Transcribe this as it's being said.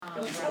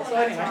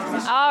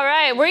All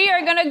right, we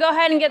are going to go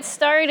ahead and get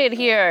started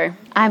here.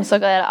 I'm so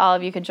glad all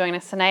of you could join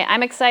us tonight.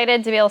 I'm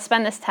excited to be able to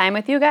spend this time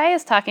with you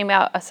guys talking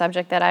about a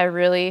subject that I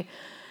really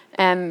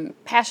am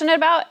passionate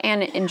about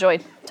and enjoy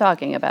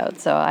talking about.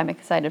 So I'm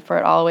excited for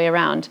it all the way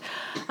around.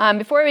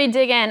 Before we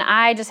dig in,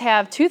 I just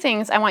have two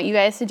things I want you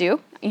guys to do.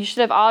 You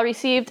should have all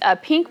received a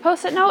pink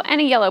Post-it note and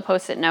a yellow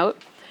Post-it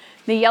note.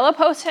 The yellow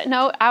Post-it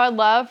note, I would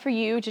love for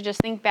you to just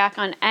think back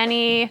on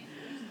any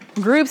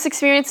groups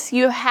experience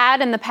you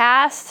had in the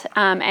past,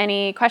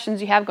 any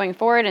questions you have going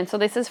forward. And so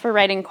this is for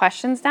writing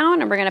questions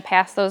down, and we're going to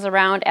pass those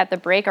around at the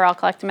break, or I'll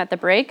collect them at the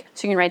break.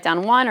 So you can write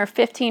down 1 or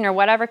 15 or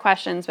whatever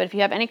questions. But if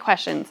you have any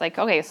questions, like,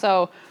 okay,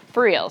 so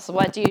for real, so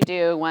what do you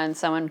do when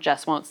someone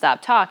just won't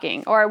stop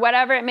talking, or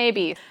whatever it may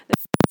be, the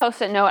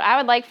Post-it note, I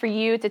would like for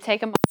you to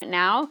take a moment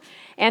now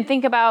and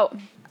think about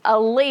a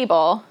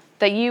label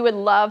that you would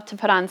love to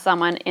put on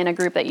someone in a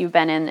group that you've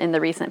been in the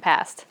recent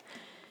past.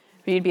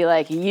 You'd be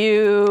like,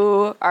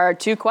 you are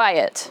too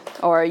quiet,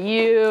 or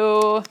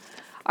you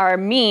are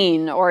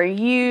mean, or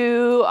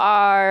you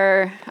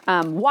are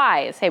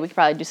wise. Hey, we could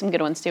probably do some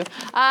good ones too.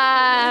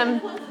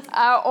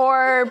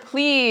 Or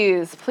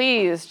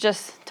please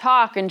just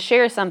talk and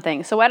share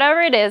something. So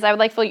whatever it is, I would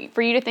like for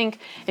you to think,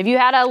 if you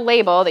had a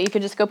label that you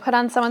could just go put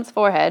on someone's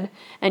forehead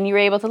and you were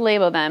able to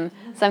label them,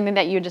 something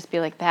that you would just be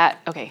like, that,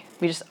 okay,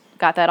 we just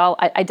got that all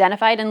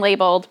identified and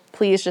labeled.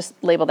 Please just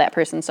label that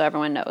person so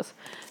everyone knows.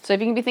 So if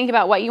you can be thinking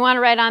about what you want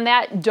to write on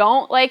that,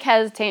 don't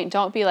hesitate.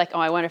 Don't be like, oh,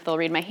 I wonder if they'll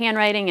read my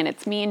handwriting and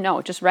it's me.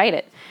 No, just write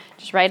it.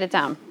 Just write it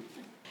down.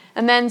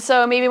 And then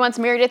so maybe once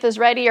Meredith is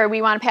ready, or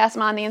we want to pass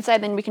them on the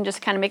inside, then we can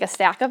just kind of make a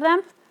stack of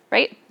them,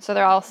 right? So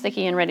they're all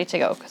sticky and ready to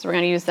go, because we're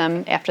going to use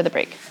them after the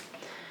break.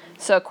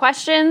 So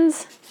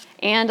questions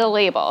and a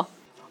label.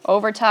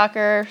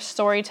 Overtalker,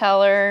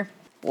 storyteller,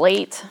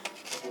 late,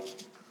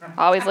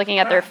 always looking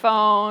at their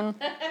phone,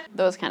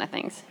 those kind of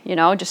things.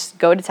 Just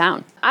go to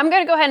town. I'm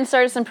going to go ahead and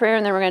start us in prayer,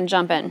 and then we're going to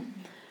jump in.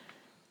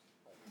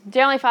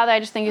 Dear Heavenly Father,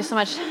 I just thank you so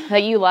much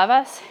that you love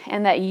us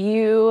and that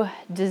you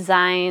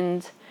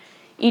designed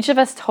each of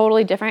us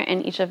totally different,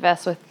 and each of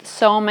us with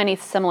so many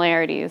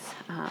similarities.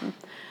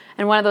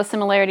 And one of those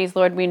similarities,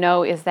 Lord, we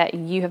know is that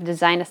you have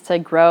designed us to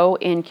grow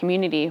in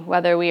community,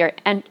 whether we are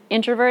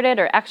introverted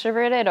or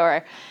extroverted,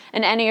 or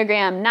an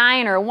Enneagram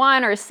 9 or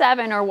 1 or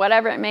 7 or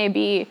whatever it may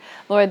be.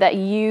 Lord, that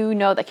you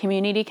know that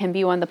community can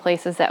be one of the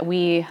places that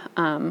we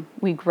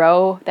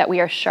grow, that we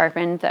are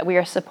sharpened, that we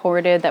are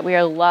supported, that we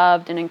are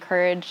loved and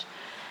encouraged,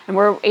 and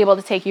we're able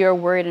to take your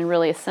word and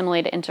really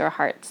assimilate it into our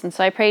hearts. And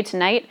so I pray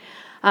tonight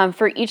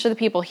for each of the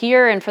people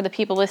here and for the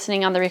people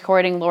listening on the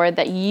recording, Lord,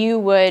 that you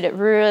would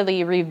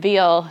really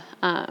reveal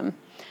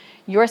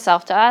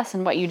yourself to us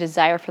and what you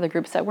desire for the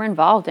groups that we're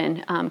involved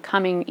in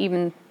coming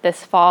even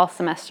this fall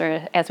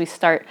semester as we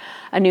start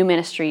a new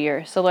ministry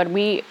year. So, Lord,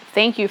 we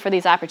thank you for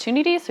these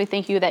opportunities. We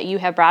thank you that you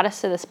have brought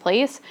us to this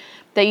place,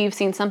 that you've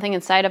seen something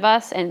inside of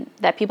us, and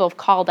that people have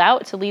called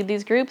out to lead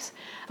these groups.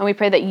 And we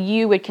pray that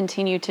you would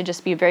continue to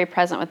just be very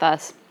present with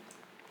us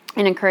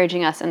and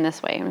encouraging us in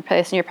this way. And we pray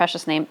this in your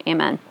precious name.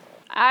 Amen.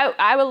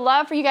 I would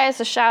love for you guys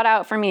to shout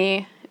out for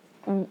me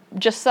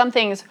just some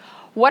things.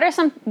 What are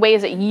some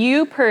ways that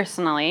you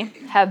personally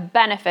have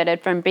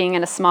benefited from being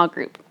in a small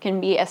group? It can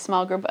be a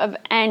small group of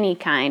any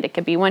kind. It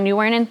could be when you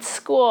weren't in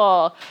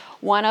school,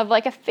 one of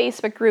like a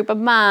Facebook group of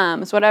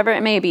moms, whatever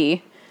it may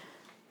be.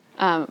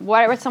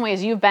 What are some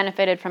ways you've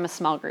benefited from a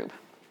small group?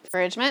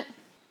 Encouragement?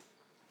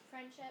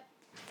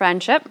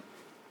 Friendship.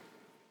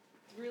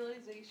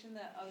 Realization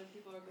that other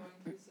people are going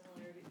through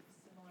similar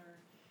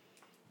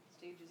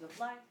stages of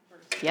life.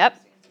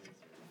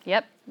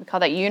 Yep. We call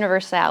that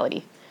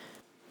universality.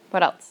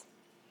 What else?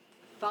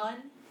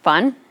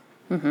 Fun.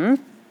 Mm-hmm.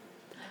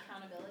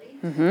 Accountability.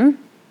 Mm-hmm.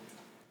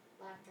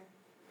 Laughter.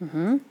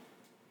 Mm-hmm.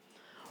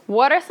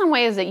 What are some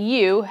ways that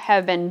you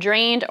have been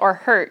drained or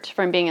hurt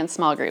from being in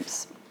small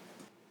groups?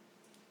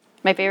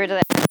 My favorite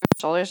is that my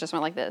shoulders just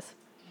went like this.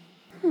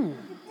 A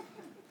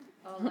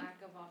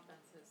lack of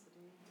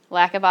authenticity.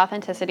 Lack of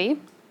authenticity.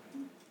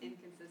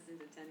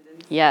 Inconsistent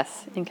attendance.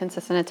 Yes,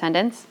 inconsistent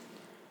attendance.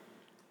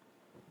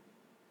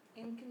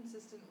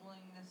 Inconsistent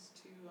willingness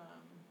to, I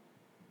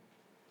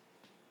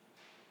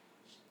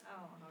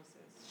don't know how to say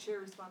this, share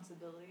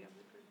responsibility of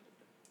the group,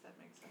 if that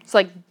makes sense. So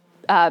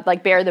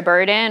like bear the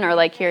burden or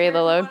like carry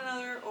the load? One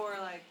another, or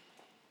like,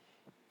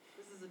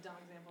 this is a dumb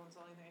example, it's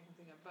the only thing I can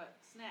think of, but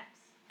snacks.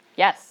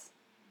 Yes,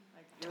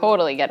 Like,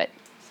 totally get it.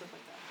 Stuff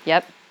like that.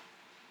 Yep.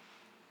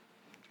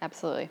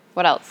 Absolutely.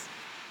 What else?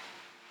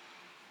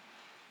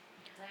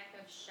 Lack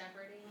of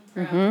shepherding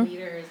from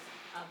leaders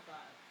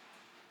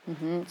above.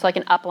 Mm-hmm. It's like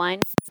an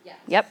upline. Yes.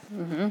 Yep.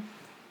 Mm-hmm.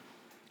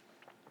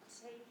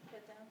 Take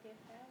but don't give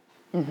back.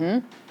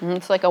 Mm-hmm. Mm-hmm.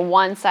 It's like a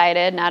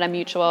one-sided, not a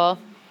mutual.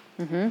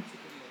 Mm-hmm.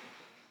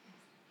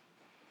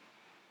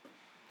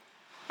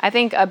 I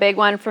think a big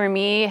one for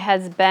me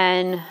has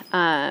been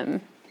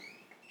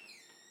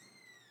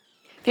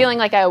feeling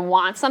like I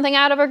want something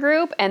out of a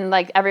group and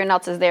like everyone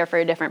else is there for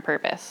a different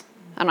purpose.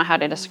 I don't know how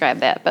to describe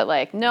that, but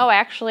like, no,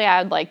 actually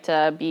I would like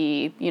to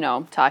be,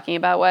 talking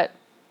about what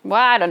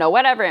well, I don't know,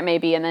 whatever it may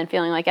be, and then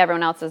feeling like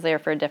everyone else is there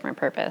for a different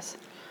purpose.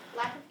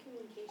 Lack of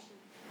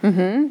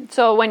communication.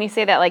 So when you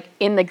say that, like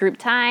in the group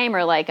time,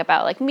 or like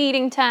about like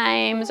meeting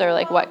times, or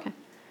like what?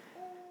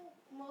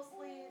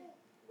 Mostly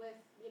with,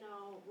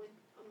 with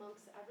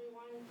amongst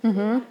everyone, pretty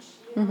much,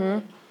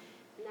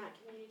 like not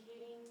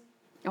communicating.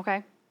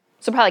 Okay.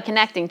 So probably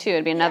connecting too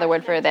would be another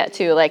word for that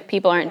too. Like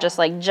people aren't just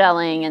like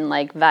gelling and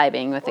like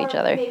vibing with each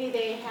other. Maybe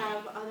they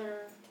have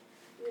other,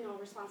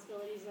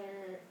 responsibilities that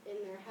are in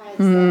their heads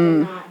that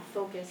they're not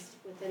focused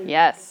within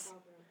the small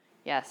group.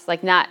 Yes,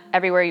 like not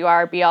everywhere you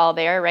are be all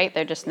there, right?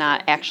 They're just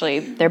not actually,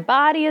 their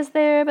body is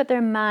there, but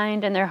their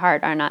mind and their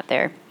heart are not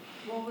there.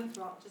 Well,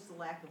 withdrawal, just a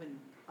lack of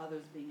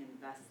others being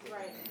invested.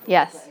 Right.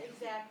 Yes.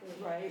 Exactly.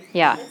 Right.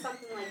 Yeah. And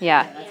something like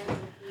Yeah. that.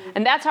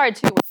 And that's hard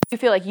too. When you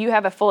feel like you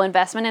have a full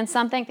investment in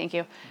something, thank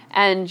you.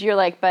 And you're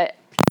like, but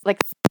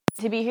like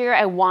to be here,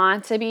 I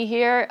want to be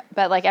here,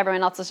 but like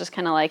everyone else is just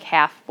kind of like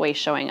halfway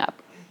showing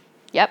up.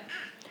 Yep.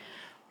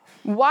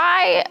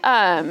 Why,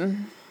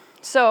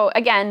 so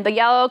again, the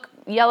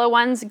yellow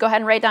ones, go ahead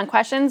and write down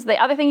questions. The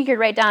other thing you could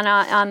write down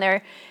on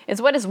there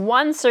is, what is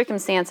one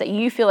circumstance that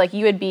you feel like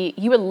you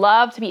would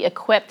love to be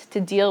equipped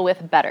to deal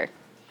with better?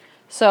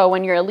 So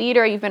when you're a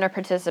leader, you've been a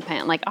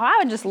participant, like, oh, I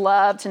would just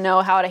love to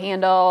know how to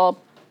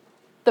handle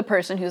the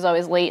person who's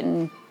always late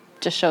and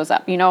just shows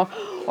up,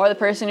 or the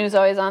person who's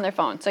always on their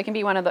phone. So it can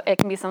be it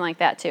can be something like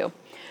that too.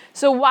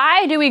 So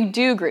why do we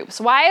do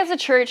groups? Why as a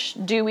church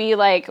do we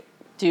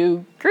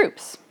do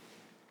groups?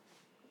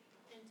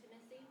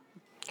 Intimacy.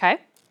 Okay.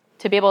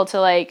 To be able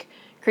to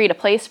create a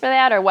place for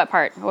that, or what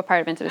part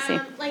of intimacy?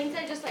 Like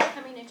instead of just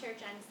coming to church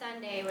on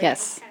Sunday, where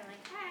Yes. you're just kind of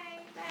like, hi,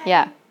 bye.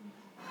 Yeah.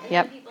 And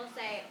Yep. then people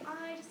say, oh,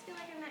 I just feel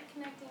like I'm not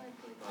connecting with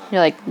people.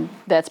 You're like,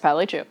 that's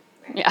probably true.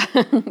 Right. Yeah.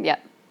 Yeah.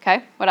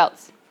 Okay. What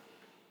else?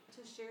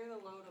 To share the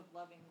load of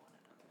loving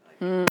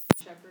one another,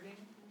 like shepherding.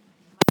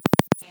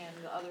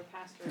 And the other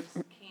pastors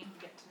can't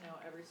get to know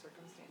every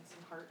circumstance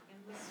and heart in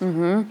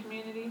this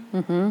community.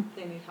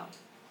 They need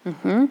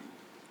help.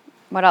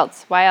 What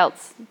else? Why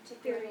else? To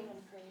grow and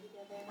pray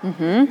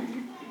together.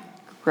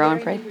 Grow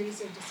and pray.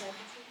 Degrees of discipleship.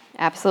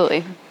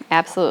 Absolutely.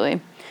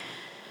 Absolutely.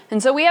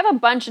 And so we have a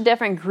bunch of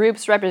different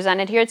groups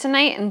represented here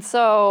tonight. And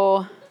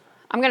so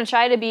I'm going to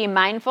try to be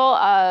mindful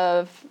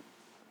of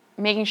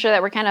making sure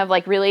that we're kind of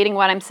relating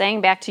what I'm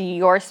saying back to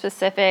your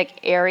specific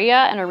area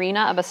and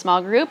arena of a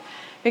small group,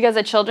 because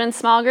a children's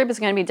small group is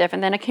going to be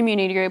different than a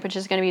community group, which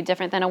is going to be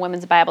different than a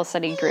women's Bible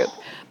study group.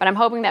 But I'm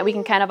hoping that we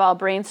can kind of all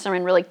brainstorm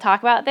and really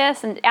talk about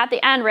this. And at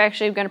the end, we're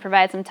actually going to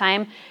provide some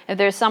time, if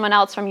there's someone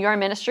else from your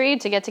ministry,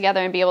 to get together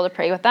and be able to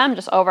pray with them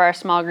just over our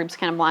small groups,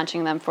 kind of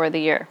launching them for the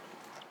year.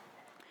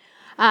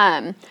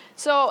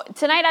 So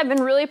tonight I've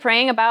been really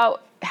praying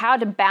about how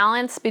to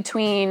balance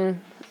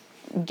between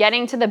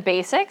getting to the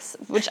basics,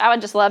 which I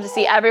would just love to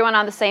see everyone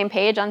on the same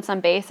page on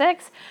some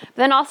basics, but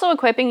then also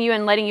equipping you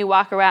and letting you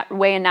walk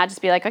away and not just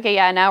be like, okay,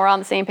 yeah, now we're on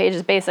the same page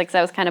as basics.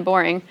 That was kind of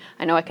boring.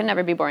 I know it can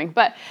never be boring,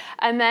 but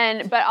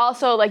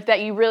also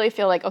that you really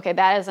feel like, okay,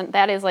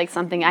 that is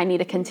something I need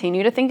to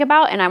continue to think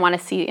about and I want to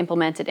see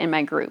implemented in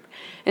my group.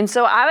 And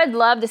so I would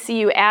love to see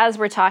you, as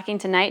we're talking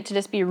tonight, to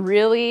just be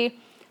really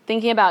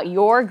thinking about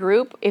your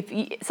group.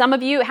 Some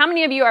of you, how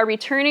many of you are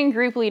returning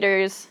group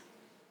leaders?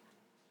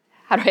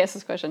 How do I ask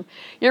this question?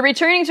 You're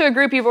returning to a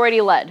group you've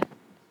already led.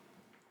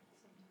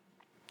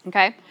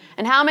 Okay?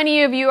 And how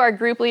many of you are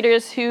group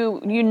leaders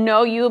who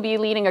you'll be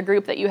leading a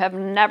group that you have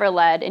never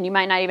led, and you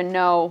might not even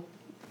know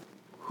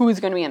who's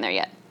going to be in there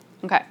yet?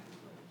 Okay. All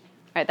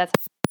right, that's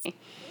me.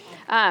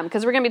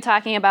 Because we're going to be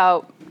talking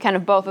about kind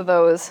of both of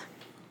those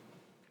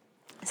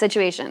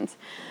situations.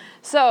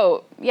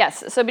 So,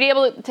 yes, so be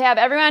able to have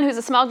everyone who's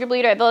a small group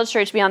leader at Village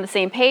Church be on the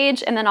same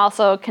page, and then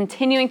also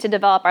continuing to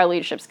develop our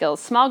leadership skills.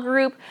 Small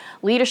group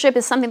leadership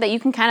is something that you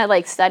can kind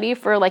of study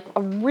for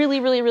a really,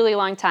 really, really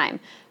long time.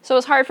 So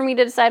it's hard for me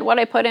to decide what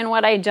I put in,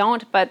 what I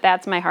don't, but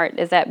that's my heart,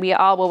 is that we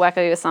all will walk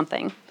away with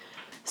something.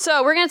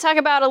 So we're going to talk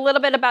about a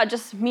little bit about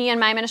just me and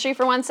my ministry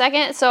for 1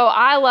 second. So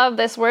I love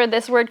this word.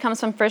 This word comes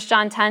from 1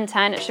 John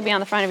 10:10. It should be on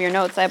the front of your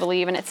notes, I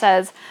believe, and it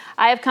says,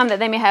 I have come that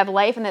they may have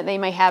life and that they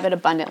may have it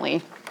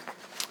abundantly.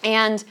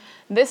 And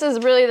this is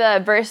really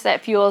the verse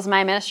that fuels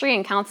my ministry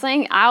and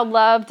counseling. I would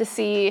love to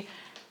see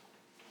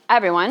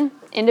everyone,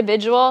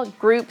 individual,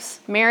 groups,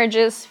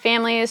 marriages,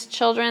 families,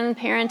 children,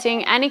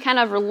 parenting, any kind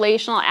of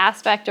relational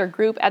aspect or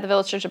group at the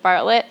Village Church of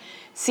Bartlett,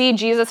 see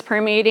Jesus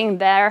permeating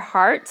their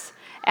hearts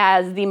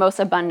as the most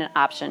abundant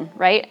option,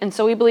 right? And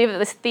so we believe that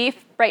this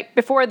thief, right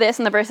before this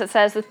in the verse, it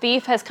says, the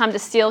thief has come to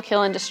steal,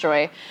 kill, and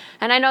destroy.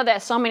 And I know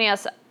that so many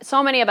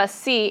of us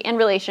see in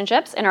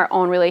relationships, in our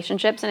own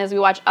relationships, and as we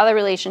watch other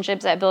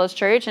relationships at Village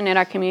Church and in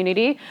our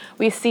community,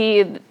 we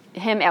see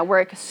him at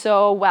work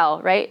so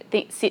well, right?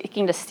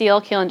 Seeking to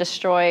steal, kill, and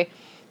destroy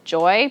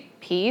joy,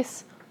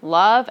 peace,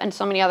 love, and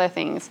so many other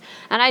things.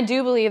 And I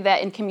do believe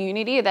that in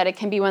community, that it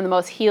can be one of the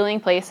most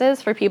healing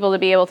places for people to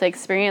be able to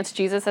experience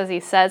Jesus, as he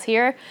says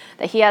here,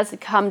 that he has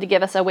come to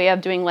give us a way of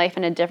doing life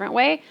in a different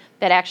way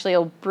that actually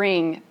will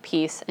bring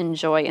peace and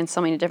joy in so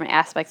many different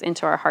aspects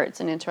into our hearts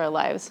and into our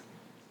lives.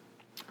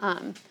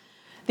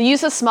 The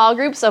use of small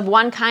groups of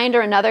one kind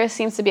or another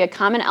seems to be a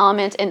common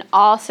element in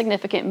all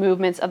significant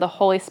movements of the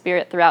Holy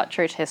Spirit throughout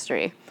church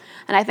history.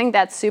 And I think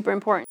that's super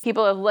important.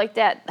 People have looked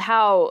at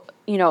how,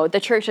 the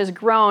church has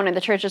grown and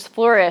the church has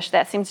flourished.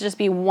 That seems to just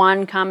be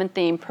one common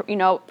theme.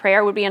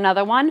 Prayer would be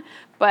another one,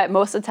 but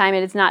most of the time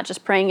it is not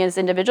just praying as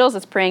individuals,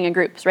 it's praying in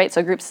groups, right?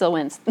 So groups still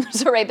wins.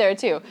 So right there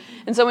too.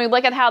 And so when we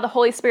look at how the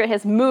Holy Spirit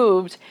has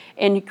moved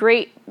in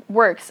great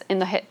works in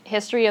the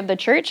history of the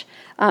church,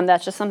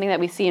 that's just something that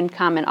we see in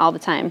common all the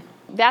time.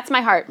 That's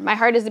my heart. My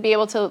heart is to be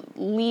able to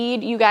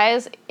lead you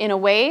guys in a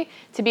way,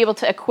 to be able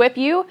to equip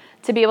you,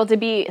 to be able to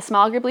be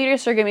small group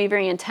leaders who are going to be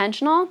very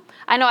intentional.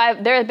 I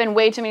know there have been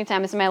way too many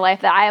times in my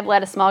life that I have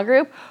led a small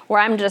group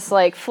where I'm just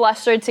like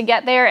flustered to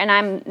get there and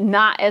I'm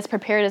not as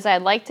prepared as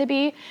I'd like to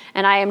be,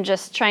 and I am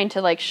just trying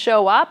to like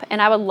show up.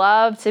 And I would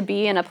love to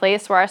be in a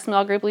place where our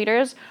small group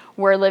leaders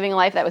were living a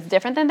life that was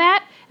different than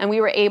that, and we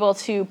were able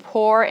to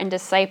pour and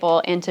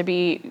disciple and to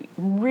be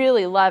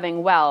really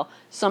loving well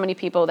so many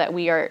people that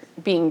we are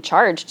being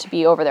charged to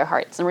be over their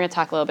hearts. And we're going to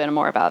talk a little bit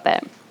more about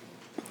that.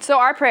 So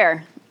our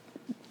prayer.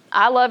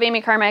 I love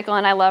Amy Carmichael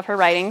and I love her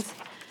writings.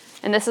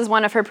 And this is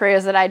one of her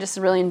prayers that I just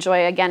really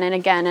enjoy again and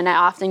again, and I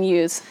often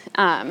use.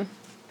 Let's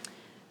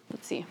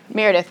see.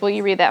 Meredith, will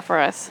you read that for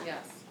us?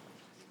 Yes.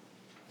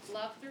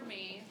 Love through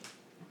me,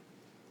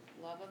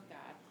 love of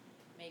God,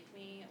 make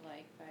me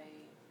like thy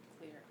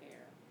clear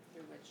air,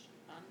 through which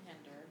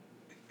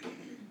unhindered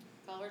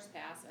colors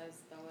pass as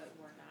though it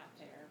were not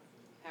there,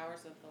 powers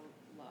of the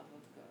love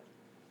of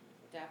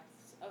good,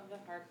 depths of the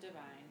heart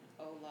divine,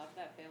 O love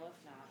that faileth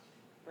not,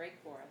 break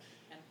forth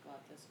and flood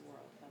this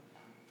world of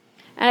thine.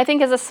 And I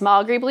think as a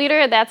small group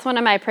leader, that's one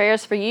of my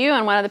prayers for you,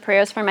 and one of the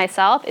prayers for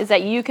myself is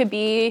that you could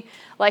be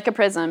like a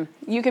prism.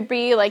 You could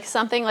be like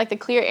something like the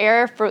clear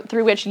air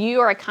through which you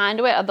are a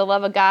conduit of the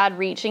love of God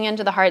reaching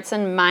into the hearts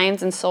and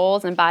minds and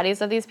souls and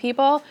bodies of these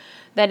people,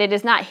 that it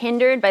is not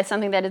hindered by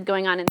something that is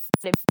going on inside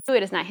of you.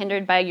 It is not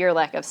hindered by your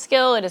lack of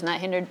skill. It is not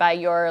hindered by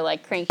your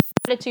like cranky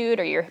attitude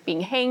or your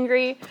being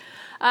hangry.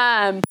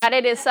 That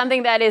it is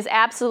something that is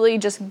absolutely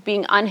just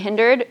being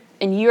unhindered,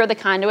 and you are the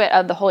conduit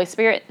of the Holy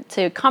Spirit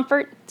to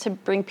comfort, to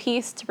bring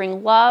peace, to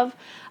bring love,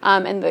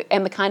 and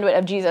the conduit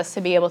of Jesus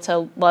to be able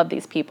to love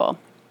these people.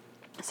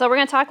 So we're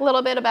going to talk a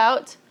little bit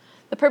about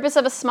the purpose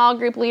of a small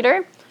group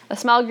leader. A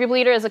small group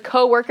leader is a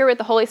co-worker with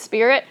the Holy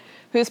Spirit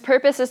whose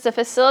purpose is to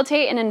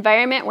facilitate an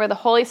environment where the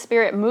Holy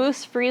Spirit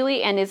moves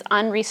freely and is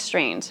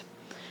unrestrained.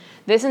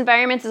 This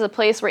environment is a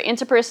place where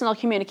interpersonal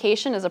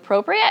communication is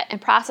appropriate and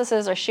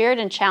processes are shared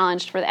and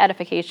challenged for the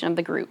edification of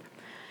the group.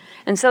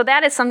 And so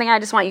that is something I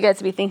just want you guys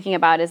to be thinking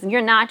about, is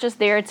you're not just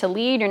there to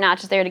lead, you're not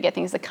just there to get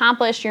things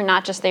accomplished, you're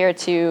not just there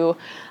to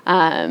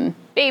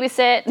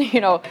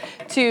babysit,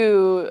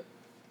 to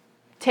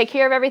take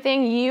care of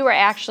everything. You are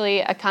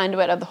actually a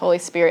conduit of the Holy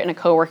Spirit and a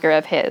co-worker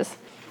of His.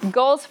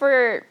 Goals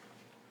for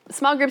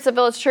small groups at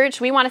Village Church: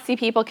 we want to see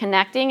people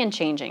connecting and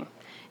changing.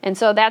 And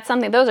so that's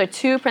something, those are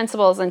two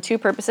principles and two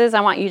purposes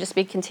I want you to just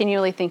be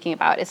continually thinking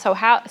about. So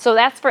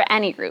that's for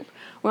any group.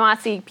 We want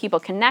to see people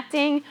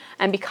connecting,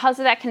 and because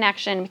of that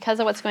connection, because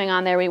of what's going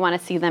on there, we want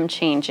to see them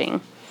changing.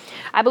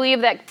 I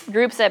believe that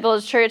groups at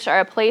Village Church are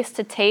a place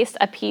to taste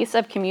a piece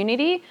of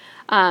community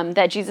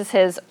that Jesus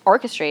has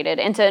orchestrated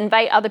and to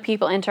invite other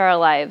people into our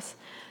lives.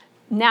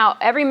 Now,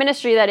 every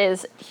ministry that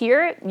is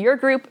here, your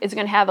group is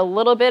going to have a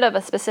little bit of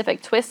a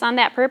specific twist on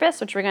that purpose,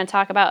 which we're going to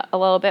talk about a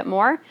little bit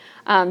more.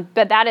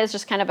 But that is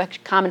just kind of a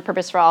common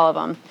purpose for all of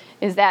them,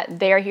 is that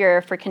they're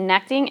here for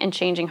connecting and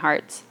changing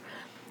hearts.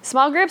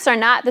 Small groups are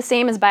not the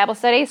same as Bible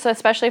study, so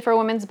especially for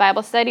women's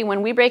Bible study,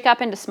 when we break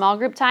up into small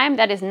group time,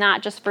 that is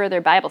not just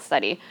further Bible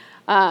study.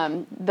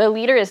 The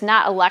leader is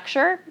not a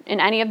lecturer in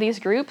any of these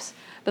groups,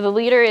 but the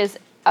leader is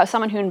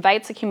someone who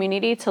invites the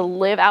community to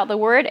live out the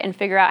word and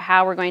figure out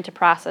how we're going to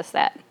process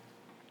that.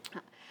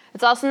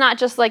 It's also not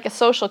just like a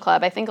social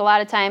club. I think a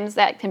lot of times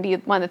that can be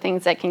one of the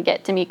things that can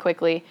get to me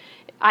quickly.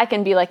 I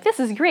can be like, this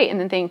is great, and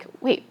then think,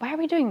 wait, why are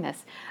we doing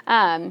this?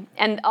 And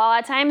a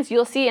lot of times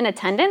you'll see in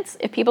attendance,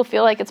 if people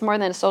feel like it's more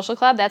than a social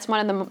club, that's one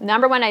of the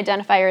number one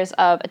identifiers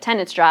of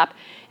attendance drop,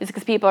 is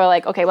because people are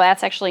like, okay, well,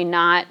 that's actually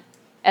not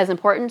as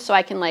important, so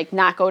I can like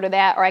not go to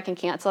that, or I can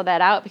cancel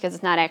that out because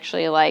it's not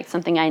actually like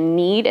something I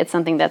need. It's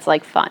something that's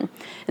like fun.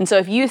 And so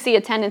if you see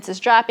attendance is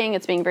dropping,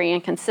 it's being very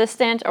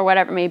inconsistent or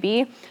whatever it may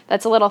be,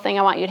 that's a little thing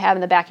I want you to have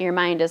in the back of your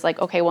mind, is like,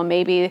 okay, well,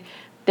 maybe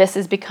this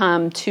has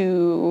become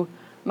too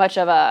much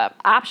of a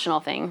optional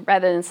thing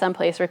rather than some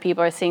place where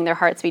people are seeing their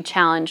hearts be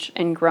challenged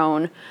and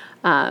grown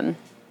and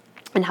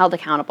held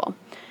accountable.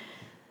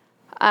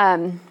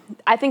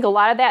 I think a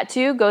lot of that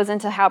too goes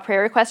into how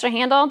prayer requests are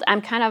handled.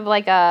 I'm kind of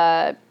like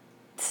a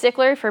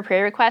stickler for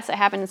prayer requests that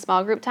happen in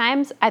small group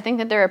times. I think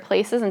that there are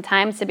places and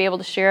times to be able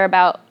to share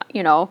about,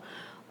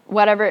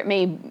 whatever it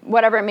may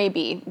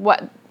be.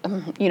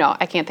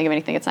 I can't think of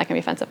anything. It's not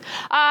going to be offensive.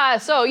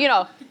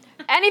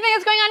 Anything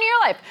that's going on in your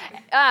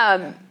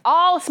life.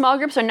 All small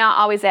groups are not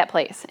always that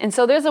place. And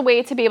so there's a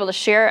way to be able to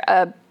share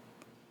a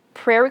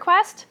prayer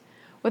request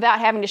without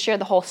having to share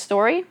the whole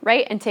story,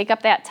 right? And take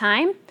up that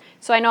time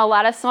So I know a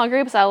lot of small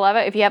groups, I love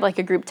it if you have like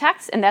a group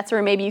text, and that's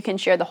where maybe you can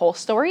share the whole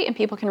story and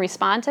people can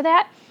respond to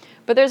that.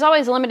 But there's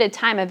always limited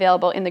time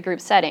available in the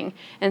group setting.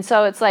 And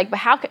so it's like, but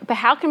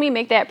how can we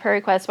make that prayer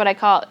request what I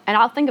call, and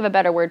I'll think of a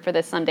better word for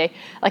this someday,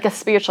 like a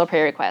spiritual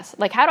prayer request.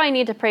 Like, how do I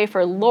need to pray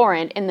for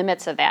Lauren in the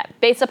midst of that,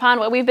 based upon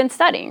what we've been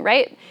studying,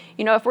 right?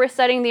 You know, if we're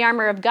studying the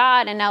armor of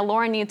God, and now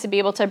Lauren needs to be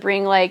able to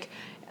bring like,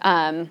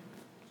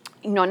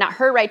 not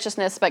her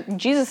righteousness, but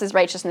Jesus'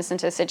 righteousness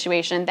into a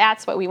situation,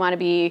 that's what we want to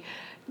be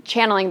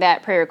channeling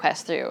that prayer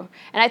request through.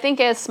 And I think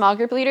as small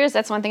group leaders,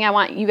 that's one thing I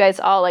want you guys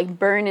all like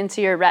burn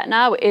into your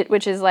retina,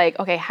 which is like,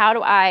 okay, how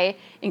do I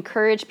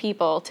encourage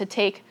people to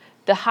take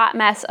the hot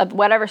mess of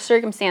whatever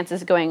circumstance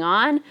is going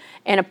on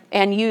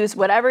and use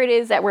whatever it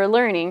is that we're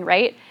learning,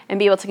 right? And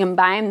be able to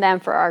combine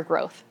them for our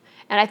growth.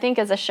 And I think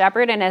as a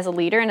shepherd and as a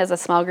leader and as a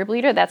small group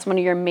leader, that's one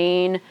of your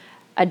main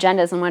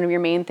agendas and one of your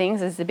main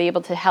things is to be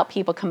able to help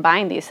people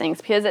combine these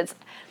things.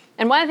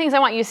 And one of the things I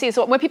want you to see,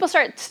 so when people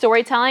start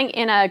storytelling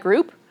in a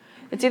group,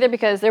 it's either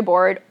because they're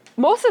bored.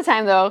 Most of the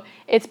time, though,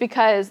 it's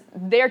because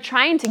they're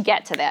trying to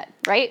get to that,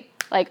 right?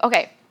 Like,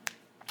 okay,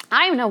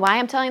 I don't know why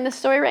I'm telling this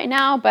story right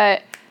now,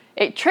 but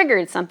it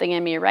triggered something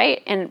in me,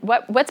 right? And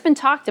what's been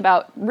talked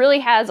about really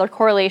has a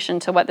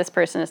correlation to what this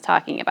person is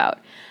talking about.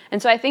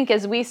 And so I think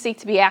as we seek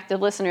to be active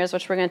listeners,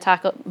 which we're going to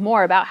talk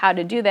more about how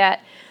to do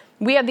that,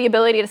 we have the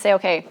ability to say,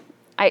 okay,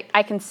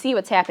 I can see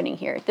what's happening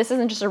here. This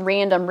isn't just a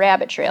random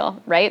rabbit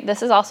trail, right?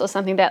 This is also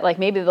something that like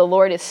maybe the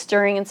Lord is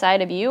stirring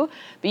inside of you,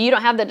 but you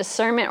don't have the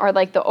discernment or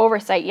like the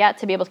oversight yet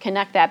to be able to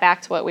connect that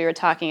back to what we were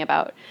talking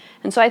about.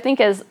 And so I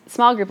think as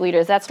small group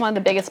leaders, that's one of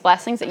the biggest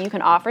blessings that you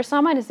can offer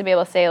someone is to be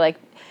able to say like,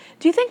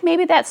 do you think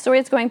maybe that story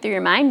is going through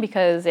your mind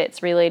because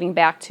it's relating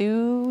back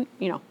to,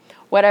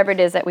 whatever it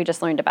is that we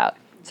just learned about.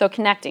 So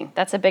connecting,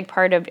 that's a big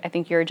part of, I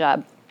think, your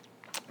job.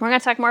 We're going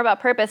to talk more about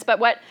purpose, but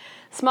what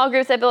small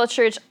groups at Village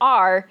Church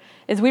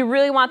is we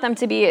really want them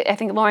to be, I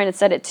think Lauren had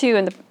said it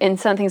too, and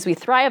some things we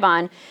thrive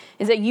on,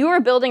 is that you are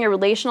building a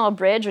relational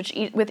bridge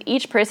with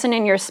each person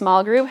in your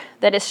small group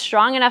that is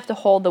strong enough to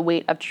hold the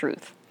weight of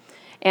truth.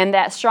 And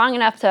that's strong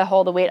enough to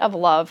hold the weight of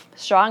love,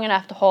 strong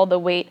enough to hold the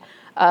weight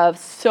of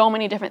so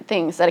many different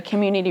things that a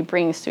community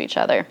brings to each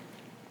other.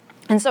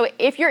 And so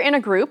if you're in a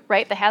group,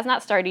 right, that has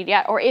not started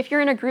yet, or if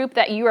you're in a group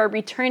that you are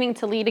returning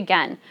to lead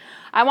again,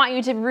 I want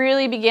you to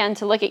really begin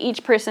to look at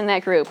each person in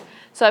that group.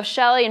 So if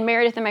Shelly and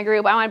Meredith in my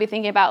group, I want to be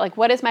thinking about, like,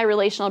 what is my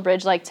relational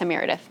bridge like to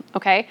Meredith,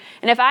 okay?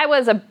 And if I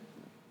was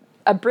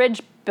a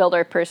bridge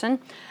builder person,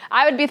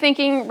 I would be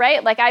thinking,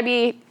 right, like I'd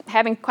be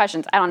having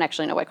questions. I don't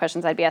actually know what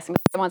questions I'd be asking,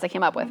 but the ones I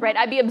came up with, right?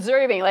 I'd be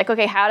observing, like,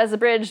 okay, how does the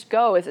bridge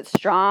go? Is it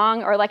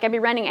strong? Or like I'd be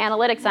running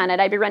analytics on it.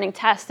 I'd be running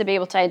tests to be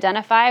able to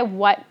identify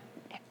what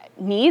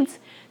needs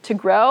to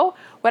grow,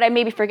 what I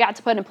maybe forgot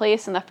to put in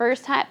place in the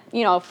first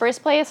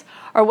place,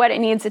 or what it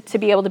needs to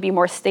be able to be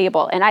more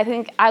stable. And I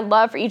think I'd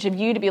love for each of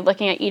you to be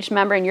looking at each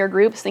member in your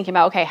groups, thinking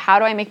about, okay, how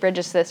do I make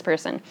bridges to this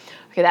person?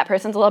 Okay, that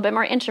person's a little bit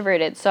more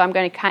introverted, so I'm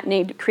going to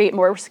need to create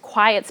more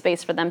quiet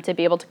space for them to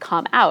be able to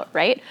come out,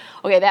 right?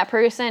 Okay, that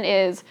person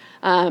is,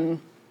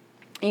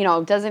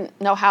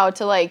 doesn't know how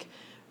to, like,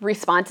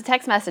 respond to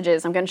text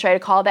messages. I'm going to try to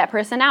call that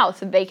person out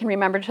so they can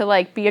remember to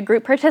like be a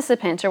group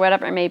participant or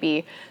whatever it may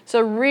be.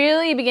 So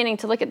really beginning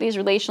to look at these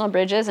relational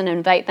bridges and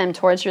invite them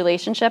towards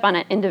relationship on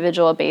an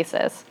individual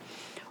basis.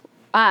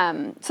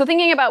 So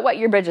thinking about what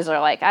your bridges are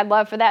like, I'd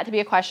love for that to be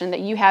a question that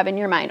you have in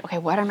your mind. Okay,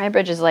 what are my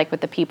bridges like with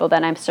the people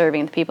that I'm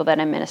serving, the people that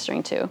I'm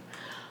ministering to?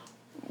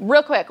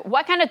 Real quick,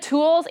 what kind of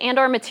tools and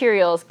or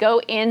materials go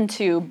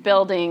into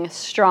building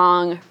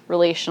strong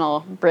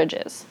relational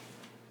bridges?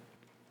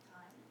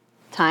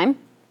 Time.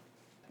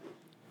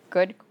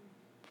 Good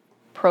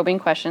probing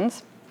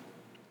questions.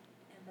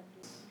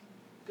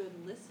 Good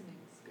listening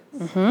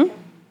skills. Mm-hmm.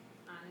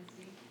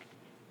 Honesty,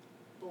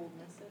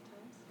 boldness at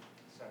times.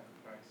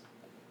 Sacrifice.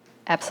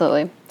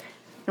 Absolutely. And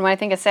when I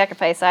think of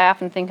sacrifice, I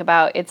often think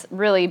about it's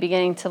really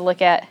beginning to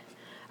look at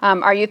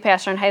our youth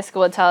pastor in high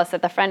school would tell us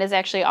that the friend is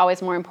actually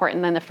always more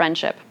important than the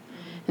friendship.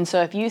 And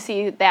so if you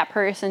see that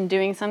person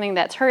doing something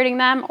that's hurting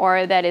them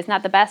or that is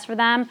not the best for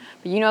them,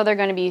 but you know they're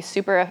going to be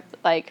super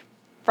like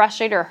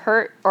frustrated or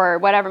hurt or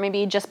whatever,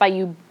 maybe just by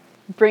you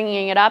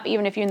bringing it up,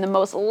 even if you're in the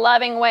most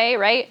loving way,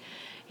 right?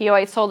 He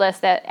always told us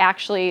that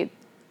actually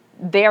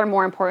they're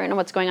more important in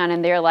what's going on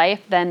in their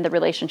life than the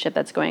relationship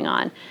that's going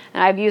on.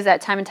 And I've used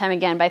that time and time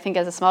again, but I think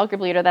as a small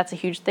group leader, that's a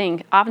huge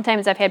thing.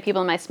 Oftentimes I've had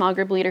people in my small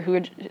group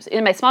who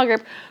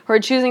are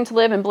choosing to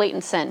live in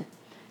blatant sin.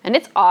 And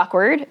it's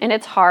awkward and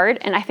it's hard.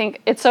 And I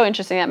think it's so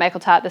interesting that Michael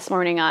taught this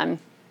morning on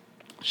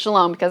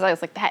Shalom, because I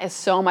was like, that is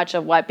so much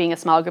of what being a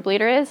small group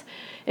leader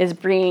is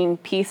bringing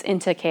peace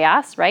into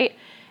chaos, right?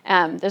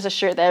 There's a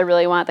shirt that I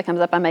really want that comes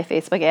up on my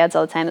Facebook ads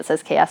all the time that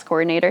says Chaos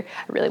Coordinator.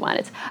 I really want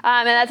it.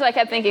 And that's why I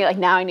kept thinking, like,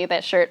 now I need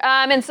that shirt.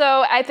 And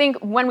so I think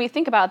when we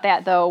think about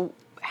that, though,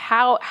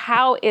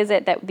 how is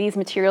it that these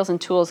materials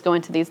and tools go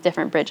into these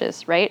different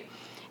bridges, right?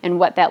 and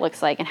what that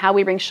looks like and how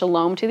we bring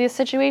shalom to these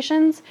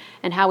situations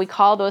and how we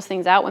call those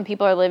things out when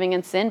people are living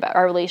in sin. But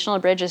our relational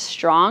bridge is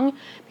strong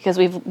because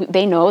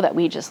they know that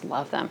we just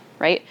love them,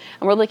 right?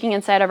 And we're looking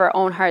inside of our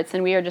own hearts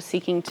and we are just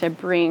seeking to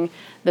bring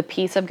the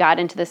peace of God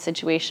into this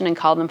situation and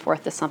call them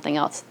forth to something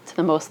else, to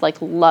the most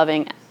like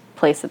loving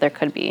place that there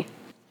could be.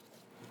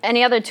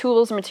 Any other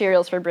tools or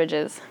materials for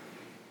bridges?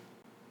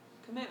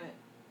 Commitment.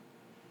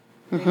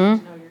 They need to know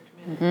you're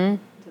committed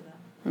to them.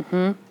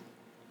 Mm-hmm.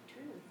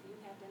 Truth. You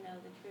have to know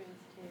the truth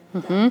too.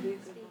 Mm-hmm. That'd be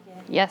a good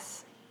one.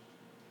 Yes.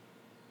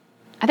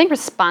 I think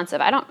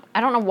responsive. I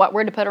don't know what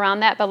word to put around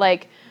that, but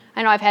like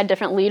I know I've had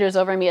different leaders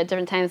over me at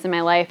different times in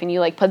my life, and you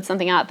like put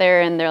something out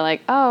there and they're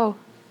like, oh.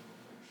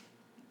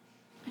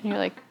 And you're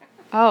like,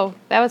 oh,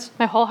 that was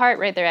my whole heart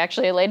right there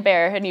actually laid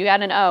bare, and you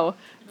got an O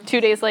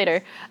 2 days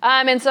later.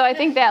 And so I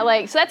think that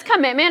like, so that's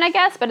commitment, I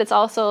guess, but it's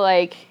also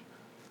like,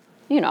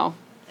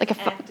 like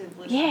Active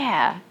listening.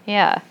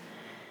 yeah.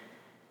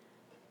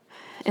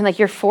 And like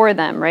you're for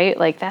them, right?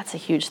 Like that's a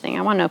huge thing.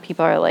 I want to know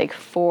people are like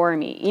for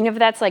me. Even if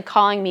that's like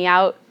calling me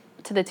out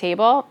to the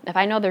table, if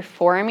I know they're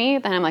for me,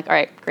 then I'm like, all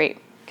right, great.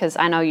 Because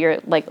I know you're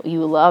like,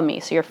 you love me,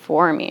 so you're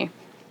for me.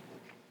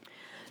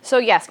 So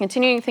yes,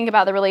 continuing to think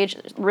about the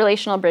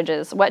relational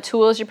bridges. What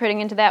tools you're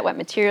putting into that, what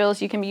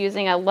materials you can be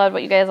using. I love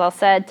what you guys all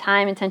said.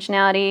 Time,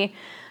 intentionality,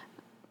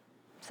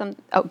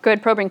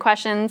 good probing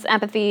questions,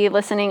 empathy,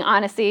 listening,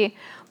 honesty,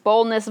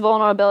 boldness,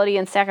 vulnerability,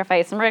 and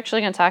sacrifice. And we're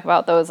actually going to talk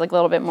about those like a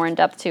little bit more in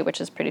depth too,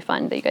 which is pretty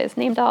fun that you guys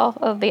named all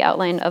of the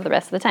outline of the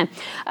rest of the time.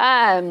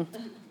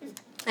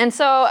 And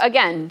so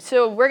again,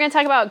 we're going to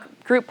talk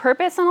about group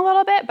purpose in a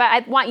little bit, but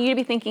I want you to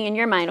be thinking in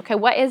your mind, okay,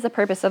 what is the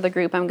purpose of the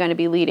group I'm going to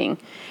be leading?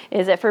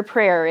 Is it for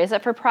prayer? Is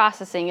it for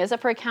processing? Is it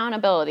for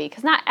accountability?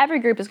 Because not every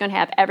group is going to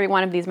have every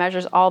one of these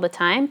measures all the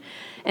time.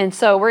 And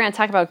so we're going to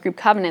talk about group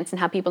covenants and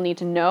how people need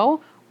to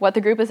know what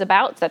the group is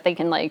about so that they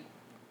can like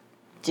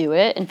do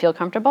it and feel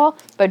comfortable.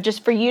 But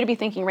just for you to be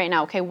thinking right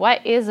now, okay,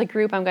 what is the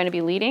group I'm going to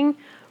be leading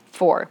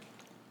for?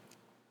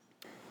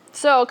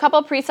 So a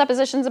couple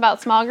presuppositions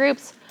about small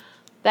groups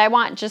that I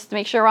want just to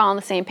make sure we're all on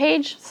the same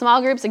page.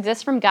 Small groups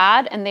exist from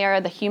God, and they are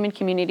the human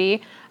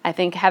community, I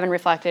think, heaven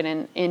reflected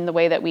in the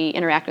way that we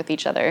interact with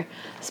each other.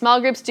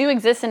 Small groups do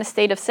exist in a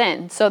state of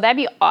sin. So that'd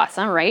be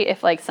awesome, right?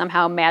 If like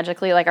somehow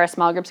magically like our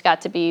small groups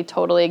got to be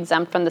totally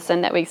exempt from the sin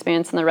that we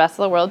experience in the rest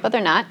of the world, but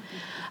they're not.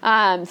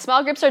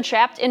 Small groups are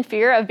trapped in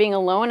fear of being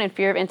alone and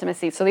fear of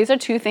intimacy. So these are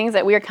two things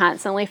that we are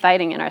constantly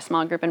fighting in our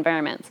small group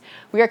environments.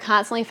 We are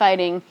constantly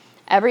fighting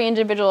every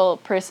individual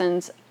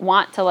person's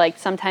want to like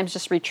sometimes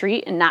just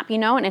retreat and not be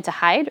known and to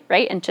hide,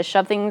 right? And to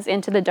shove things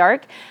into the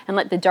dark and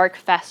let the dark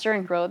fester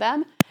and grow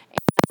them.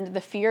 And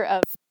the fear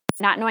of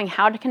not knowing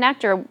how to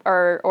connect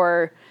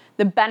or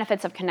the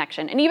benefits of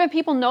connection. And even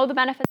people know the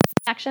benefits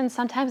of connection,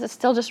 sometimes it's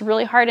still just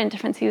really hard in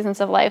different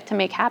seasons of life to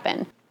make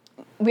happen.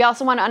 We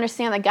also want to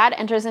understand that God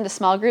enters into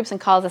small groups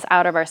and calls us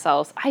out of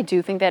ourselves. I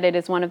do think that it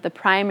is one of the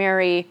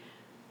primary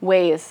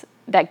ways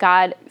that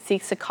God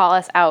seeks to call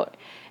us out.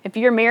 If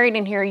you're married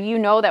in here, you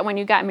know that when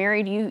you got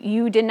married,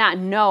 you did not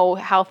know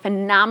how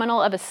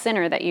phenomenal of a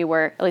sinner that you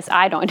were. At least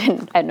I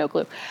had no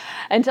clue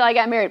until I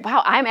got married.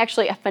 Wow, I'm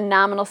actually a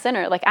phenomenal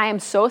sinner. Like I am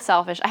so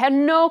selfish. I had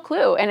no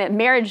clue. And at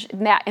marriage,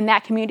 in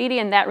that community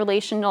and that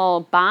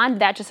relational bond,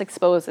 that just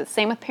exposes.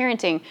 Same with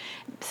parenting,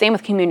 same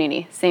with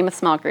community, same with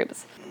small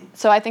groups.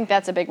 So I think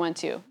that's a big one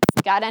too.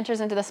 God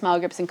enters into the small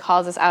groups and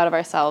calls us out of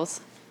ourselves.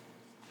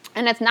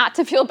 And it's not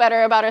to feel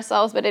better about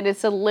ourselves, but it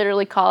is to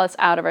literally call us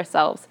out of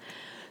ourselves.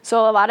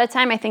 So a lot of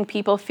time I think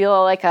people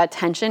feel like a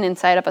tension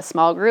inside of a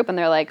small group and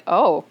they're like,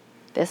 oh,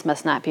 this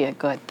must not be a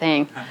good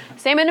thing.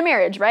 Same in a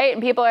marriage, right?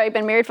 And people have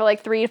been married for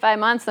like 3 to 5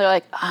 months. They're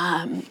like,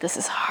 this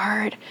is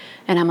hard.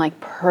 And I'm like,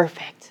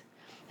 perfect.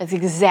 That's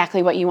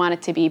exactly what you want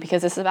it to be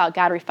because this is about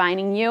God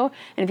refining you.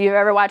 And if you've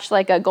ever watched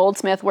like a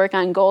goldsmith work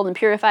on gold and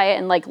purify it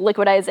and like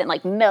liquidize it and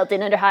like melt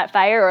it under hot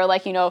fire or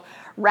like,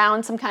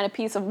 round some kind of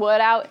piece of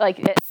wood out, like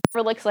it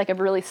never looks like a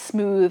really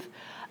smooth,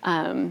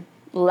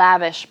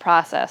 lavish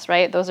process,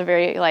 right? Those are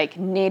very like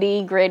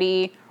nitty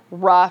gritty,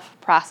 rough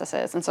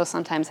processes. And so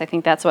sometimes I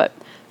think that's what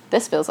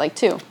this feels like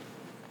too.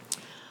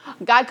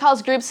 God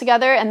calls groups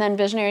together and then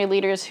visionary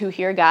leaders who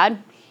hear God.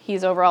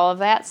 He's over all of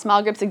that.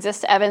 Small groups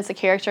exist to evidence the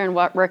character and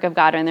work of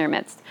God in their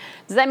midst.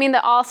 Does that mean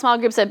that all small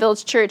groups at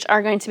Village Church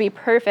are going to be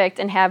perfect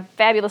and have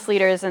fabulous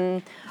leaders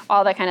and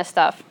all that kind of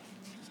stuff?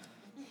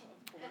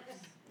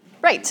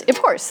 Right,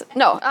 of course.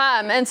 No.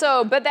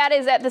 But that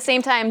is at the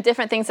same time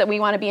different things that we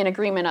want to be in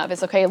agreement of.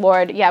 It's okay,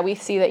 Lord, yeah, we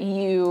see that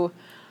you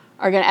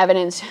are going to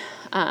evidence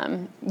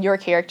your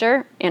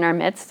character in our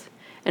midst.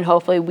 And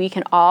hopefully we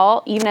can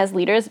all, even as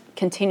leaders,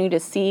 continue to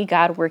see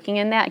God working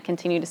in that and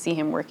continue to see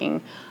him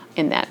working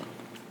in that.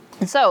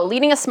 And so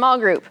leading a small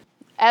group,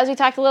 as we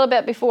talked a little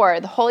bit before,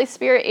 the Holy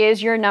Spirit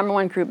is your number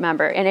one group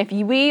member. And if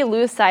we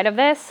lose sight of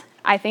this,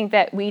 I think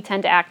that we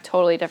tend to act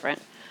totally different.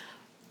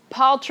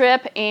 Paul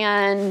Tripp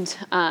and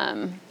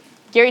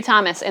Gary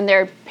Thomas in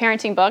their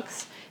parenting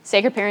books,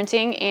 Sacred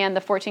Parenting and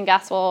the 14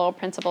 Gospel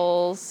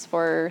Principles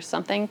for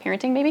something,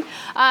 parenting maybe,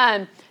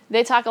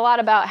 they talk a lot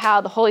about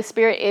how the Holy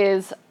Spirit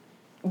is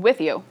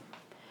with you.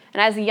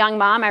 And as a young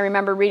mom, I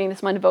remember reading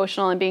this one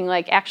devotional and being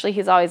like, actually,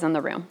 he's always in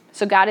the room.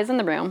 So God is in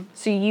the room.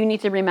 So you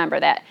need to remember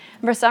that.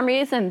 And for some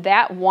reason,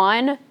 that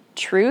one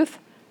truth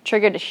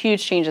triggered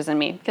huge changes in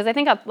me. Because I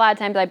think a lot of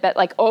times I bet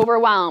like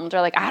overwhelmed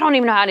or like, I don't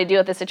even know how to deal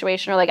with this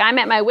situation or like I'm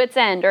at my wit's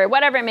end or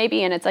whatever it may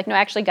be. And it's like, no,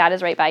 actually God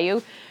is right by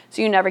you.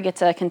 So you never get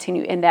to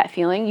continue in that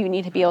feeling. You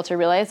need to be able to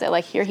realize that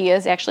like here he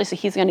is actually, so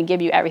he's going to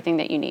give you everything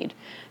that you need.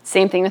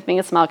 Same thing with being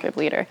a small group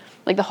leader.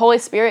 Like the Holy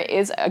Spirit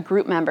is a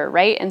group member,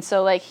 right? And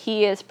so like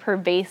he is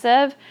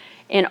pervasive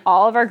in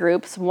all of our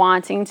groups,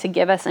 wanting to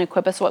give us and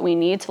equip us what we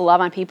need to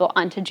love on people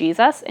unto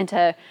Jesus and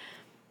to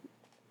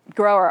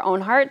grow our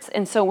own hearts.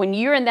 And so when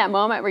you're in that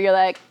moment where you're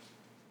like,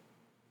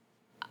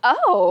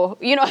 oh,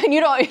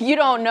 and you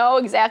don't know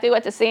exactly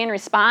what to say and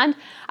respond,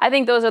 I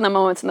think those are the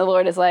moments when the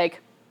Lord is like,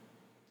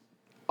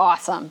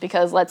 awesome,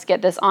 because let's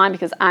get this on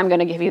because I'm going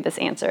to give you this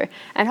answer.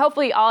 And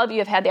hopefully all of you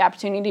have had the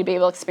opportunity to be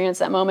able to experience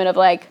that moment of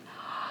like,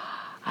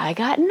 I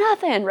got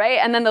nothing, right?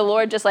 And then the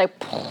Lord just like,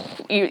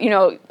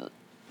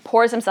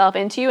 pours himself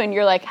into you and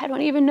you're like, I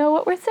don't even know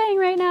what we're saying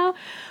right now,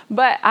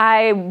 but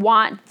I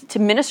want to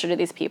minister to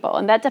these people.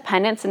 And that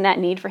dependence and that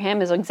need for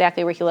him is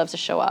exactly where he loves to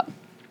show up.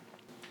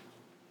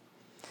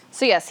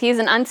 So yes, he's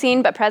an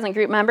unseen but present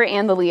group member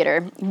and the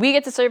leader. We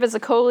get to serve as the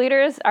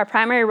co-leaders. Our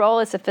primary role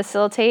is to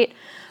facilitate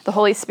the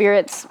Holy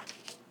Spirit's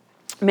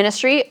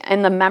ministry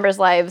in the members'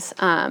 lives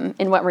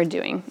in what we're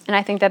doing. And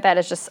I think that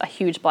is just a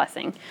huge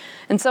blessing.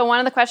 And so one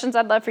of the questions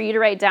I'd love for you to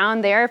write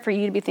down there, for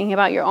you to be thinking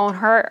about your own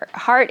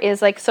heart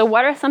is like, so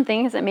what are some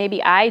things that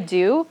maybe I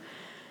do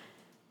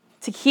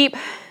to keep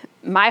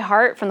my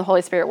heart from the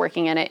Holy Spirit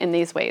working in it in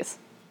these ways?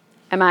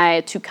 Am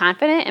I too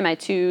confident? Am I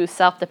too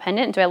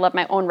self-dependent? Do I love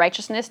my own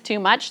righteousness too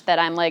much that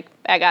I'm like,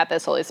 I got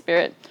this, Holy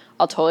Spirit.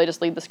 I'll totally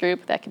just lead this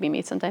group. That could be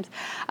me sometimes.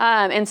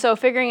 And so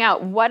figuring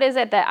out what is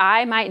it that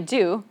I might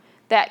do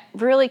that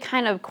really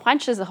kind of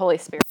quenches the Holy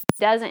Spirit,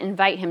 doesn't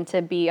invite him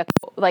to be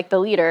like the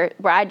leader,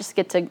 where I just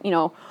get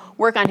to,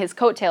 work on his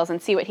coattails and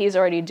see what he's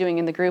already doing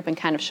in the group and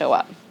kind of show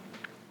up.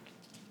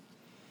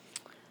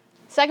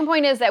 Second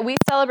point is that we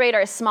celebrate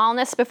our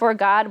smallness before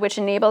God, which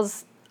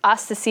enables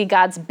us to see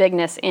God's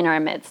bigness in our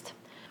midst.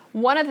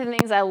 One of the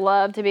things I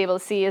love to be able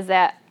to see is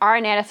that our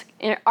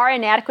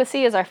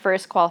inadequacy is our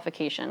first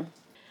qualification.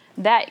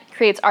 That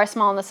creates our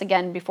smallness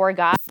again before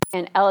God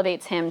and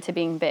elevates him to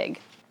being big.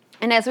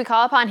 And as we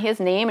call upon his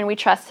name and we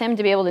trust him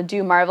to be able to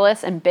do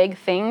marvelous and big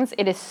things,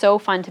 it is so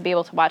fun to be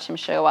able to watch him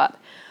show up.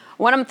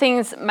 One of the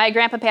things, my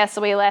grandpa passed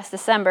away last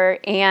December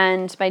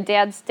and my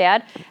dad's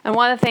dad, and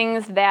one of the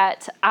things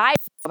that I know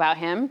about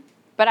him,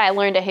 but I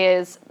learned at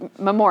his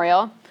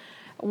memorial,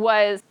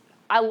 was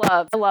I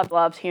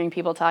loved hearing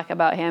people talk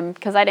about him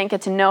because I didn't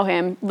get to know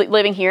him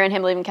living here and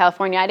him living in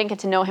California. I didn't get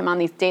to know him on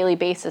these daily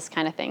basis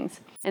kind of things.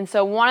 And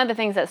so one of the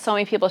things that so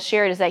many people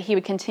shared is that he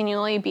would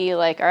continually be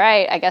like, all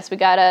right, I guess we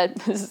gotta,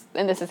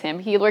 and this is him.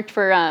 He worked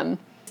for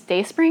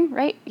Dayspring,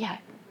 right? Yeah.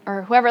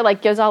 Or whoever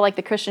like gives all like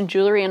the Christian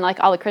jewelry and like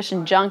all the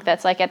Christian junk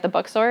that's like at the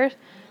bookstores.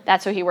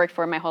 That's who he worked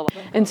for my whole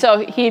life. And so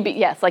he'd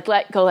be, like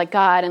let go like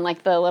God and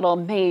like the little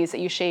maze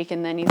that you shake.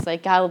 And then he's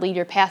like, God will lead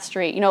your path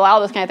straight, all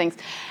those kind of things.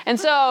 And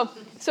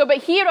but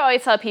he would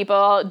always tell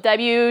people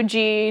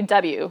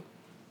WGW.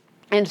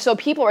 And so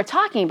people were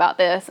talking about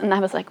this and I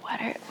was like,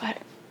 what are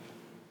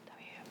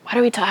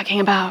we talking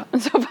about?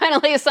 And so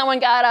finally someone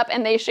got up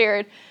and they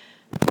shared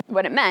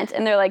what it meant.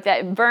 And they're like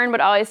that Vern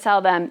would always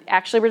tell them,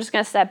 actually, we're just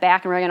going to step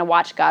back and we're going to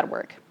watch God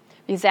work.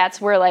 Because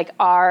that's where like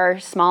our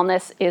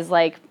smallness is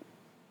like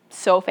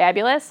so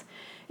fabulous.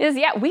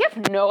 We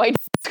have no idea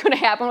what's going to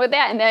happen with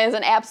that. And that is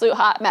an absolute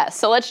hot mess.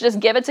 So let's just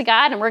give it to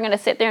God and we're going to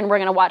sit there and we're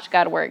going to watch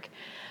God work.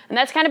 And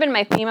that's kind of been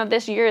my theme of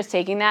this year, is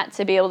taking that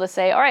to be able to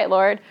say, all right,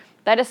 Lord,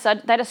 that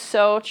is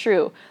so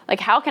true. Like,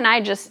 how can I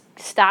just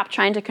stop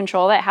trying to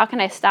control that? How can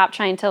I stop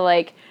trying to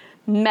like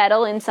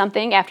meddle in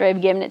something after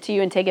I've given it to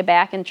you and take it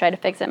back and try to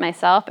fix it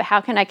myself? But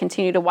how can I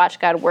continue to watch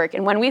God work?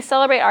 And when we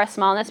celebrate our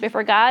smallness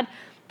before God,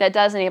 that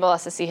does enable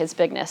us to see his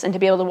bigness and to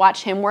be able to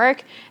watch him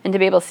work and to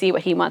be able to see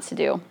what he wants to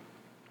do.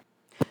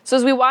 So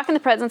as we walk in the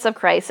presence of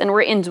Christ and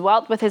we're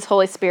indwelt with his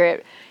Holy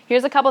Spirit,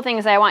 here's a couple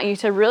things I want you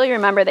to really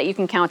remember that you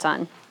can count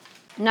on.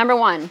 Number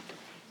 1,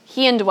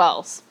 he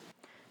indwells.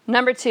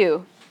 Number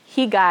 2,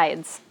 he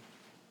guides.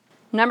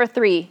 Number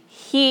 3,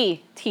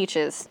 he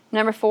teaches.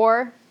 Number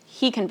 4,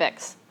 he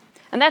convicts.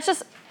 And that's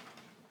just,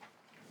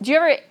 do you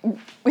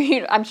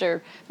ever, I'm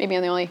sure maybe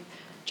I'm the only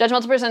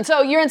judgmental person.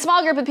 So you're in a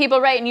small group of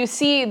people, right? And you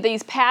see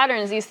these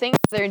patterns, these things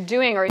they're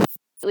doing or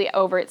completely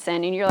overt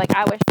sin. And you're like,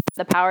 I wish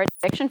the power of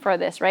conviction for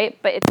this, right?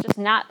 But it's just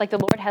not, like the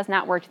Lord has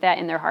not worked that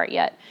in their heart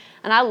yet.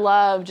 And I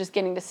love just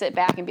getting to sit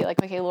back and be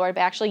like, okay, Lord,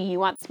 but actually you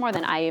want this more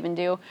than I even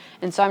do.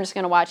 And so I'm just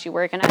going to watch you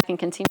work. And I can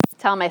continue to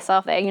tell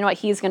myself that,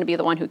 he's going to be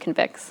the one who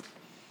convicts.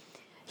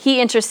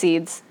 He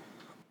intercedes.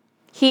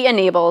 He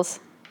enables.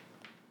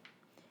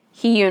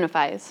 He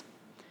unifies.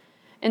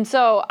 And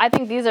so I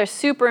think these are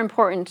super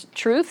important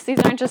truths. These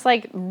aren't just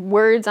like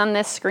words on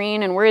this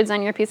screen and words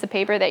on your piece of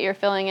paper that you're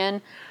filling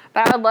in.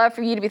 But I would love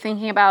for you to be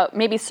thinking about,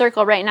 maybe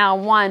circle right now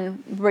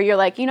one where you're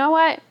like, you know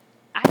what?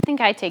 I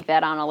think I take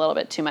that on a little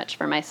bit too much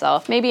for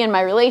myself. Maybe in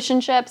my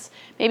relationships,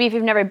 maybe if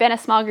you've never been a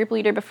small group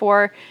leader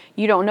before,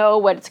 you don't know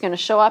what's going to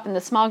show up in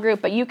the small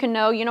group, but you can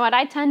know, you know what,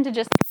 I tend to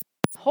just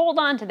hold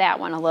on to that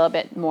one a little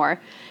bit more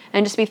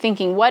and just be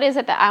thinking, what is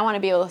it that I want to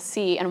be able to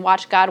see and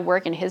watch God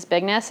work in his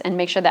bigness and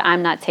make sure that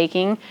I'm not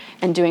taking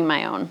and doing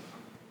my own.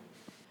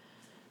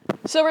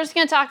 So we're just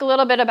going to talk a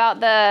little bit about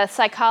the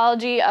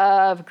psychology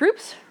of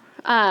groups.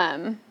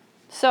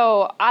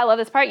 So I love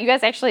this part. You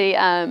guys actually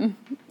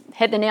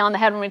hit the nail on the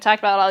head when we talked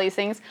about all these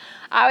things.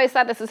 I always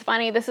thought this was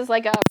funny. This is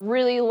like a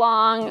really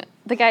long,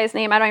 the guy's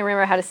name, I don't even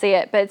remember how to say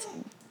it, but it's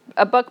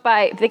a book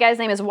by, the guy's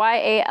name is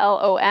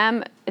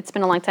Yalom. It's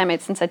been a long time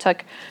since I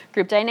took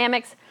group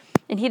dynamics.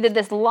 And he did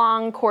this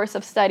long course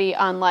of study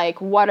on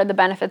like what are the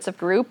benefits of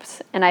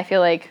groups. And I feel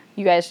like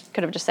you guys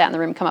could have just sat in the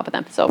room and come up with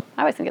them. So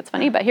I always think it's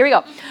funny, but here we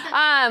go.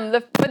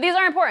 But these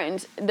are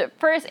important. The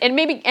first,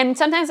 and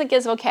sometimes it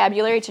gives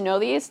vocabulary to know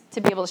these,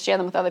 to be able to share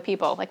them with other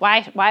people. Like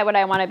why would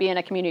I want to be in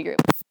a community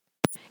group?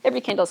 It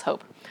rekindles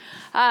hope.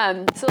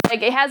 So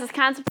like it has this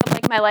concept of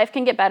like my life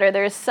can get better.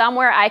 There is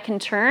somewhere I can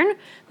turn.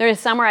 There is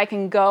somewhere I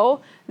can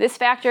go. This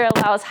factor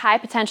allows high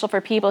potential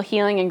for people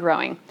healing and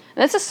growing.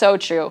 And this is so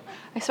true,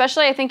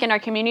 especially I think in our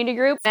community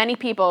group. Many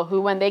people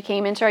who, when they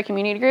came into our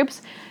community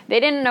groups, they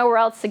didn't know where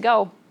else to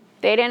go.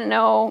 They didn't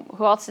know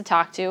who else to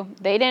talk to.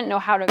 They didn't know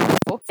how to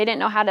go. They didn't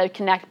know how to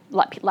connect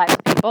live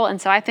with people. And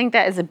so I think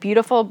that is a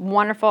beautiful,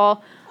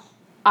 wonderful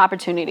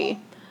opportunity.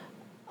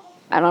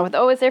 I don't know what the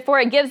O is there for.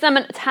 It gives them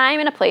a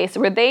time and a place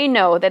where they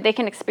know that they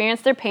can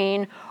experience their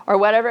pain or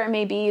whatever it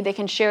may be. They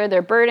can share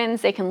their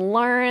burdens. They can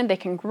learn. They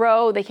can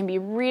grow. They can be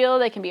real.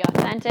 They can be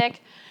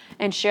authentic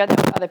and share that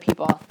with other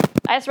people.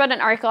 I just read an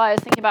article. I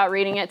was thinking about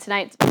reading it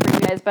tonight for you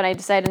guys, but I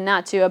decided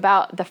not to,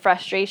 about the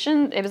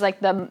frustration. It was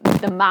like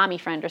the mommy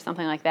friend or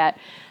something like that.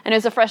 And it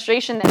was a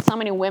frustration that so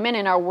many women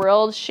in our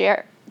world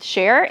share,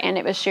 and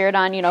it was shared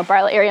on,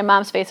 Bartlett Area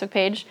Moms Facebook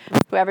page,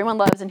 who everyone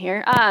loves in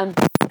here.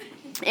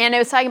 And it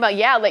was talking about,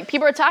 like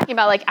people were talking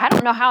about, like, I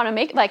don't know how to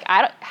make, like,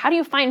 how do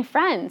you find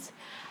friends?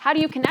 How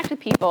do you connect with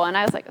people? And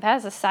I was like, that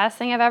is the saddest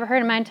thing I've ever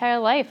heard in my entire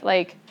life.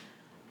 Like,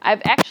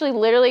 I've actually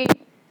literally,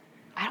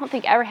 I don't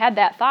think ever had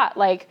that thought.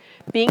 Like,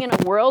 being in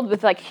a world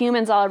with, like,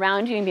 humans all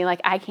around you and being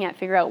like, I can't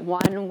figure out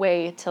one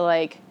way to,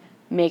 like,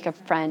 make a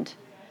friend.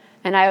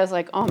 And I was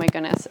like, oh my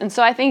goodness. And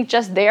so I think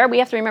just there, we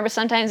have to remember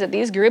sometimes that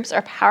these groups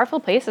are powerful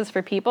places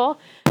for people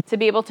to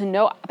be able to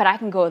know, but I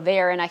can go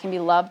there and I can be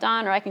loved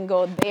on, or I can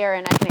go there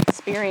and I can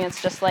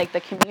experience just like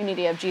the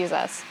community of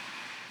Jesus.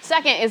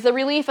 Second is the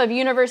relief of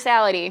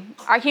universality.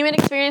 Our human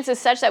experience is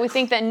such that we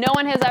think that no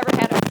one has ever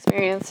had an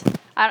experience.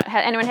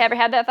 Anyone ever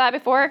had that thought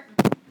before?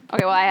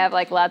 Okay, well, I have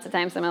like lots of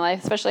times in my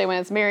life, especially when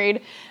it's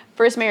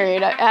first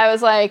married. I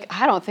was like,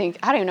 I don't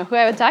even know who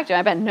I would talk to.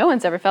 I bet no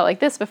one's ever felt like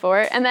this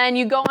before. And then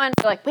you go on,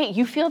 you're like, wait,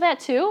 you feel that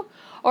too?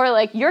 Or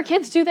like, your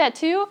kids do that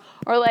too?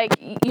 Or like,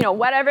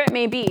 whatever it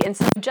may be. And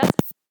so just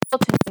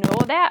to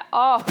know that,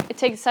 it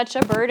takes such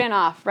a burden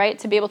off, right?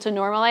 To be able to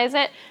normalize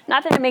it.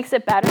 Not that it makes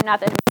it better, not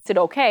that it makes it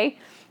okay,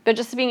 but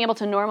just being able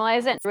to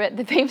normalize it,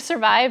 that they've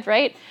survived,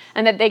 right?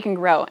 And that they can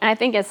grow. And I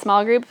think as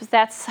small groups,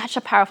 that's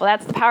the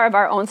power of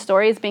our own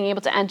stories, being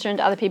able to enter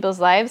into other people's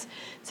lives,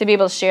 to be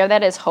able to share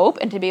that as hope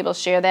and to be able to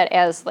share that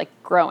as like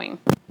growing.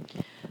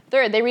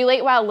 Third, they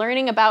relate while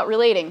learning about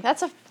relating.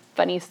 That's a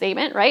funny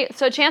statement, right?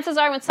 So chances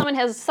are when someone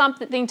has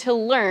something to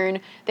learn,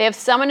 they have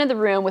someone in the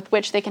room with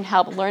which they can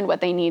help learn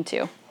what they need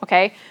to,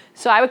 okay?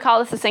 So I would call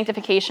this the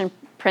sanctification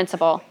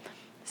principle.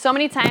 So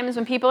many times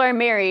when people are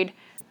married,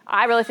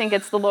 I really think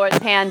it's the Lord's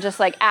hand just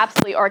like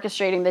absolutely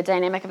orchestrating the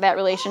dynamic of that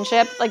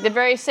relationship. Like the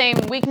very same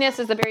weakness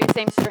is the very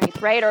same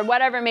strength, right? Or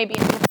whatever it may be,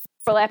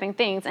 overlapping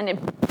things, and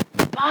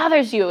it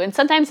bothers you. And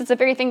sometimes it's the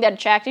very thing that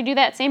attracted you,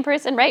 that same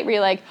person, right? Where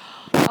you're like,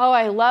 oh,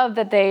 I love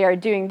that they are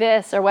doing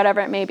this or whatever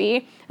it may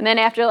be. And then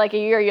after like a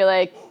year, you're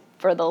like,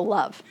 for the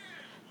love,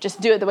 just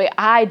do it the way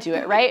I do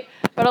it, right?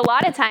 But a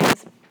lot of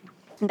times,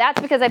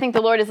 that's because I think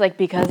the Lord is like,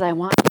 because I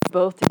want you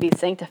both to be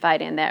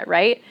sanctified in that,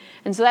 right?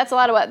 And so that's a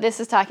lot of what this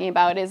is talking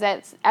about, is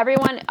that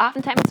everyone,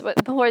 oftentimes what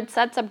the Lord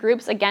sets up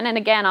groups again and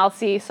again, I'll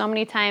see so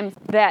many times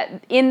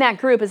that in that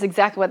group is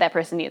exactly what that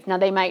person needs. Now,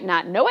 they might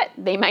not know it,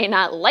 they might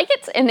not like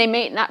it, and they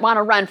may not want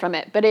to run from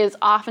it, but it is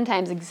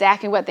oftentimes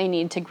exactly what they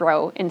need to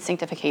grow in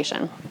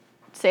sanctification.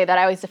 Say that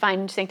I always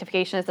define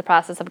sanctification as the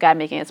process of God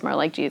making us more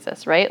like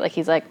Jesus, right? Like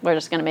he's like, we're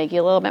just going to make you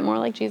a little bit more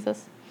like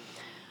Jesus.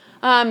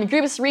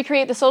 Groups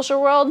recreate the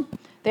social world.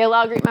 They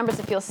allow group members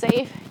to feel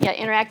safe, yet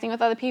interacting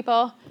with other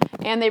people,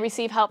 and they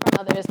receive help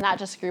from others, not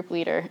just a group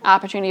leader.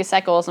 Opportunities,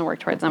 set goals, and work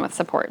towards them with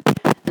support.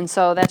 And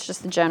so that's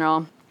just the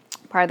general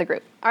part of the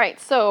group. All right,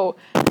 so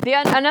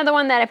another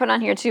one that I put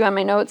on here too on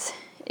my notes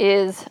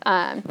is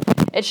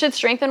it should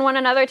strengthen one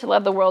another to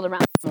love the world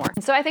around us more.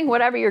 And so I think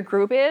whatever your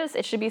group is,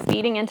 it should be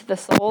feeding into the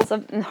souls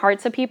and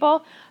hearts of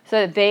people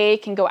so that they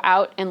can go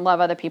out and love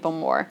other people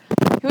more.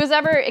 Who's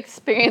ever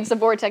experienced a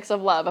vortex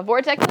of love? A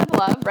vortex of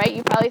love, right?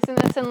 You've probably seen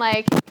this in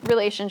like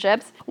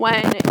relationships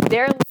when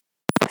they're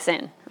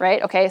in,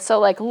 right? Okay, so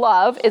like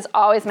love is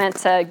always meant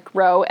to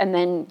grow and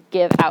then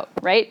give out,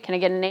 right? Can I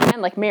get an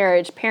amen? Like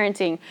marriage,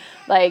 parenting,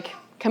 like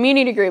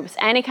community groups,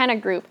 any kind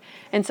of group.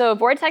 And so a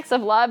vortex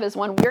of love is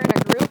when we're in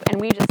a group and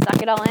we just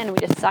suck it all in, and we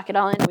just suck it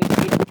all in, and we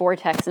create a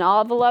vortex, and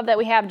all the love that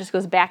we have just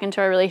goes back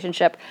into our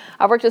relationship.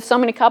 I've worked with so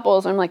many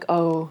couples, and I'm like,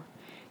 oh,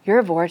 you're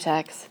a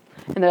vortex.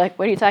 And they're like,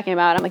 what are you talking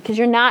about? I'm like, because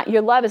your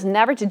love is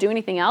never to do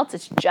anything else.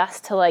 It's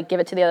just to like give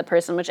it to the other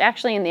person, which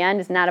actually in the end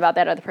is not about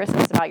that other person.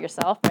 It's about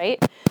yourself,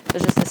 right?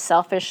 There's just a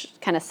selfish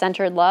kind of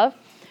centered love.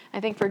 I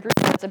think for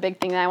groups, that's a big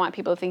thing that I want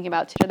people thinking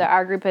about too, that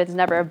our group is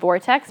never a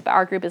vortex, but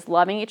our group is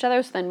loving each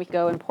other, so then we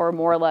go and pour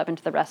more love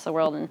into the rest of the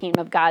world and the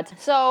kingdom of God.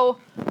 So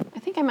I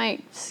think I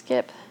might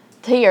skip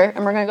to here,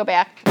 and we're going to go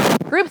back.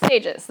 Group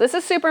stages. This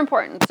is super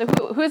important. So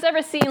who's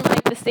ever seen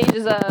like the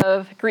stages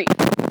of grief?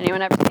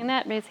 Anyone ever seen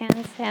that? Raise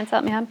hands,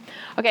 help me out.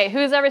 Okay,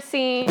 who's ever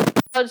seen,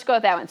 I'll just go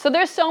with that one. So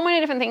there's so many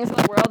different things in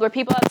the world where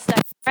people have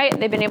studied, right?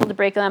 They've been able to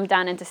break them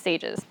down into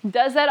stages.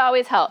 Does that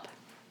always help?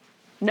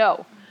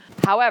 No.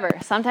 However,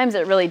 sometimes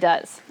it really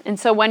does. And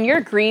so when you're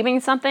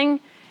grieving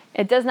something,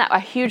 it does not, a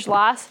huge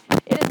loss,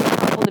 it is not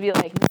helpful to be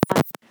like,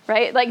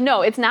 right? Like,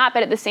 no, it's not.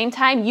 But at the same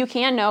time, you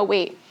can know,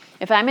 wait,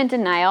 if I'm in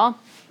denial,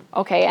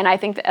 okay, and I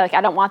think that, like,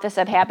 I don't want this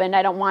to have happened.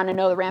 I don't want to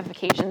know the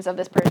ramifications of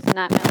this person,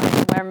 not my life,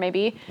 whatever it may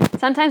be.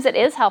 Sometimes it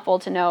is helpful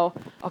to know,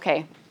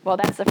 okay, well,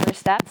 that's the first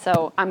step,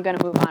 so I'm going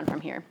to move on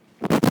from here.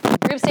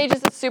 Group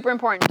stages is super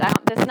important.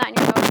 This is not in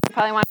your notes. You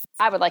probably want,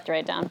 I would like to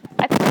write it down.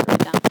 I think I'll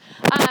write it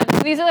down.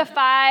 So these are the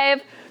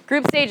 5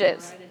 group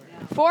stages: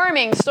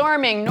 forming,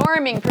 storming,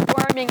 norming,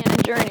 performing, and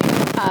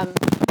adjourning.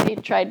 They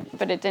tried,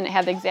 but it didn't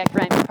have the exact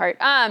rhyming part.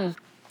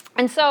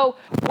 And so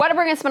what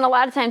we're going to spend a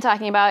lot of time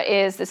talking about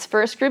is this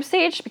first group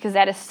stage, because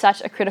that is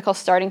such a critical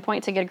starting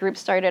point to get a group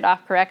started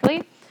off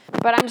correctly.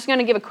 But I'm just going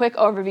to give a quick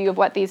overview of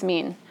what these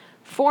mean.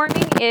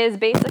 Forming is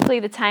basically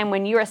the time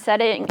when you are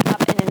setting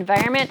up an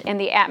environment and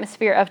the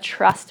atmosphere of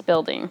trust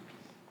building.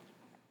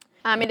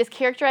 It is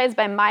characterized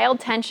by mild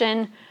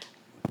tension.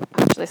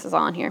 Actually, this is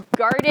all in here.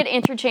 Guarded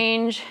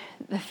interchange,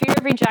 the fear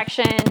of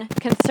rejection,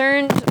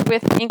 concerns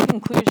with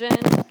inconclusion,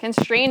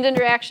 constrained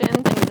interactions,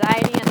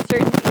 anxiety,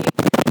 uncertainty.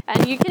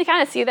 And you can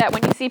kind of see that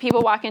when you see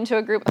people walk into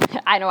a group.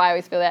 I know I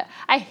always feel that.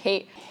 I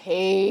hate.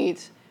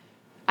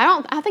 I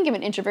don't think I'm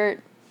an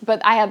introvert,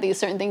 but I have these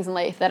certain things in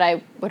life that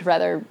I would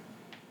rather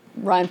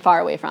run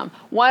far away from.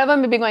 One of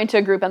them would be going to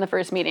a group on the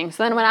first meeting.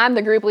 So then when I'm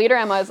the group leader,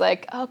 I'm always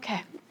like,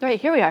 okay, right,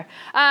 here we are.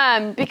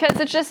 Because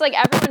it's just like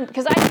everyone,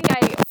 because I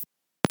think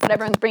what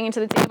everyone's bringing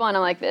to the table, and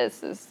I'm like,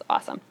 this is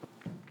awesome.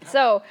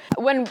 So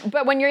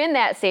when you're in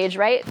that stage,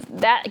 right,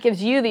 that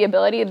gives you the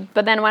ability,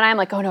 but then when I'm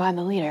like, oh no, I'm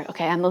the leader,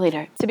 okay, I'm the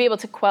leader, to be able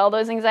to quell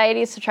those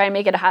anxieties, to try and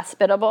make it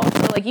hospitable.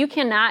 So like you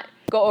cannot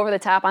go over the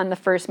top on the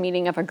first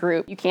meeting of a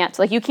group. You can't.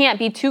 Like you can't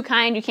be too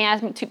kind, you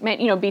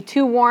can't be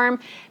too warm,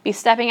 be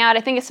stepping out.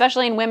 I think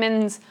especially in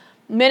women's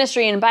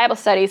ministry and Bible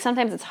study,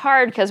 sometimes it's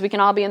hard because we can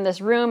all be in this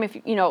room,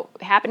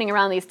 happening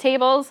around these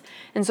tables.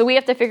 And so we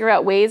have to figure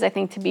out ways, I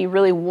think, to be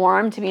really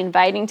warm, to be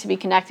inviting, to be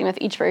connecting with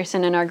each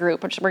person in our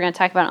group, which we're going to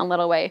talk about in a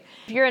little way.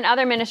 If you're in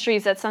other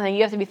ministries, that's something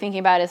you have to be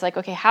thinking about is like,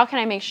 okay, how can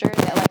I make sure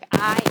that like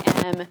I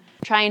am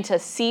trying to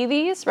see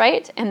these,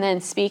 right? And then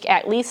speak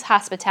at least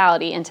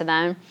hospitality into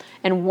them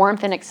and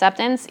warmth and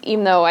acceptance,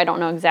 even though I don't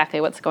know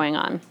exactly what's going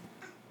on.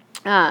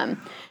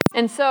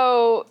 And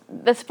so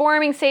this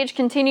forming stage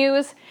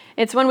continues.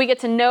 It's when we get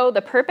to know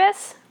the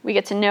purpose, we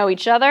get to know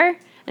each other,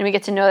 and we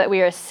get to know that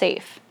we are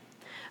safe.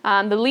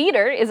 The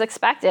leader is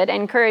expected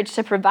and encouraged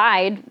to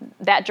provide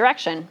that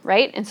direction,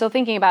 right? And so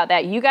thinking about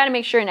that, you got to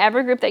make sure in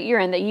every group that you're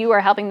in that you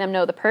are helping them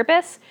know the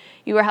purpose,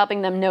 you are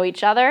helping them know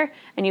each other,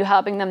 and you're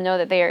helping them know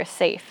that they are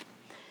safe.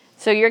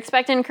 So you're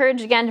expected and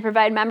encouraged, again, to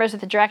provide members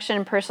with the direction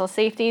and personal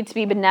safety, to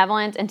be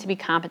benevolent, and to be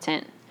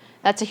competent.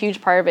 That's a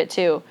huge part of it,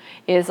 too,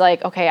 is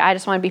like, okay, I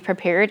just want to be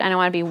prepared, and I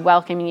want to be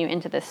welcoming you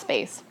into this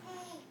space.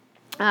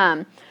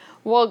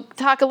 We'll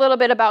talk a little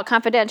bit about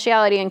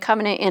confidentiality and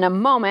covenant in a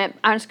moment.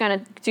 I'm just going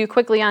to do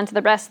quickly on to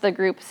the rest of the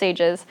group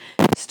stages.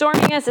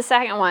 Storming is the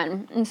second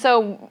one. And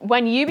so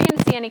when you begin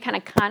to see any kind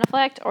of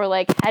conflict or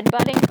like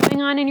headbutting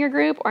going on in your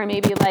group, or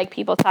maybe like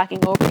people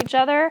talking over each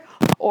other,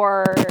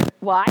 or,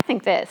 well, I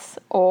think this,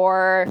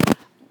 or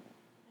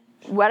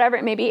whatever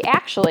it may be,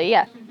 actually,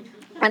 yeah.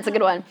 That's a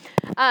good one.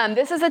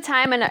 This is a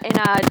time in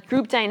a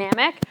group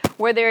dynamic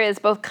where there is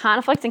both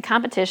conflict and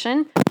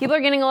competition. People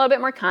are getting a little bit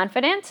more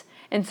confident,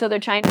 and so they're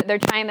trying their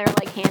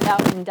like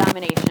handout and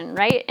domination,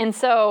 right? And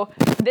so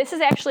this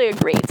is actually a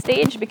great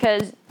stage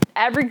because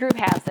every group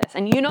has this,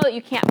 and you know that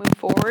you can't move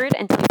forward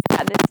until you're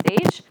at this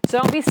stage. So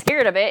don't be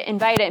scared of it.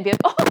 Invite it and be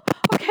like, oh,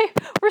 okay,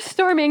 we're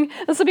storming.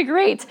 This will be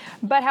great.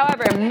 But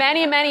however,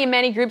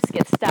 many groups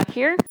get stuck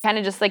here, kind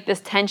of just like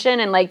this tension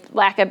and like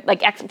lack of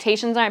like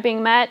expectations aren't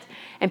being met,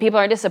 and people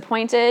are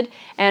disappointed,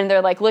 and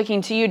they're like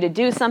looking to you to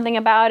do something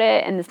about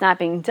it, and it's not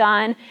being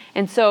done.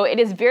 And so it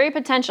is very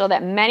potential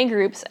that many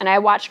groups, and I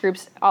watch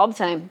groups all the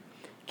time,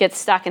 get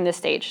stuck in this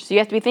stage. So you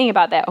have to be thinking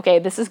about that. Okay,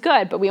 this is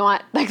good, but we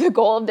want, like, the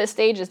goal of this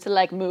stage is to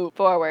like move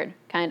forward,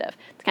 kind of.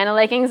 It's kind of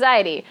like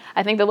anxiety.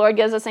 I think the Lord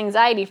gives us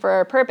anxiety for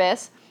a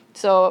purpose,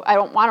 So I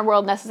don't want a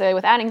world necessarily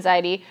without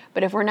anxiety,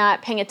 but if we're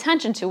not paying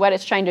attention to what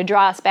it's trying to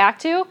draw us back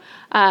to,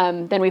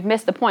 then we've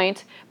missed the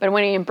point. But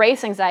when we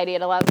embrace anxiety,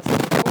 it allows us to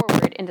move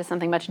forward into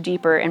something much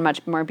deeper and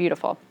much more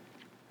beautiful.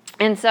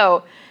 And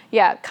so,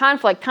 yeah,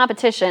 conflict,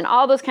 competition,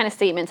 all those kind of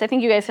statements. I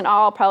think you guys can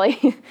all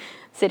probably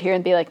sit here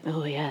and be like,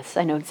 oh yes,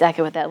 I know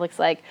exactly what that looks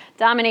like.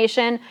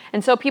 Domination.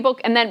 And so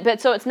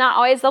so it's not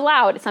always the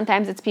loud.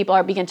 Sometimes it's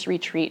people begin to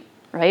retreat,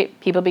 right?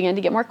 People begin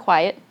to get more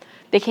quiet.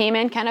 They came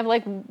in kind of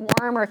like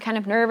warm or kind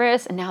of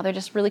nervous, and now they're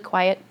just really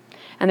quiet,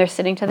 and they're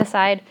sitting to the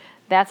side.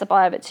 That's a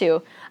lot of it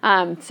too.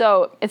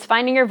 So it's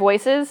finding your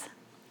voices.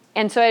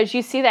 And so as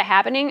you see that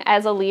happening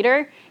as a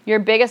leader, your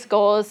biggest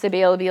goal is to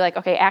be able to be like,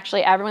 okay,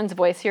 actually everyone's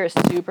voice here is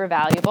super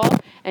valuable,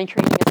 and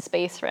creating a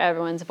space for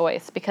everyone's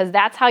voice, because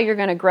that's how you're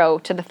going to grow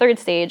to the third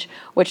stage,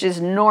 which is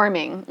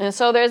norming. And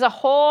so there's a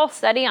whole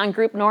study on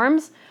group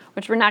norms,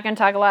 which we're not going to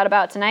talk a lot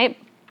about tonight.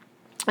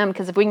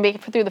 Because if we can make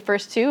it through the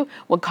first two,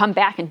 we'll come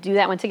back and do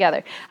that one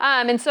together.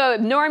 And so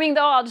norming,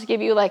 though, I'll just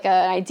give you like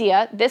an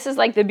idea. This is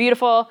like the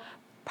beautiful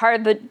part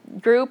of the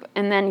group,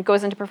 and then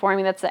goes into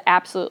performing. That's the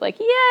absolute like,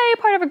 yay,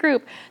 part of a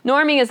group.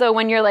 Norming is though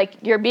when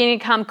you're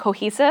become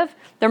cohesive,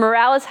 the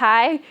morale is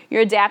high,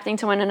 you're adapting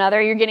to one another,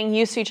 you're getting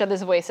used to each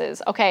other's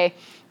voices. Okay,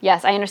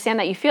 yes, I understand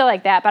that you feel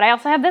like that, but I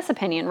also have this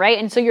opinion, right?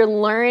 And so you're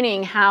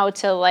learning how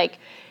to like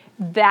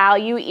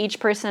value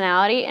each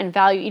personality and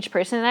value each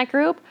person in that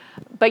group,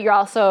 but you're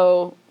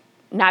also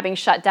not being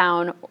shut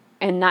down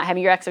and not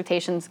having your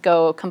expectations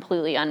go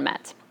completely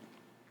unmet.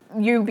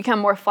 You become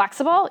more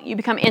flexible, you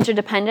become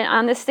interdependent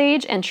on this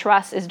stage, and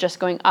trust is just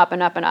going up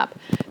and up and up.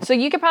 So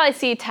you could probably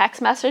see text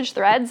message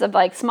threads of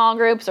like small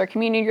groups or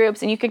community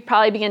groups, and you could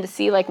probably begin to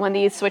see like when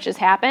these switches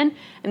happen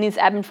and these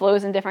ebb and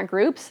flows in different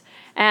groups.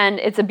 And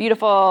it's a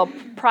beautiful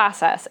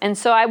process. And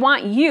so I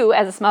want you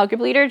as a small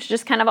group leader to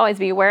just kind of always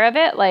be aware of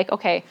it. Like,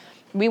 okay,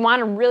 we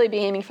want to really be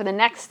aiming for the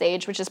next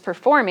stage, which is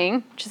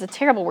performing, which is a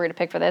terrible word to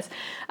pick for this.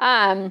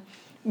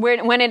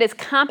 When it is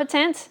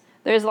competent,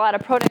 there's a lot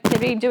of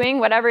productivity doing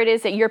whatever it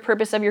is that your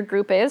purpose of your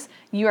group is.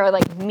 You are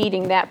like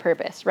meeting that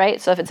purpose,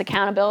 right? So if it's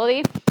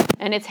accountability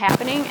and it's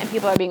happening and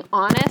people are being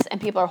honest and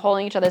people are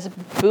holding each other's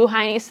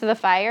boo-heinies to the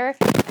fire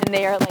and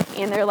they are like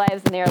in their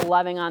lives and they are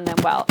loving on them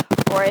well.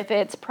 Or if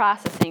it's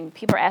processing,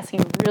 people are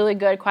asking really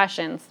good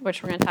questions,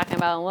 which we're going to talk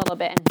about in a little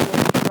bit, and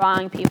really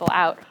drawing people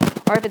out.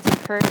 Or if it's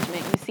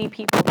encouragement, you see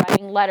people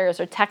writing letters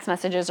or text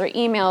messages or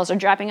emails or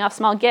dropping off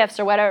small gifts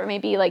or whatever it may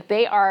be. Like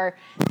they are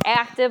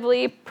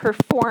actively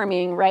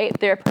performing, right,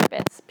 their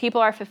purpose.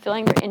 People are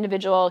fulfilling their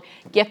individual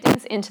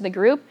giftings into the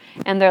group,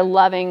 and they're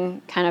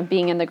loving kind of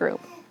being in the group.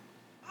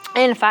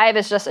 And 5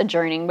 is just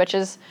adjourning, which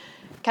is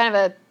kind of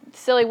a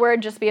silly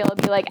word, just to be able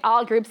to be like,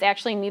 all groups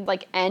actually need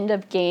like end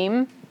of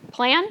game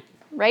plan,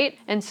 right?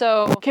 And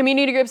so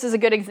community groups is a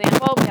good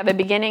example. We have a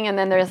beginning and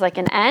then there's like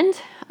an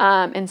end.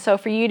 And so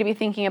for you to be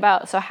thinking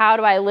about, so how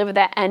do I live with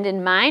that end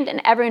in mind?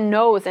 And everyone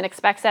knows and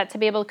expects that to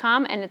be able to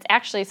come. And it's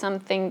actually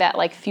something that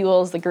like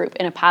fuels the group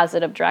in a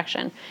positive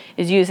direction,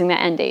 is using the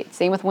end date.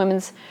 Same with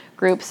women's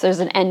groups, there's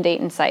an end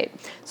date in sight.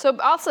 So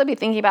also be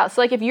thinking about,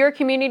 so like if you're a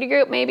community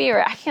group maybe,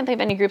 or I can't think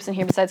of any groups in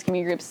here besides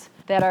community groups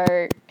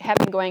that have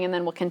been going and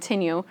then will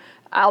continue.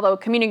 Although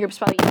community groups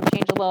probably even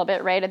change a little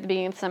bit, right, at the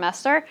beginning of the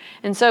semester.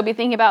 And so be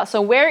thinking about,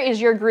 so where is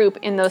your group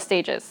in those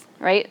stages,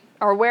 right?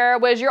 Or where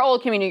was your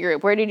old community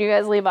group? Where did you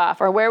guys leave off?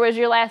 Or where was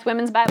your last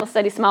women's Bible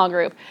study small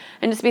group?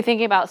 And just be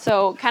thinking about,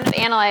 so kind of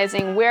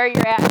analyzing where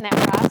you're at in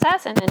that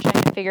process and then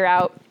trying to figure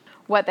out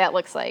what that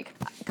looks like.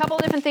 A couple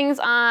of different things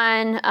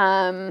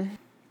on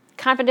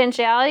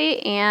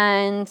confidentiality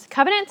and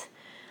covenant.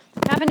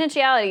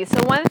 Confidentiality.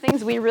 So one of the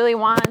things we really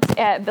want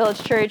at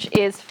Village Church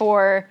is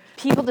for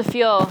people to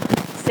feel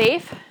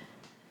safe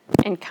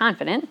and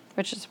confident,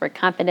 which is where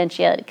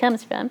confidentiality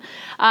comes from,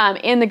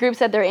 in the groups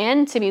that they're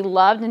in, to be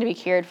loved and to be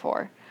cared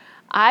for.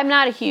 I'm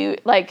not a huge,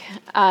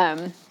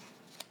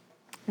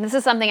 this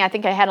is something I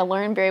think I had to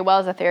learn very well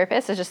as a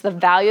therapist, is just the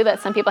value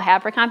that some people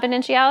have for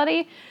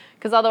confidentiality,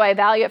 because although I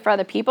value it for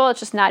other people, it's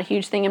just not a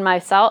huge thing in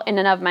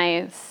and of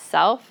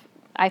myself.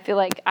 I feel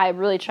like I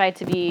really try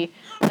to be,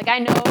 like I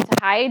know to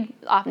hide,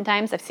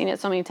 oftentimes, I've seen it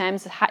so many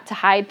times, to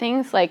hide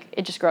things, like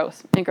it just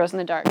grows, and it grows in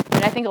the dark.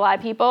 And I think a lot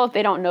of people, if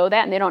they don't know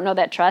that, and they don't know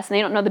that trust, and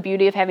they don't know the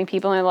beauty of having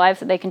people in their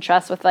lives that they can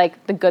trust with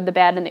like the good, the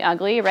bad, and the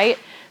ugly, right?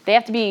 They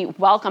have to be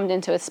welcomed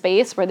into a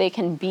space where they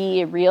can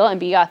be real and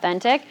be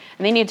authentic,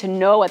 and they need to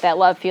know what that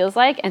love feels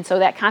like. And so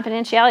that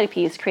confidentiality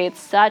piece creates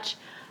such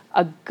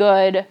a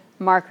good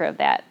marker of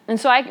that. And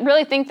so I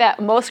really think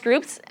that most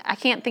groups, I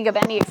can't think of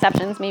any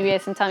exceptions, maybe you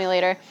guys can tell me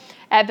later,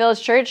 at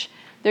Village Church,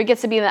 there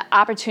gets to be the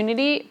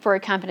opportunity for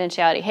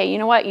confidentiality. Hey, you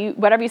know what?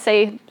 Whatever you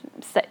say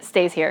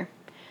stays here.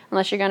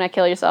 Unless you're going to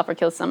kill yourself or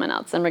kill someone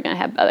else, and we're going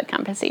to have other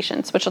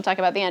conversations, which we'll talk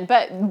about at the end.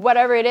 But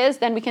whatever it is,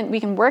 then we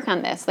can work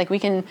on this. Like we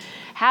can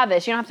have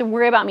this. You don't have to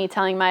worry about me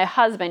telling my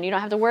husband. You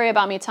don't have to worry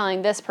about me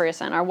telling this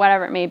person or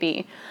whatever it may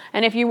be.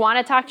 And if you want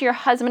to talk to your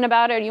husband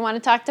about it, or you want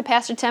to talk to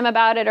Pastor Tim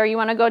about it, or you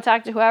want to go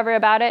talk to whoever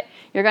about it,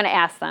 you're going to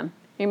ask them.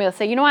 You're going to be able to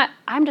say, you know what?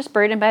 I'm just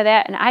burdened by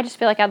that, and I just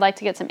feel like I'd like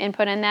to get some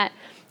input in that.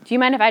 Do you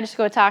mind if I just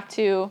go talk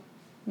to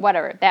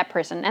whatever, that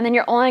person. And then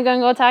you're only going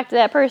to go talk to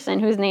that person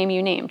whose name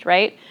you named,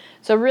 right?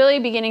 So really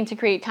beginning to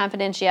create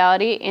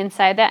confidentiality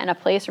inside that in a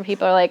place where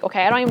people are like,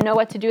 okay, I don't even know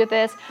what to do with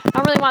this. I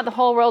don't really want the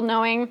whole world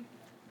knowing,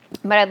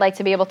 but I'd like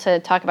to be able to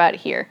talk about it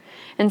here.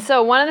 And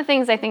so one of the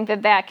things I think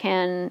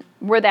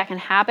where that can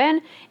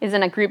happen is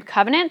in a group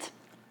covenant.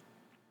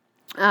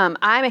 I'm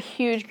a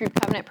huge group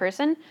covenant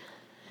person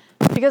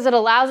because it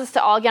allows us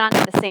to all get on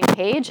the same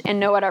page and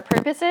know what our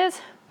purpose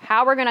is,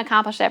 how we're going to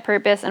accomplish that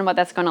purpose, and what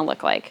that's going to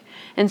look like.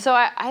 And so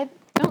I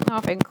don't know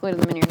if I included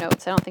them in your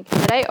notes. I don't think,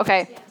 did I?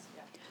 Okay. Yes.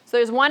 So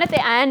there's one at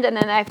the end, and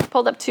then I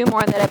pulled up two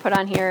more that I put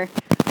on here,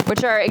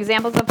 which are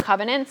examples of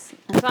covenants.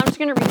 And so I'm just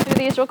going to read through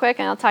these real quick,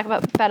 and I'll talk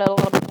about it a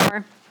little bit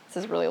more.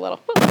 This is really little.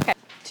 Ooh, okay.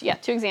 So yeah,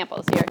 two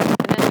examples here.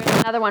 And then there's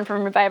another one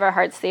from Revive Our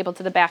Hearts stapled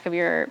to the back of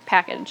your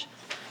package.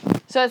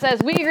 So it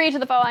says, we agree to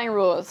the following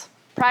rules.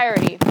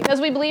 Priority. Because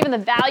we believe in the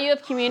value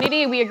of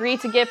community, we agree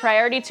to give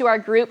priority to our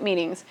group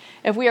meetings.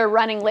 If we are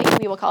running late,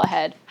 we will call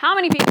ahead. How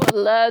many people would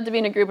love to be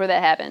in a group where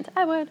that happened?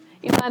 I would.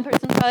 Even one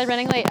person's probably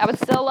running late. I would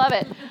still love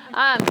it.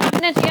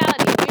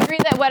 Confidentiality. We agree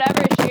that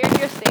whatever is shared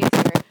here stays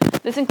here.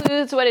 This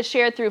includes what is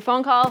shared through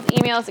phone calls,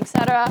 emails,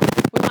 etc.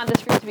 We want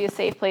this group to be a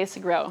safe place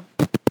to grow.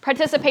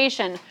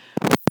 Participation.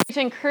 We agree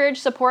to encourage,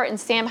 support, and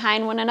stand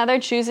behind one another,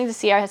 choosing to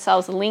see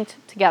ourselves linked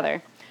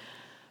together.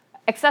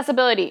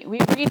 Accessibility. We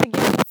agree to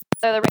give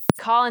the right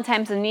to call in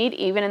times of need,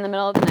 even in the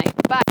middle of the night.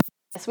 But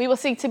yes, we will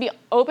seek to be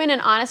open and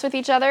honest with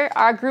each other.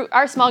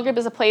 Our small group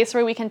is a place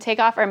where we can take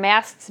off our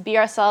masks, be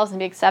ourselves, and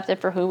be accepted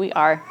for who we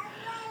are.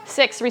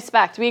 6,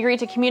 respect. We agree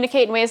to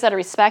communicate in ways that are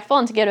respectful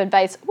and to give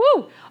advice,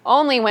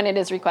 only when it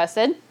is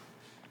requested.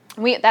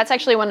 That's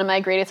actually one of my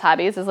greatest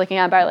hobbies, is looking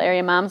at Bartlett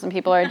area moms when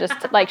people are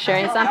just like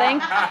sharing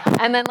something.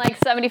 And then like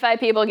 75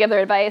 people give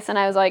their advice, and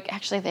I was like,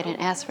 actually, they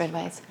didn't ask for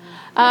advice.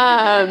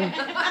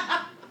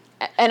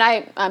 And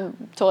I'm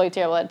totally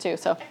terrible at it too.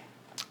 So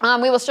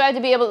we will strive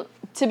to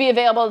be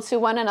available to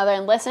one another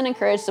and listen,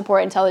 encourage,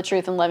 support, and tell the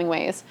truth in loving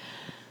ways.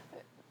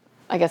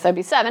 I guess that'd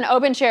be 7.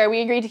 Open chair.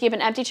 We agree to keep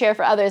an empty chair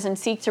for others and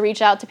seek to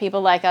reach out to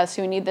people like us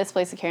who need this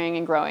place of caring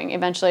and growing.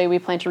 Eventually, we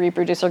plan to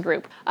reproduce our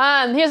group.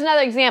 Here's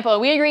another example.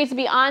 We agree to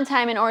be on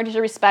time in order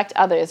to respect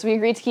others. We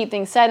agree to keep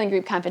things said in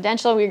group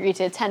confidential. We agree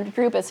to attend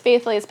group as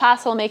faithfully as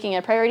possible, making it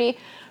a priority.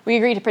 We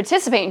agree to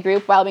participate in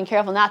group while being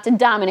careful not to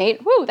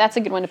dominate. That's a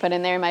good one to put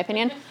in there, in my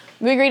opinion.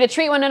 We agree to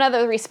treat one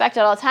another with respect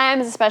at all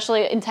times,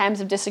 especially in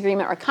times of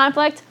disagreement or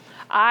conflict.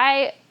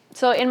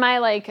 So in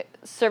my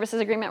services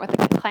agreement with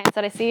the clients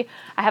that I see,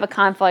 I have a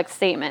conflict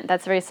statement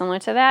that's very similar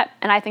to that,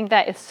 and I think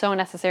that is so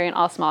necessary in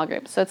all small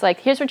groups. So it's like,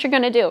 here's what you're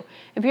going to do.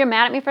 If you're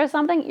mad at me for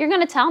something, you're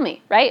going to tell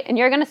me, right? And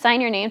you're going to sign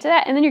your name to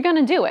that, and then you're going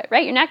to do it,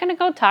 right? You're not going to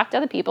go talk to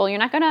other people. You're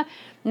not going to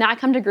not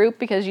come to group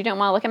because you don't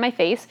want to look at my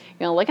face.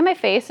 You're going to look at my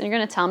face, and you're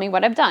going to tell me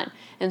what I've done.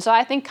 And so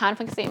I think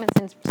conflict statements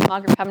and small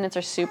group covenants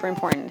are super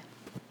important.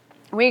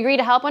 We agree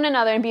to help one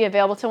another and be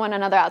available to one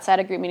another outside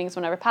of group meetings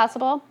whenever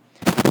possible.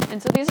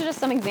 And so these are just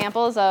some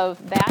examples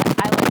of that.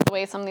 I like the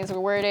way some of these were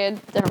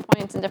worded, different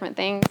points and different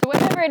things. So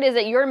whatever it is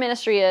that your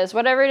ministry is,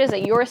 whatever it is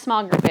that your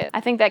small group is, I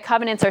think that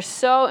covenants are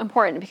so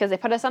important because they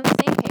put us on the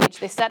same page,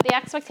 they set the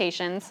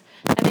expectations,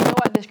 and they know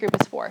what this group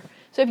is for.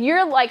 So if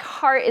your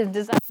heart is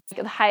designed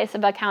the highest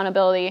of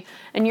accountability,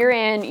 and you're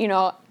in,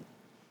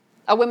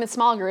 a women's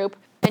small group,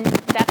 and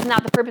that's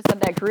not the purpose of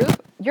that group,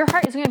 your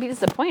heart is going to be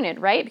disappointed,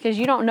 right? Because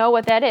you don't know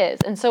what that is.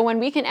 And so when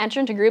we can enter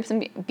into groups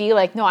and be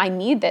like, no, I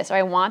need this, or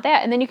I want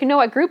that, and then you can know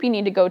what group you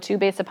need to go to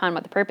based upon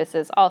what the purpose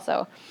is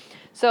also.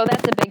 So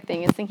that's a big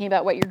thing, is thinking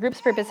about what your group's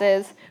purpose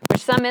is,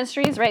 which some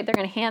ministries, right, they're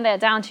going to hand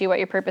that down to you, what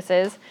your purpose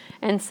is.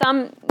 And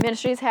some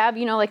ministries have, a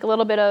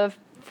little bit of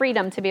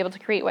freedom to be able to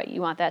create what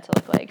you want that to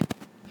look like.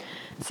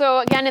 So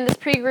again, in this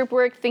pre-group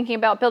work, thinking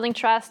about building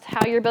trust,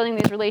 how you're building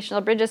these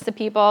relational bridges to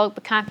people,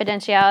 the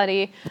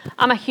confidentiality.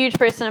 I'm a huge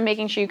person of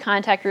making sure you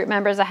contact group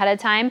members ahead of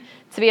time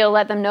to be able to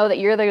let them know that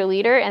you're their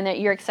leader and that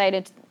you're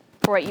excited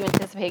for what you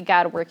anticipate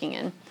God working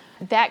in.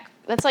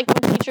 That's like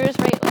when teachers,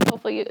 right?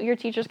 Hopefully your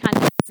teachers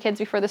contact kids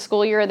before the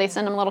school year, or they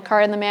send them a little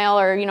card in the mail,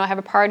 or have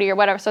a party or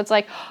whatever. So it's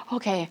like,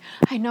 okay,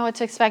 I know what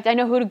to expect. I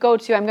know who to go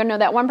to. I'm going to know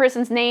that one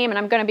person's name, and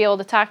I'm going to be able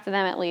to talk to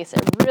them at least.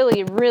 It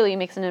really, really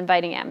makes an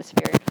inviting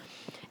atmosphere.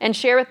 And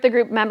share with the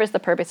group members the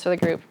purpose for the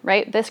group,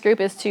 right? This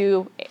group is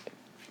to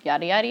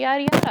yada, yada,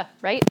 yada, yada,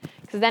 right?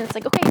 Because then it's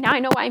like, okay, now I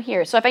know why I'm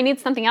here. So if I need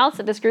something else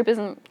that this group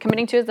isn't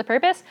committing to as the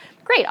purpose,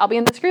 great, I'll be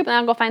in this group, and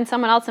I'll go find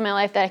someone else in my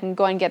life that I can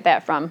go and get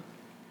that from.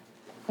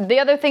 The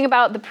other thing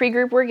about the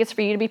pre-group work is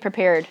for you to be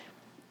prepared.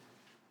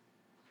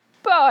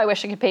 I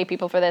wish I could pay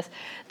people for this.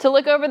 To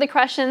look over the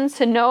questions,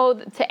 to know,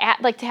 to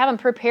have them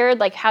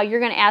prepared, how you're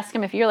going to ask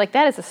them. If you're like,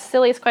 that is the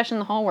silliest question in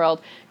the whole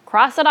world,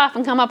 cross it off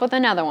and come up with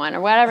another one,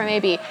 or whatever it may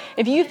be.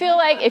 If you feel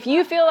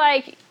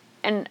like,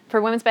 and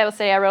for Women's Bible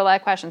Study, I wrote a lot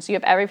of questions, so you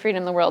have every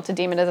freedom in the world to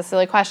deem it as a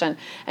silly question.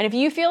 And if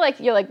you feel like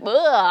you're like,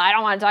 I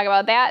don't want to talk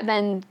about that,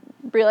 then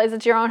realize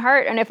it's your own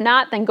heart. And if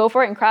not, then go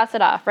for it and cross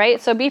it off, right?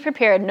 So be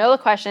prepared, know the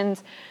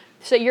questions,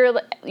 so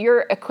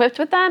you're equipped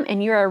with them,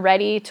 and you're a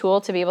ready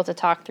tool to be able to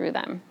talk through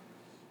them.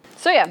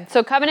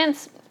 So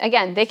covenants,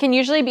 again, they can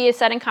usually be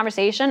said in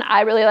conversation.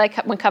 I really like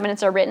when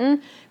covenants are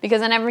written because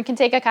then everyone can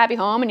take a copy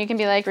home and you can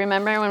be like,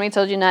 remember when we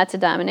told you not to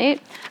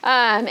dominate,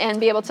 and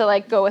be able to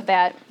like go with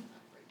that.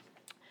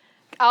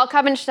 All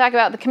covenants talk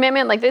about the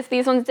commitment like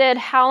these ones did,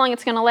 how long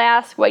it's going to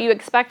last, what you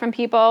expect from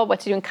people, what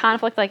to do in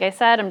conflict, like I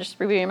said. I'm just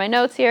reviewing my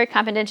notes here.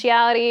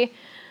 Confidentiality.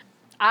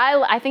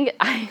 I think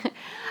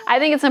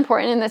it's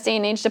important in this day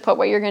and age to put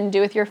what you're going to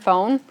do with your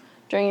phone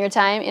during your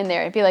time in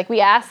there. It'd be like,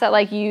 we ask that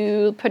like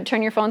you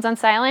turn your phones on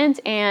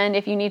silent, and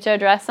if you need to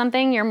address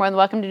something, you're more than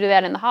welcome to do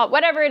that in the hall.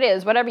 Whatever it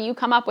is, whatever you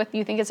come up with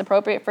you think is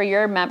appropriate for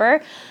your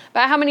member.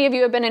 But how many of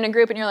you have been in a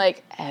group and you're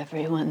like,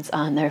 everyone's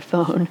on their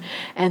phone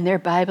and their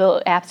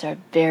Bible apps are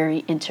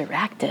very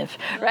interactive,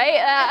 right?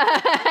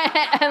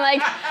 And like,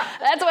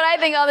 that's what I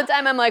think all the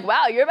time. I'm like,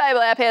 wow, your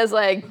Bible app has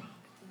like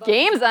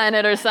games on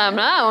it or something.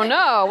 I don't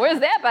know. Where's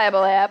that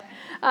Bible app?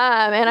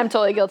 And I'm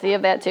totally guilty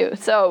of that too.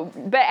 So,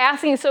 but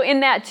asking, so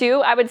in that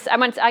too, I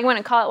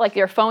wouldn't call it like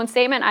your phone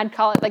statement. I'd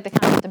call it like the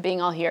concept of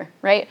being all here,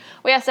 right?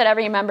 We ask that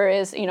every member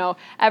is,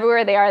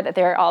 everywhere they are, that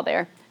they're all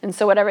there. And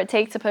so whatever it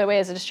takes to put away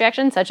as a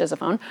distraction, such as a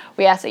phone,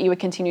 we ask that you would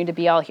continue to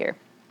be all here.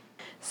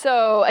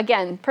 So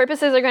again,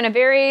 purposes are going to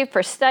vary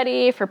for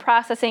study, for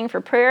processing,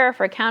 for prayer,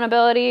 for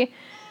accountability.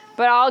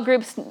 But all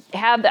groups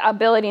have the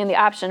ability and the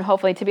option,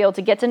 hopefully, to be able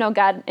to get to know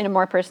God in a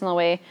more personal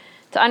way,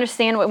 to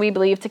understand what we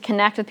believe, to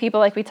connect with people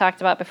like we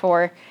talked about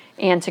before,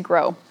 and to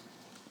grow.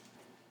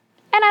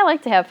 And I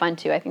like to have fun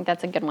too. I think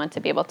that's a good one to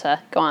be able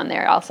to go on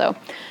there also.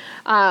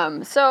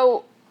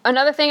 So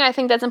another thing I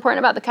think that's important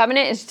about the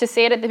covenant is to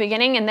say it at the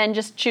beginning and then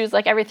just choose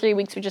like every 3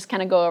 weeks we just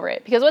kind of go over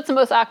it. Because what's the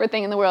most awkward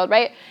thing in the world,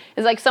 right?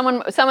 Is like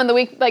someone the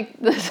week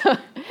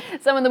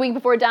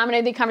before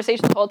dominated the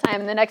conversation the whole time,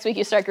 and the next week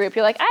you start group,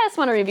 you're like, I just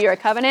want to review our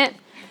covenant.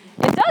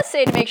 It does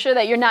say to make sure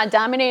that you're not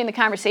dominating the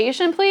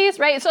conversation, please,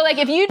 right? So like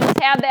if you just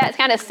have that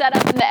kind of set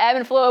up in the ebb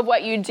and flow of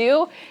what you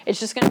do, it's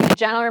just going to be a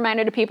general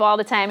reminder to people all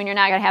the time, and you're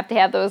not going to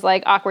have those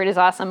like awkward is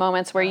awesome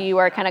moments where you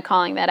are kind of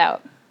calling that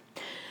out.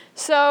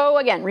 So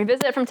again,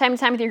 revisit it from time to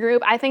time with your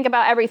group. I think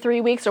about every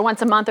 3 weeks or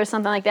once a month or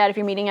something like that. If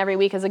you're meeting every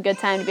week is a good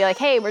time to be like,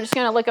 hey, we're just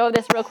going to look over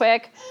this real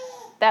quick.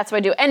 That's what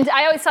I do. And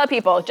I always tell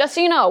people, just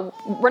so you know,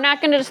 we're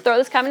not going to just throw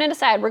this covenant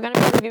aside. We're going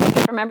to review it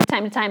from every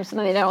time to time so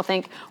then they don't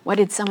think, what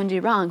did someone do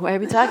wrong? Why are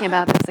we talking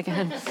about this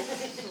again?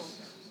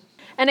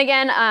 And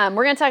again,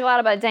 we're going to talk a lot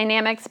about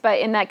dynamics, but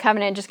in that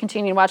covenant, just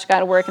continue to watch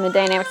God work and the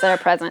dynamics that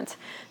are present.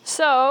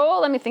 So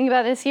let me think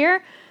about this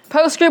here.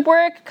 Post-group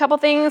work, a couple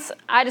things.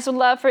 I just would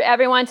love for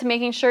everyone to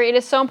making sure it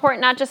is so important,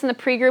 not just in the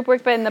pre-group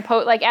work, but in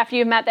the like after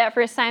you've met that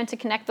first time, to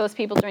connect those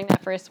people during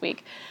that first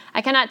week.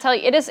 I cannot tell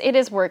you, it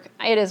is work,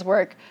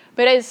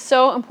 but it is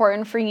so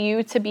important for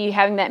you to be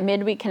having that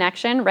midweek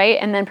connection, right?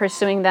 And then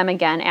pursuing them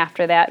again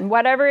after that. And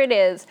whatever it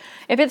is,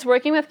 if it's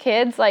working with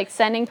kids, like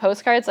sending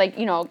postcards, like,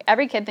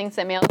 every kid thinks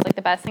that mail is like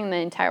the best thing in the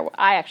entire world.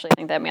 I actually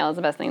think that mail is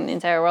the best thing in the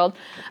entire world.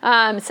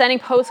 Sending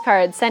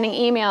postcards, sending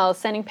emails,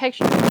 sending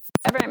pictures,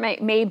 whatever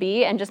it may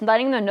be, and just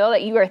letting them know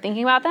that you are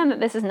thinking about them, that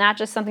this is not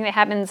just something that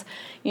happens,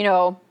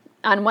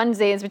 on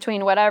Wednesdays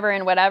between whatever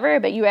and whatever,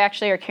 but you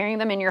actually are carrying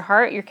them in your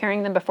heart, you're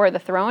carrying them before the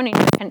throne,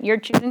 and you're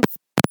choosing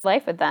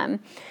life with them.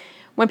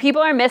 When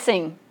people are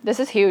missing, this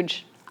is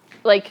huge.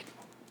 Like,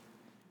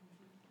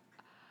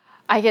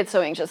 I get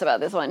so anxious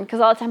about this one, because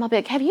all the time I'll be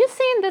like, have you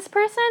seen this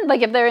person?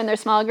 Like, if they're in their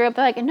small group,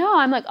 they're like, no.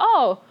 I'm like,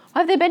 oh,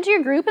 have they been to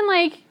your group? And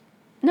like,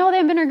 no, they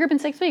haven't been to our group in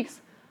 6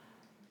 weeks.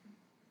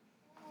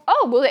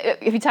 Oh, well,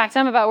 if you talk to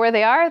them about where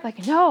they are,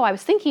 like, no, I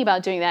was thinking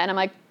about doing that. And I'm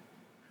like,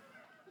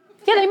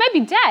 yeah, they might be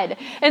dead.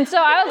 And so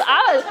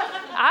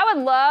I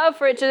would love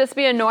for it to just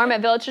be a norm at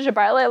Village Church of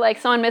Bartlett. Like,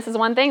 someone misses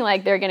one thing,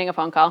 like, they're getting a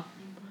phone call.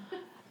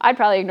 I'd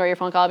probably ignore your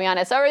phone call, to be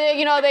honest. Or,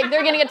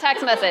 they're getting a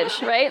text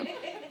message, right?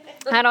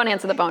 I don't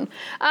answer the phone.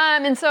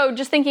 And so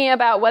just thinking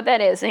about what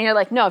that is. And you're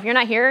like, no, if you're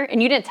not here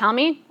and you didn't tell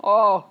me,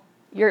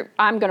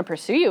 I'm going to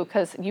pursue you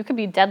because you could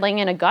be dead laying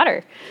in a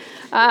gutter.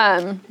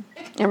 And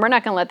we're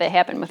not going to let that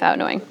happen without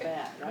knowing.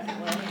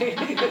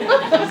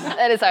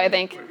 That is how I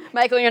think.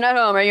 Michael, you're not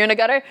home. Are you in a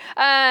gutter?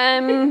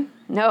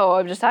 No,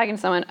 I'm just talking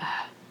to someone.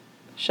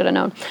 Should have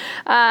known.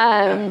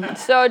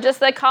 So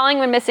just like calling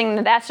when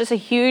missing, that's just a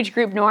huge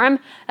group norm.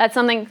 That's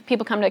something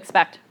people come to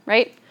expect,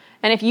 right?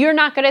 And if you're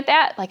not good at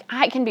that, like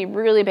I can be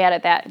really bad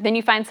at that, then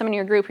you find someone in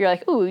your group, you're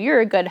like, ooh, you're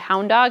a good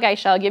hound dog. I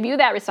shall give you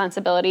that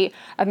responsibility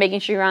of making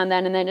sure you're on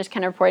then, and then just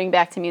kind of reporting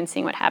back to me and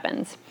seeing what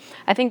happens.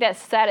 I think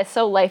that is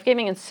so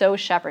life-giving and so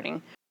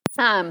shepherding.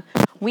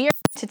 We are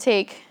to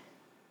take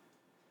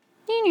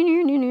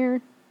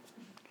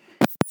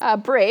a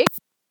break.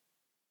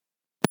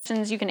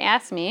 Questions you can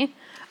ask me.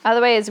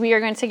 Otherwise, we are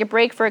going to take a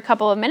break for a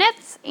couple of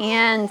minutes,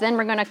 and then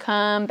we're going to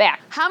come back.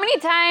 How many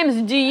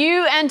times do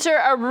you enter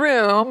a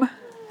room,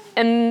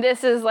 and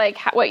this is like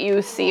what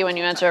you see when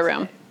you enter a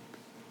room?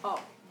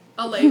 Oh,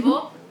 a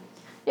label?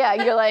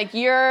 Yeah,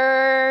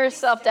 you're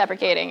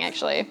self-deprecating,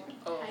 actually.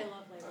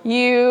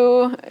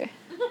 Oh.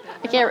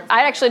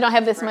 I actually don't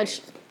have this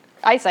much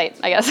eyesight,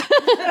 I guess.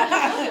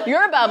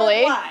 You're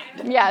bubbly.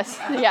 Yes.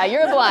 Yeah,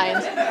 you're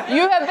blind.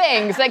 You have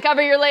bangs that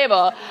cover your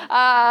label.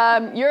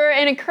 You're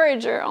an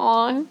encourager.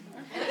 Aw.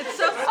 It's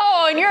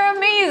Oh, and you're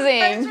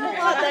amazing.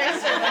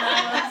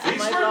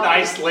 These were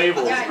nice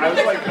labels. I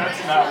was like,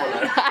 that's not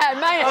what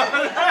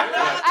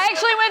I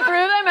actually went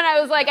through them and I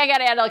was like, I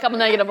gotta add a couple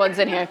negative ones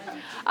in here.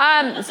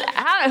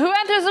 Who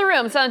enters the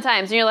room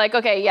sometimes and you're like,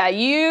 okay, yeah,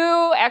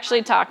 you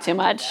actually talk too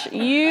much.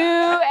 You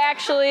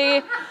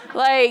actually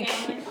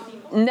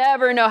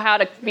never know how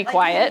to be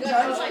quiet.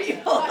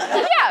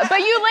 Yeah, but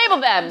you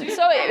label them.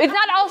 So it's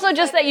not also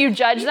just that you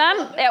judge them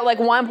at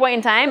one point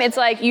in time. It's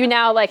like you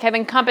now have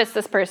encompassed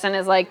this person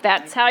as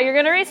that's how you're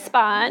going to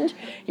respond.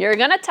 You're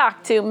going to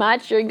talk too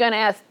much. You're going to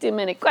ask too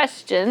many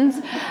questions,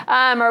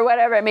 or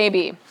whatever it may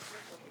be.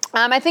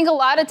 I think a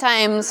lot of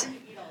times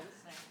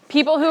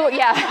people who,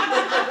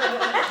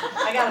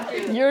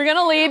 you're going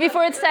to leave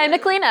before it's time to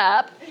clean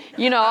up.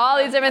 All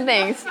these different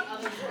things.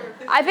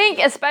 I think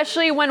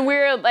especially when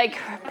we're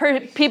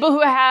people who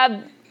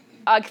have,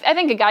 I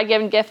think a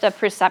God-given gift of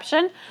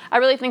perception. I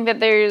really think that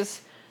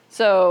there's,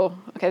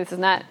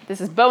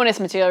 this is bonus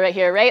material right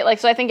here, right?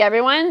 So I think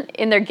everyone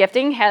in their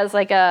gifting has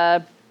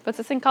what's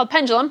this thing called?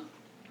 Pendulum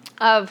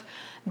of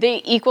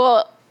the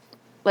equal,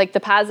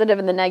 the positive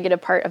and the negative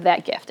part of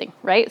that gifting,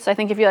 right? So I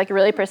think if you're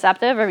really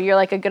perceptive or you're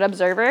a good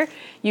observer,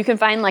 you can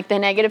find the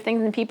negative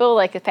things in people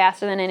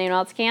faster than anyone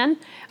else can.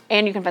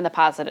 And you can find the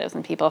positives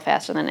in people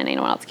faster than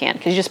anyone else can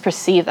because you just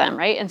perceive them,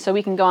 right? And so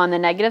we can go on the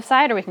negative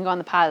side or we can go on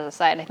the positive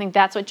side. I think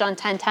that's what John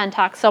 10:10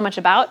 talks so much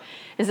about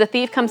is the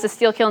thief comes to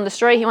steal, kill, and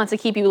destroy. He wants to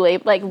keep you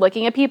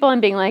looking at people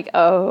and being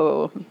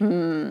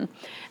And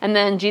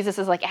then Jesus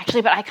is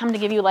actually, but I come to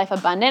give you life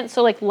abundant.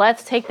 So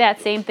let's take that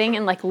same thing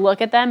and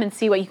look at them and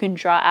see what you can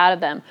draw out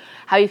of them,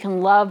 how you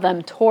can love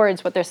them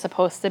towards what they're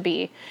supposed to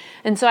be.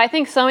 And so I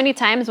think so many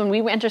times when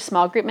we enter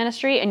small group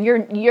ministry and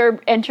you're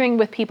entering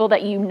with people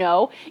that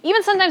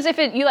even sometimes if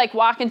you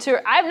walk into,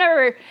 I've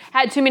never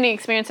had too many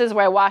experiences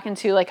where I walk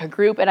into a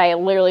group and I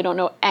literally don't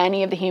know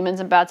any of the humans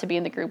I'm about to be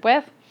in the group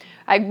with.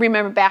 I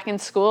remember back in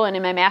school and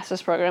in my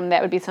master's program,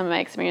 that would be some of my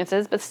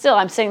experiences. But still,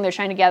 I'm sitting there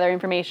trying to gather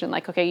information.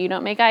 Okay, you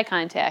don't make eye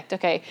contact.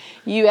 Okay,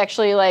 you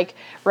actually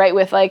write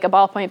with a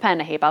ballpoint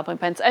pen. I hate ballpoint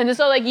pens. And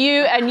so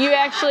you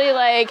actually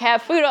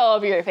have food all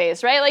over your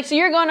face, right? So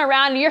you're going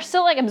around and you're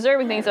still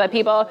observing things about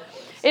people.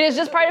 It is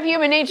just part of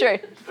human nature.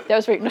 That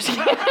was pretty. No,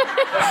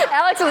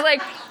 Alex was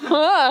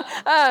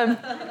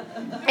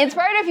it's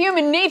part of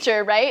human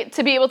nature, right?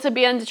 To be able to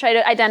begin to try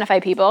to identify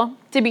people,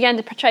 to begin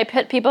to try to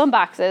put people in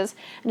boxes,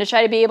 and to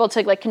try to be able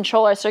to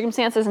control our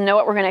circumstances and know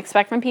what we're going to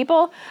expect from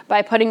people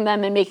by putting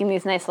them and making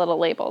these nice little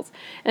labels.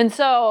 And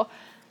so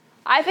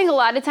I think a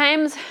lot of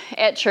times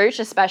at church,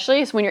 especially,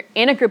 is when you're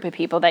in a group of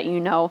people that you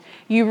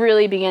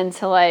really begin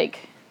to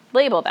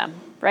label them,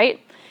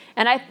 right?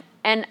 And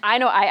I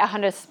know I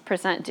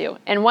 100% do.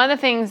 And one of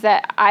the things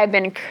that I've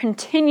been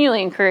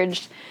continually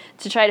encouraged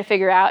to try to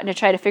figure out and to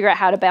try to figure out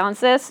how to balance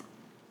this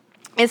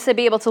is to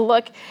be able to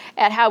look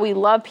at how we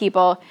love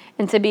people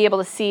and to be able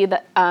to see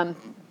that,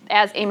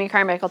 as Amy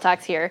Carmichael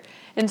talks here.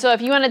 And so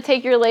if you want to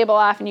take your label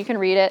off and you can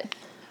read it,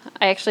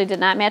 I actually did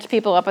not match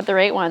people up with the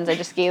right ones. I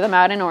just gave them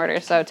out in order,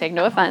 so take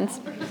no offense.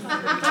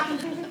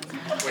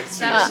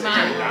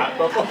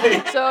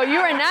 So you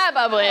are not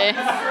bubbly.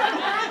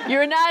 You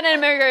are not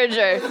an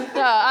encourager.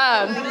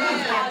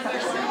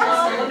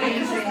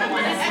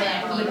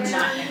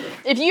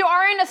 If you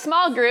are in a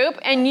small group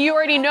and you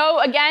already know,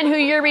 again, who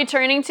you're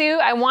returning to,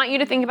 I want you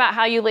to think about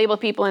how you label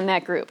people in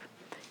that group.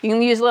 You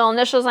can use little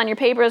initials on your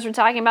paper as we're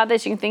talking about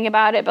this. You can think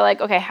about it,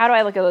 but okay, how do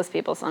I look at those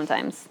people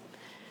sometimes?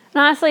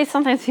 And honestly,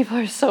 sometimes people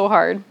are so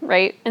hard,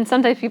 right? And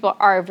sometimes people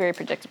are very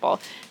predictable.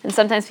 And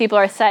sometimes people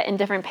are set in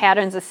different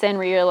patterns of sin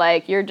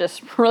where you're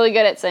just really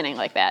good at sinning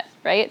like that,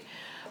 right?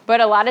 But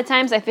a lot of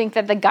times I think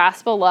that the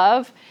gospel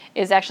love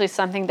is actually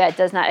something that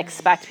does not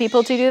expect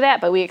people to do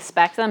that, but we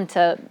expect them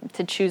to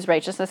choose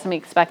righteousness and we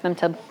expect them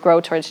to grow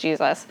towards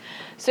Jesus.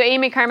 So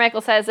Amy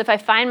Carmichael says, if I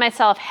find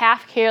myself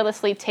half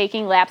carelessly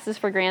taking lapses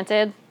for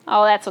granted,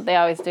 that's what they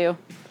always do.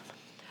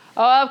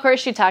 Oh, of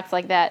course she talks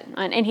like that,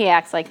 and he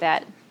acts like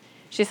that.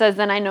 She says,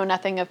 then I know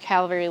nothing of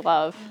Calvary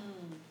love.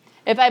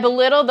 If I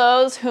belittle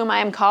those whom I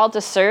am called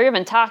to serve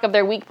and talk of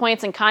their weak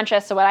points in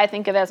contrast to what I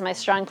think of as my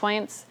strong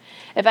points,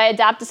 if I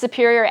adopt a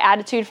superior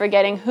attitude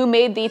forgetting who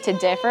made thee to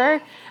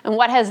differ and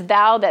what hast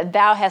thou that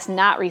thou hast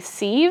not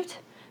received,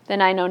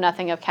 then I know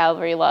nothing of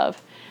Calvary love.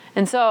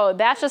 And so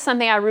that's just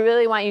something I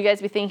really want you guys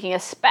to be thinking,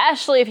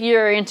 especially if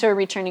you're into a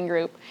returning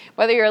group.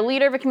 Whether you're a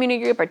leader of a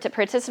community group or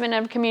participant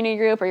of a community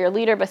group or you're a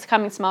leader of a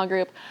coming small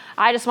group,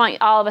 I just want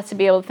all of us to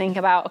be able to think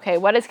about, okay,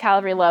 what is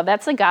Calvary love?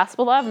 That's the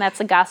gospel love, and that's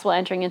the gospel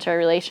entering into our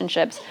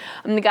relationships.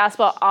 And the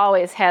gospel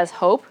always has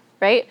hope,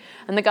 right?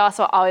 And the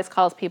gospel always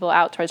calls people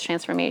out towards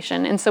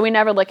transformation. And so we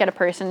never look at a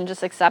person and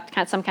just accept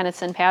some kind of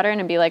sin pattern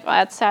and be like, well,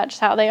 that's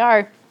just how they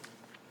are.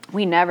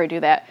 We never do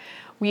that.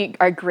 We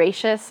are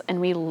gracious and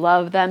we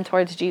love them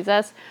towards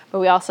Jesus, but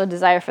we also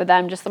desire for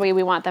them just the way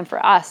we want them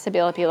for us to be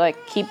able to be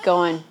keep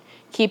going,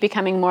 keep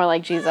becoming more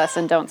like Jesus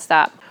and don't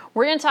stop.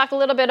 We're going to talk a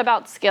little bit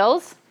about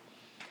skills.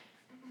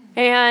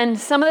 And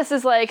some of this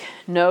is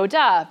no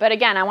duh. But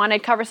again, I want to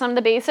cover some of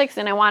the basics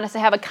and I want us to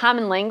have a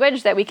common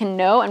language that we can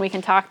know and we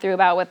can talk through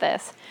about with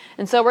this.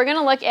 And so we're going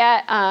to look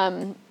at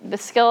the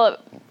skill.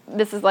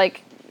 This is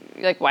like,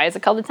 why is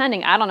it called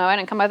attending? I don't know. I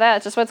didn't come up with that.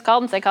 It's just what it's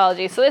called in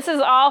psychology. So this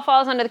is all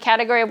falls under the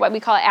category of what we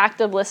call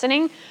active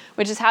listening,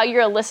 which is how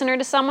you're a listener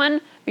to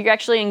someone, but you're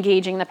actually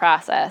engaging the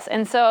process.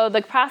 And so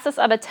the process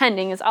of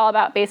attending is all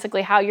about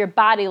basically how your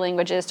body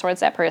language is towards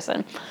that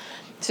person.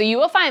 So you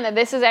will find that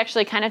this is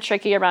actually kind of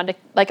tricky around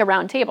like a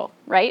round table,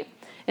 right?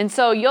 And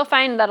so you'll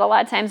find that a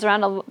lot of times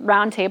around a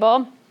round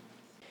table,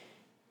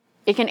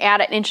 it can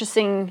add an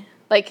interesting,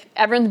 like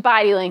everyone's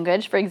body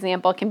language, for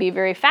example, can be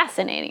very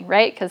fascinating,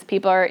 right? Because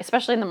people are,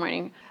 especially in the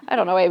morning, I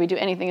don't know why we do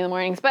anything in the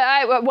mornings,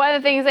 but one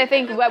of the things I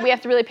think what we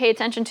have to really pay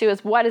attention to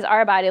is what is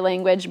our body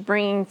language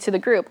bringing to the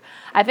group.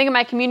 I think in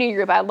my community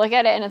group, I look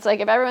at it and it's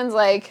like if everyone's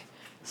like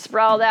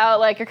sprawled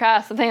out like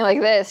across the thing like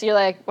this, you're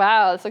like,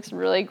 wow, this looks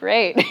really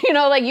great.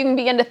 Like you can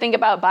begin to think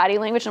about body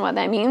language and what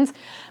that means.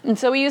 And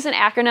so we use an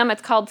acronym.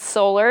 It's called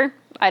SOLAR.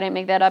 I didn't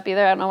make that up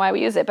either. I don't know why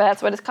we use it, but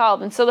that's what it's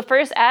called. And so the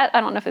first S,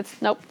 I don't know if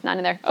it's, nope, not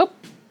in there. Oh.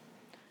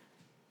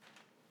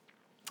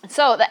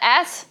 So the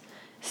S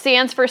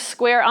stands for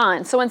square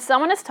on. So when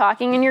someone is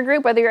talking in your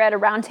group, whether you're at a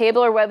round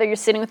table or whether you're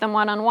sitting with them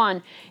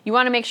one-on-one, you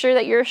want to make sure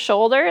that your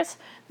shoulders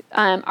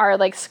are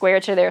like square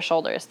to their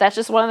shoulders. That's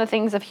just one of the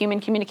things of human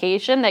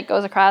communication that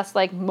goes across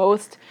like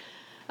most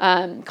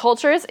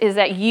cultures is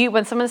that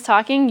when someone's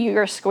talking, you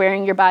are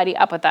squaring your body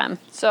up with them.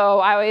 So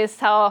I always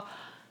tell,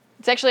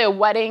 it's actually a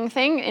wedding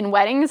thing. In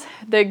weddings,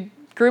 the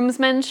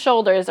groomsmen's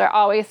shoulders are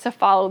always to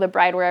follow the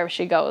bride wherever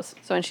she goes.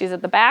 So when she's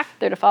at the back,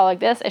 they're to follow like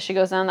this. As she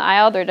goes down the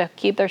aisle, they're to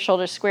keep their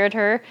shoulders square to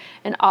her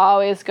and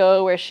always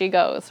go where she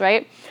goes,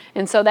 right?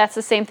 And so that's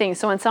the same thing.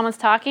 So when someone's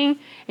talking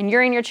and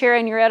you're in your chair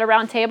and you're at a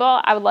round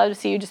table, I would love to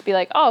see you just be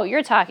like, oh,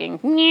 you're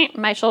talking.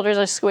 My shoulders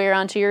are square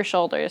onto your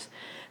shoulders.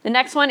 The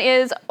next one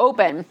is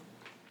open.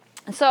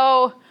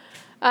 So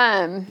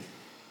I'm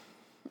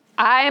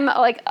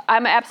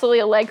absolutely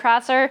a leg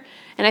crosser.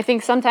 And I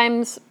think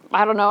sometimes,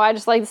 I don't know, I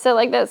just like to sit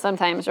like this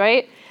sometimes,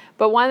 right?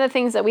 But one of the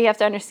things that we have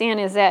to understand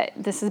is that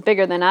this is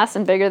bigger than us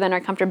and bigger than our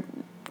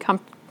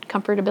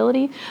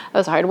comfortability. That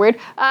was a hard word.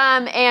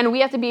 And we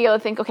have to be able to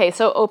think, okay,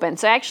 so open.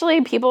 So actually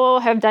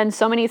people have done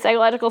so many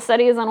psychological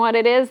studies on what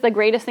it is. The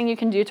greatest thing you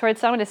can do towards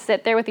someone is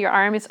sit there with your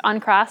arms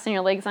uncrossed and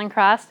your legs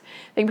uncrossed.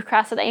 They can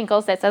cross at the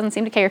ankles. That doesn't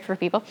seem to care for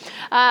people.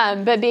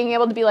 But being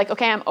able to be like,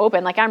 okay, I'm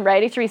open. Like I'm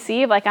ready to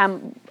receive. Like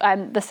I'm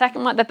the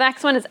second one. The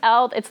next one is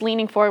L. It's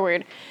leaning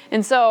forward.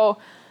 And so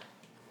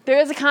there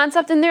is a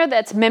concept in there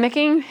that's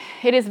mimicking.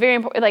 It is very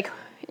important. Like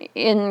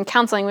in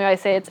counseling, we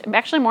always say it's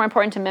actually more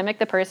important to mimic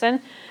the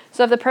person.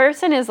 So if the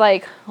person is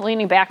like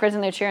leaning backwards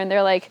in their chair and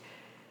they're like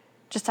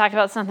just talking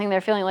about something, they're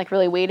feeling like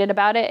really weighted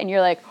about it, and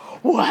you're like,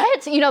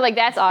 what? Like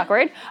that's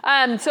awkward.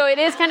 So it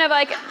is kind of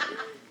like,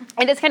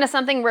 it is kind of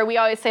something where we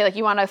always say like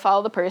you want to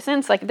follow the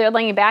person. So like if they're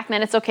leaning back,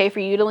 then it's okay for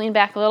you to lean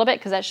back a little bit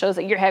because that shows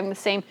that you're having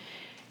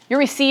you're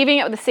receiving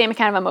it with the same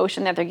kind of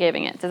emotion that they're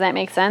giving it. Does that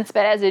make sense?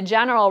 But as a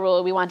general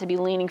rule, we want to be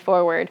leaning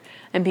forward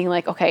and being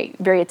like, okay,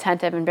 very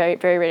attentive and very,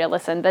 very ready to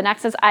listen. The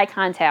next is eye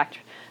contact.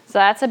 So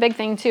that's a big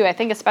thing too. I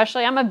think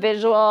especially I'm a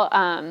visual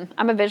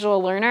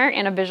learner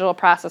and a visual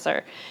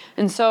processor.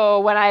 And so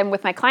when I'm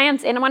with my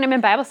clients and when I'm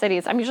in Bible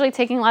studies, I'm usually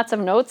taking lots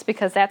of notes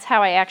because that's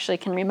how I actually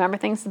can remember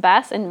things the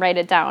best and write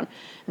it down.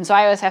 And so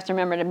I always have to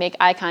remember to make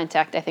eye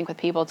contact, I think, with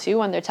people too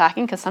when they're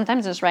talking, because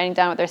sometimes just writing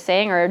down what they're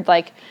saying or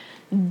like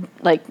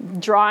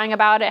drawing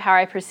about it, how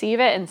I perceive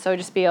it. And so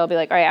just be able to be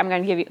like, all right, I'm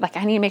going to give you, like,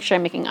 I need to make sure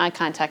I'm making eye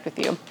contact with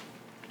you.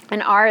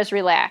 And R is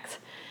relax.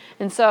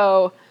 And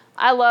so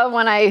I love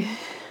when I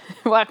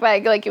walk by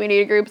like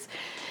community groups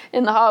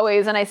in the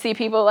hallways and I see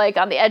people like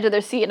on the edge of their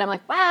seat and I'm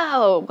like,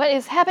 wow, what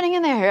is happening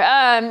in there?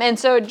 And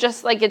so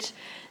just like it's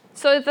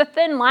a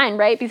thin line,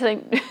 right?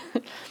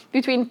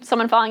 Between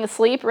someone falling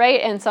asleep, right?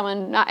 And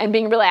someone not, and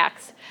being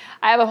relaxed.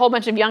 I have a whole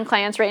bunch of young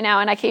clients right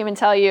now, and I can't even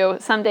tell you,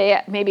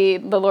 someday maybe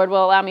the Lord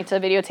will allow me to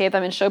videotape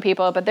them and show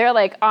people, but they're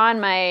like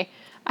I'm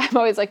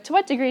always like, to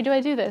what degree do I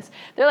do this?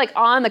 They're like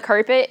on the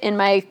carpet in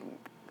my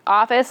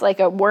office, like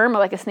a worm or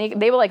like a snake.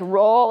 They will like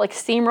roll, like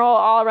steamroll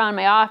all around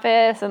my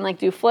office and like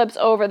do flips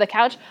over the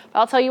couch. But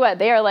I'll tell you what,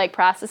 they are like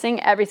processing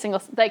every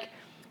single, like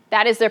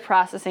that is their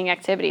processing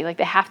activity. Like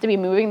they have to be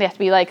moving. They have to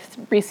be like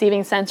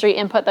receiving sensory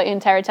input the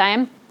entire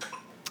time.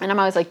 And I'm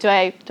always like, do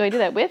I do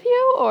that with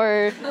you,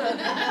 or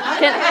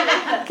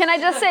can I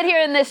just sit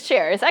here in this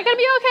chair? Is that gonna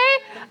be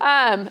okay?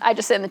 I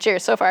just sit in the chair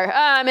so far,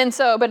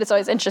 but it's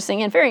always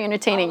interesting and very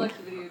entertaining. I'll like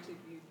the video to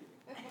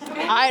you.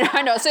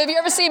 I know. So if you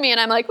ever see me and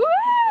I'm like, woo,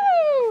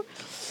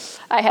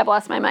 I have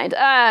lost my mind.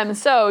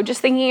 So just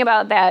thinking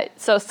about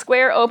that. So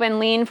square, open,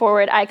 lean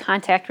forward, eye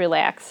contact,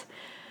 relax.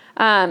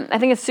 I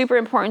think it's super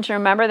important to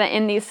remember that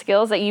in these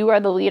skills that you are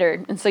the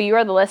leader, and so you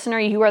are the listener,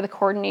 you are the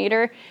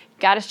coordinator.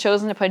 God has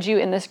chosen to put you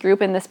in this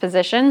group, in this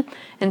position.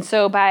 And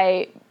so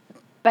by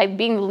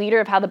being the leader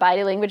of how the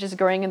body language is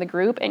growing in the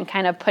group and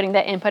kind of putting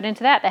that input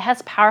into that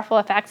has powerful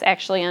effects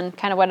actually on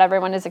kind of what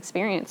everyone is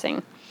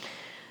experiencing.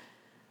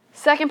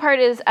 Second part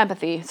is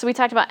empathy. So we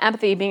talked about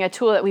empathy being a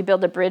tool that we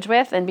build a bridge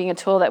with and being a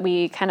tool that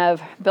we kind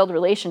of build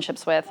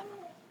relationships with.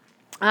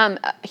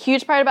 A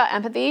huge part about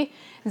empathy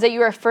is that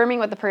you are affirming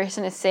what the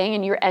person is saying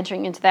and you're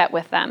entering into that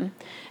with them.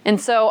 And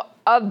so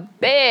a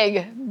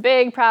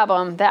big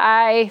problem that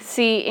I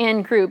see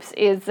in groups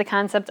is the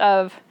concept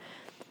of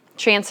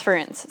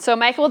transference. So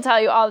Michael will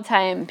tell you all the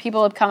time,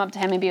 people would come up to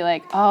him and be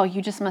like, oh,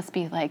 you just must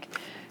be like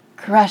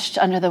crushed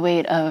under the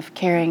weight of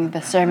carrying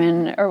the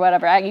sermon or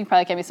whatever. You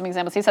probably give me some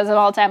examples. He says it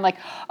all the time, like,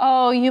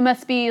 oh, you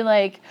must be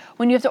like,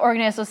 when you have to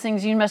organize those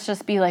things, you must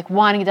just be like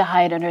wanting to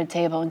hide under a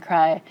table and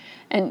cry.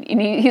 And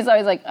he's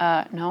always like,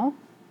 no,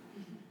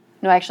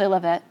 actually I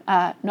love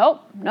that.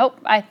 Nope,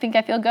 I think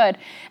I feel good.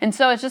 And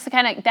so it's just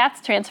that's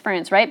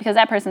transference, right? Because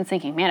that person's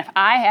thinking, man, if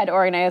I had to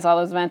organize all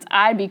those events,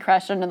 I'd be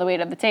crushed under the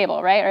weight of the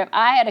table, right? Or if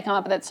I had to come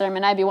up with that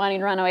sermon, I'd be wanting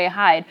to run away and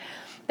hide.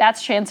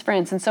 That's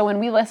transference. And so when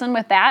we listen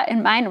with that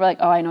in mind, we're like,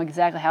 oh, I know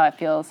exactly how it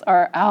feels.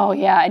 Or, oh,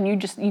 yeah, and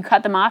you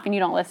cut them off and you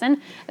don't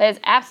listen. That is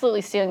absolutely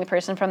stealing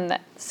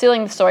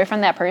the story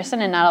from that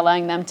person and not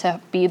allowing them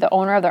to be the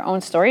owner of their own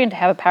story and to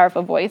have a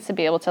powerful voice to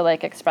be able to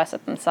like express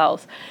it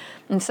themselves.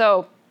 And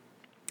so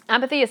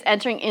empathy is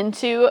entering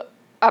into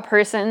a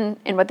person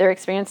and what they're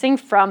experiencing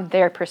from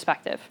their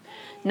perspective.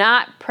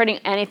 Not putting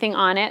anything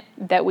on it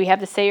that we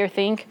have to say or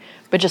think,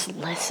 but just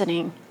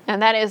listening.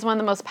 And that is one of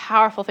the most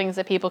powerful things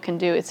that people can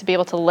do, is to be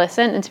able to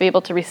listen and to be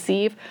able to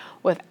receive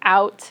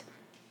without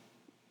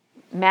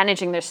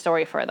managing their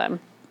story for them.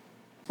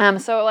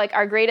 So like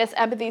our greatest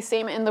empathy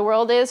statement in the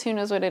world is, who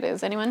knows what it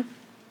is? Anyone?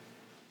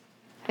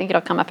 I think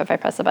it'll come up if I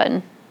press the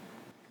button.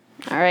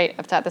 All right,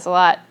 I've taught this a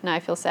lot. Now I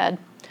feel sad.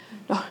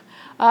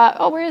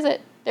 Where is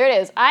it? There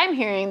it is. I'm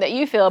hearing that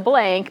you feel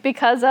blank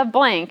because of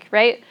blank,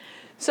 right?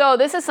 So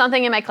this is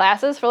something in my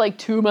classes for like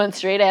 2 months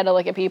straight. I had to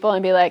look at people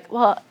and be like,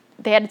 well,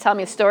 they had to tell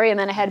me a story, and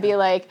then I had to be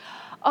like,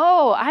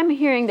 oh, I'm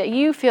hearing that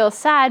you feel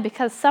sad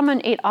because someone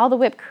ate all the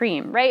whipped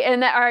cream, right?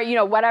 And that,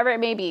 or, whatever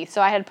it may be.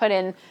 So I had to put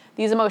in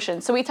these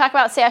emotions. So we talk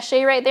about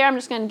sachet right there. I'm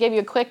just going to give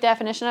you a quick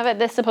definition of it.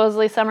 This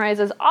supposedly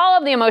summarizes all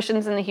of the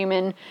emotions in the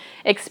human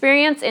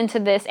experience into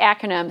this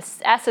acronym.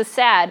 S is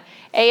sad,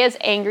 A is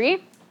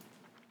angry,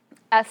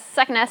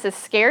 second S is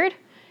scared,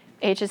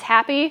 H is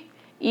happy,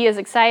 E is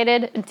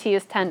excited, and T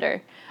is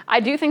tender. I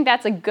do think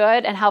that's a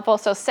good and helpful.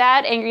 So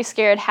sad, angry,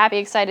 scared, happy,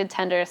 excited,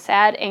 tender.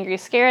 Sad, angry,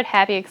 scared,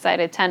 happy,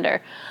 excited,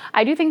 tender.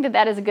 I do think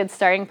that is a good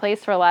starting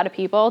place for a lot of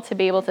people to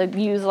be able to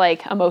use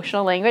like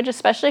emotional language,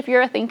 especially if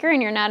you're a thinker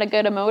and you're not a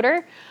good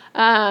emoter.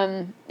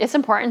 It's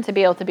important to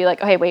be able to be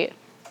like, okay, wait,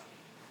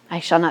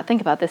 I shall not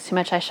think about this too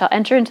much. I shall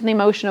enter into the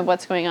emotion of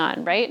what's going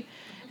on, right?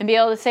 And be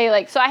able to say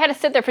like, so I had to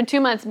sit there for 2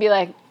 months and be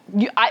like,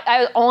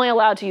 I was only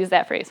allowed to use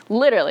that phrase,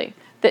 literally.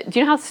 Do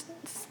you know how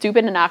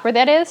stupid and awkward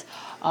that is?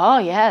 Oh,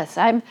 yes,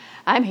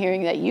 I'm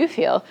hearing that you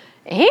feel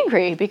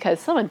angry because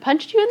someone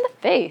punched you in the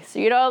face.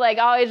 Like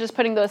always just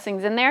putting those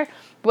things in there.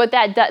 What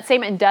that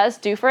statement does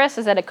do for us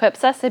is that it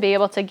equips us to be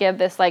able to give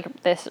this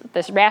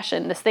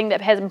ration, this thing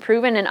that has been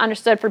proven and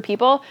understood for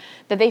people,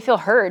 that they feel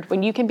heard.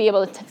 When you can be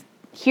able to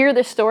hear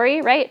the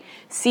story, right?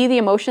 See the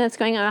emotion that's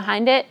going on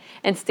behind it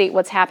and state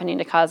what's happening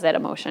to cause that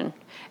emotion.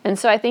 And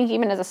so I think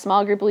even as a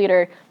small group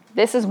leader,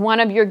 this is one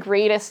of your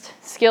greatest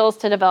skills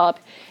to develop.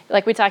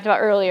 Like we talked about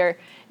earlier,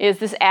 is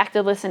this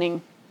active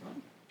listening.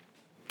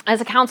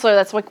 As a counselor,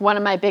 that's like one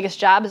of my biggest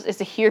jobs, is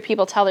to hear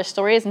people tell their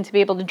stories and to be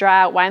able to draw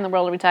out why in the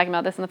world are we talking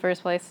about this in the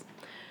first place?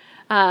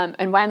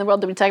 And why in the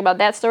world did we talk about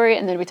that story?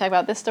 And then we talk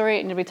about this story?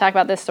 And then we talk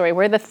about this story?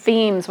 What are the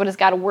themes? What is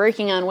God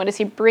working on? What is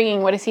he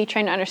bringing? What is he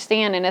trying to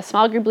understand? And as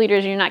small group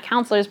leaders, you're not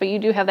counselors, but you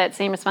do have that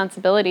same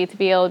responsibility to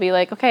be able to be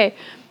like, okay,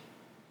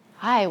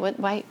 hi, what,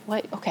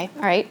 okay,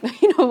 all right,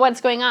 what's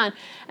going on?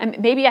 And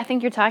maybe I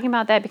think you're talking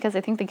about that because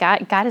I think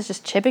God is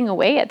just chipping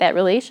away at that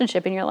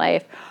relationship in your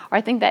life. Or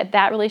I think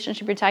that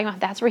relationship you're talking about,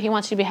 that's where he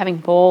wants you to be having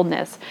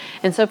boldness.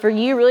 And so for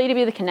you really to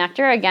be the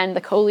connector, again,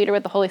 the co-leader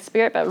with the Holy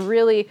Spirit, but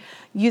really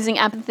using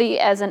empathy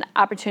as an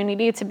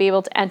opportunity to be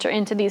able to enter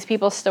into these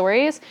people's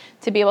stories,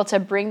 to be able to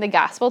bring the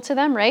gospel to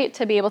them, right?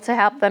 To be able to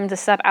help them to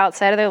step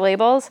outside of their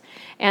labels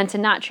and to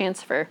not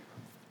transfer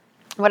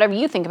whatever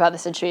you think about the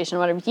situation,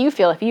 whatever you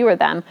feel if you were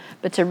them,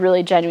 but to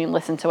really genuinely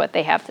listen to what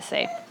they have to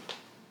say.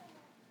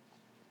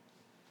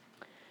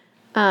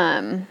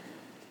 All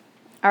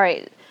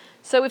right.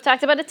 So we've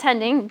talked about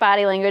attending,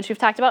 body language. We've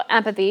talked about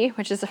empathy,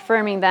 which is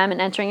affirming them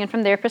and entering in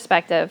from their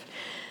perspective.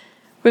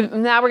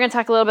 Now we're going to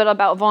talk a little bit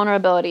about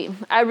vulnerability.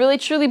 I really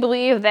truly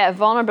believe that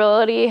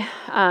vulnerability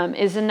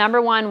is the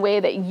number one way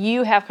that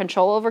you have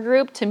control over a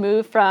group to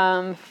move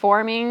from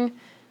forming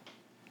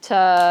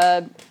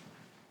to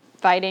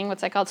fighting, what's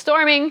that called?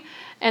 Storming,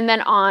 and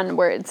then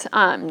onwards.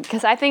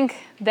 Because I think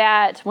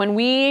that when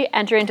we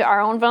enter into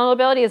our own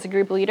vulnerability as a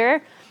group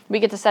leader, we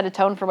get to set a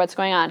tone for what's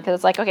going on. Because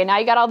it's like, okay, now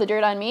you got all the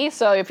dirt on me,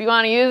 so if you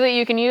want to use it,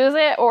 you can use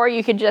it, or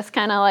you could just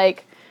kind of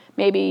like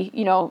maybe,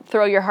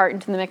 throw your heart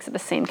into the mix at the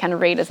same kind of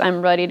rate as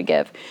I'm ready to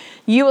give.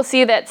 You will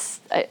see that,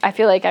 I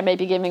feel like I may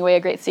be giving away a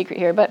great secret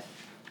here, but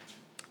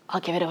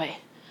I'll give it away.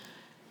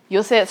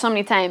 You'll say it so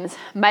many times.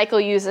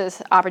 Michael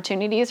uses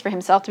opportunities for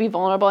himself to be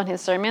vulnerable in his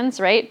sermons,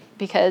 right?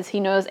 Because he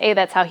knows, A,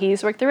 that's how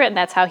he's worked through it and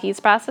that's how he's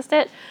processed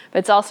it. But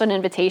it's also an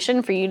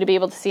invitation for you to be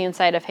able to see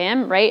inside of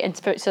him, right? And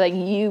so that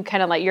you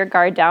kind of let your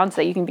guard down so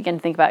that you can begin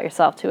to think about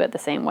yourself too at the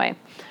same way.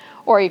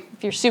 Or if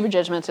you're super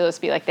judgmental,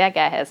 just be like, that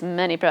guy has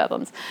many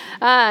problems.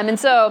 And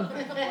so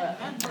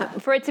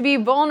for it to be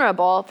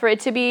vulnerable, for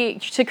it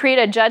to create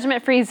a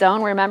judgment-free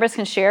zone where members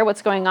can share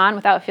what's going on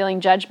without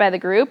feeling judged by the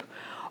group,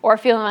 or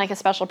feeling like a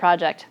special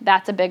project.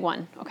 That's a big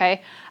one,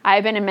 okay?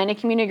 I've been in many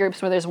community groups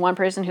where there's one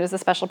person who is the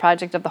special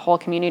project of the whole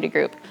community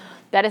group.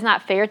 That is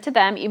not fair to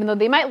them, even though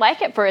they might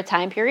like it for a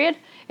time period.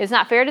 It's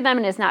not fair to them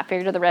and it's not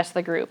fair to the rest of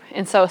the group.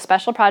 And so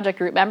special project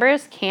group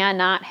members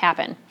cannot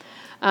happen.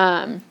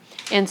 And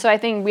so I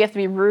think we have to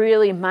be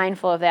really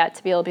mindful of that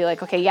to be able to be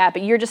like, okay, yeah,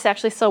 but you're just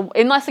actually so,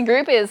 unless the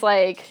group is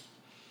like,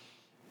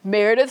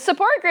 Meredith's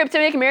support group to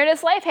make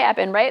Meredith's life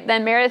happen, right?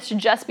 Then Meredith should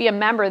just be a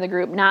member of the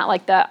group, not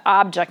like the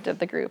object of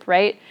the group,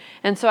 right?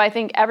 And so I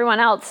think everyone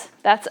else,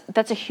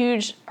 that's a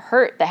huge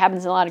hurt that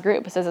happens in a lot of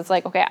groups, is it's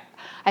like, okay,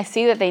 I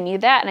see that they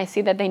need that, and I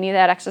see that they need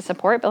that extra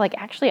support, but like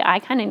actually I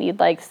kind of need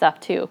like stuff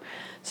too.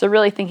 So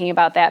really thinking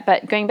about that.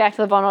 But going back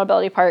to the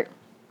vulnerability part,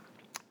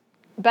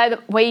 by the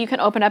way you can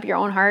open up your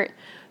own heart,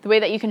 the way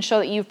that you can show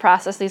that you've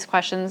processed these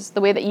questions,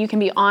 the way that you can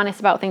be honest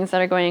about things that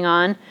are going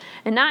on,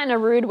 and not in a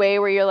rude way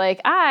where you're like,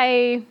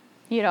 I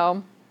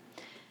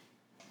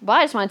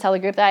just want to tell the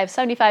group that I have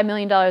 $75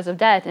 million of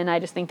debt and I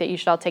just think that you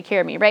should all take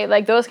care of me, right?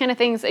 Like those kind of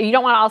things. You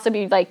don't want to also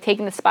be like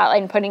taking the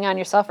spotlight and putting it on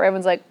yourself where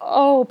everyone's like,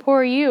 oh,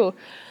 poor you.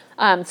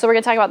 So we're going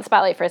to talk about the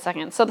spotlight for a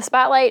second. So the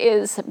spotlight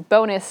is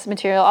bonus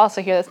material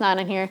also here that's not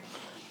in here.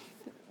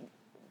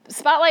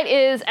 Spotlight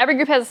is, every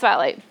group has a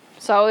spotlight.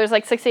 So there's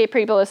like 6 to 8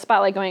 people with a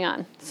spotlight going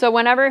on. So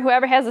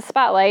whoever has a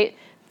spotlight,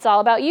 it's all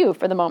about you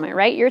for the moment,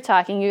 right? You're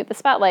talking, you get the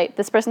spotlight.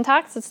 This person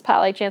talks, it's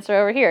spotlight chancellor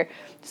over here.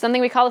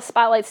 Something we call a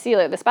spotlight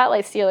stealer. The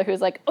spotlight stealer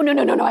who's like, oh, no,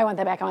 I want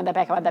that back,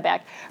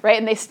 right?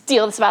 And they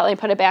steal the spotlight and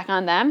put it back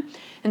on them.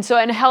 And so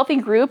in a healthy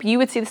group, you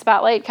would see the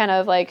spotlight kind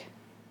of like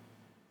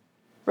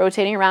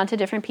rotating around to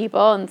different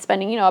people and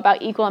spending,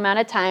 about equal amount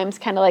of times,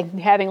 kind of like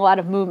having a lot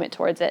of movement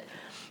towards it.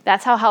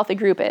 That's how a healthy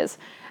group is.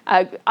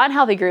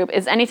 Unhealthy group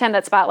is anytime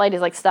that spotlight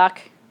is like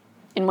stuck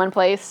in one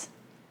place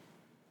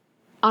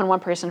on one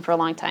person for a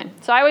long time.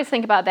 So I always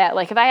think about that.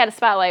 Like if I had a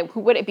spotlight,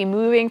 would it be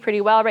moving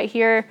pretty well right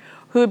here?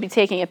 Who would be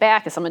taking it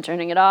back? Is someone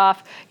turning it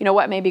off?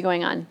 What may be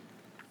going on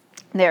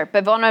there?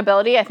 But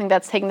vulnerability, I think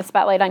that's taking the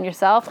spotlight on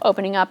yourself,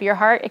 opening up your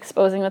heart,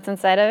 exposing what's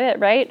inside of it,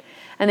 right?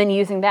 And then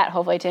using that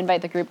hopefully to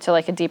invite the group to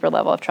like a deeper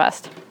level of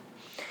trust.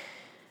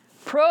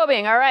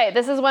 Probing, all right,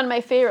 this is one of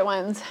my favorite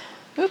ones.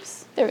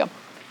 Oops, there we go.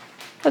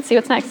 Let's see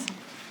what's next.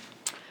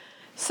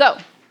 So,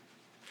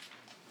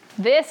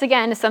 this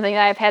again is something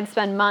that I've had to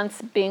spend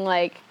months being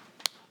like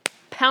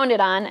pounded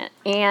on,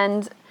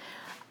 and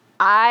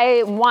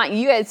I want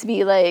you guys to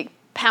be like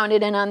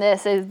pounded in on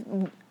this. Is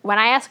when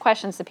I ask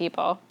questions to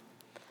people,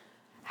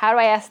 how do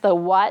I ask the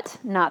what,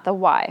 not the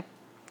why?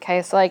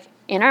 Okay, so like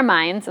in our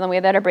minds and the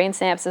way that our brain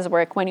synapses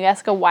work, when you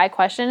ask a why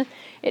question,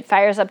 it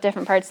fires up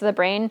different parts of the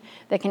brain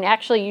that can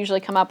actually usually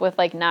come up with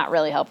like not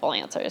really helpful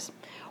answers.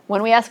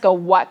 When we ask a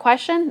what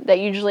question, that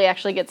usually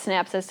actually gets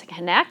synapses to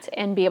connect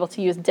and be able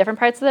to use different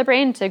parts of the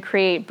brain to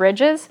create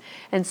bridges.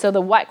 And so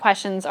the what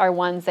questions are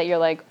ones that you're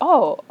like,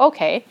 oh,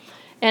 okay.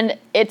 And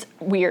it's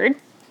weird.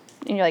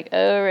 And you're like,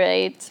 oh,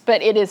 right.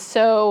 But it is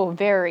so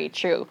very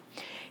true.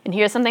 And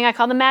here's something I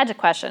call the magic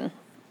question.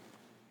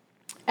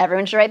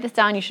 Everyone should write this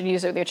down. You should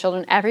use it with your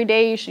children every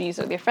day. You should use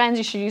it with your friends.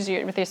 You should use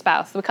it with your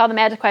spouse. So we call the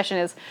magic question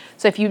is,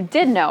 so if you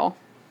did know,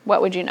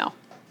 what would you know?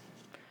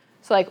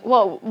 So like,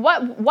 well,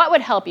 what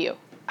would help you?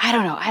 I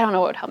don't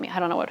know what would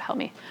help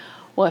me.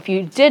 Well, if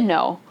you did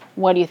know,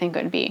 what do you think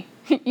it would be?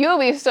 You'll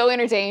be so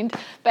entertained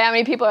by how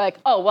many people are like,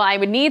 oh, well, I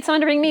would need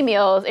someone to bring me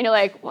meals. And you're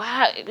like,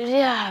 wow,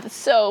 yeah,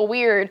 so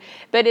weird.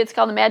 But it's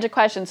called the magic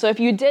question. So if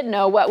you did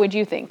know, what would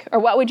you think? Or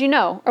what would you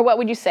know? Or what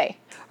would you say?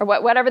 Or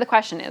whatever the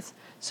question is.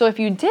 So if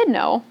you did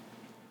know,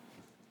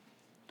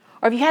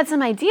 or if you had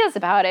some ideas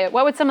about it,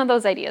 what would some of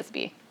those ideas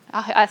be?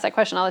 I'll ask that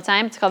question all the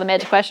time. It's called the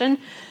magic question.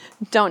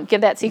 Don't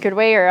give that secret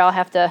away or I'll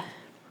have to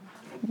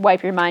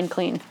wipe your mind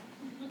clean.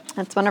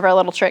 That's one of our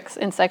little tricks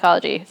in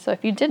psychology. So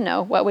if you did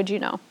know, what would you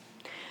know?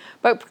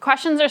 But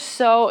questions are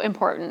so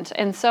important.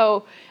 And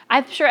so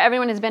I'm sure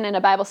everyone has been in a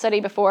Bible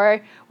study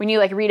before when you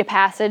like read a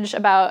passage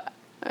about,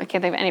 I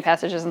can't think of any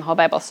passages in the whole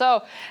Bible.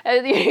 So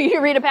you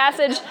read a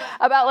passage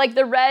about like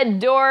the red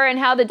door and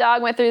how the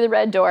dog went through the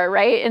red door,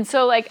 right? And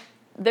so like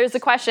there's the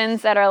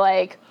questions that are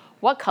like,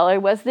 what color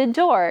was the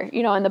door?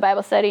 In the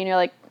Bible study and you're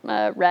like,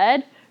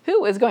 red?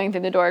 Who was going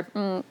through the door?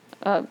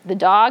 The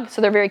dog.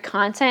 So they're very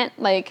content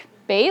like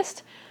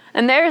based.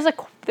 And there's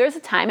a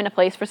time and a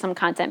place for some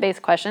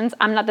content-based questions.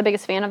 I'm not the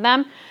biggest fan of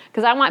them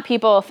because I want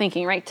people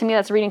thinking, right? To me,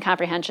 that's reading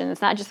comprehension.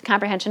 It's not just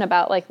comprehension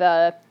about like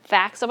the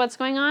facts of what's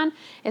going on.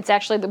 It's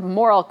actually the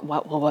moral,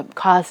 what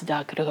caused the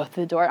dog to go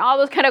through the door? All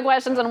those kind of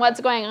questions on what's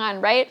going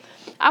on, right?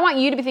 I want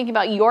you to be thinking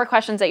about your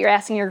questions that you're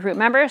asking your group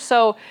members.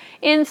 So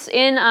in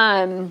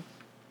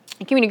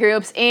community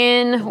groups,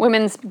 in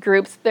women's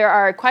groups, there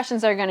are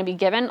questions that are going to be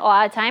given a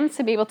lot of times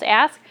to be able to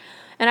ask.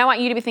 And I want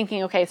you to be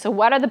thinking, okay, so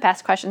what are the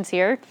best questions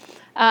here?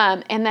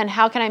 And then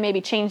how can I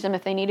maybe change them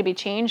if they need to be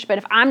changed? But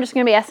if I'm just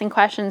going to be asking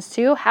questions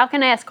too, how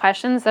can I ask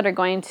questions that are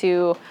going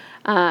to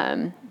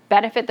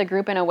benefit the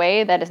group in a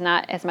way that is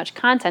not as much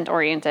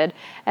content-oriented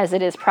as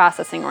it is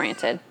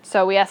processing-oriented?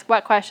 So we ask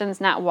what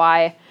questions, not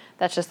why.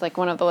 That's just like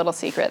one of the little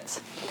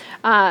secrets.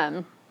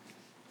 And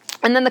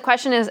then the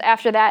question is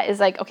after that is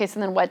like, okay, so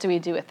then what do we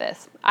do with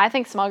this? I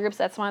think small groups,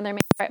 that's one of their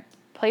main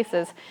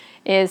places,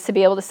 is to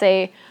be able to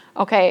say,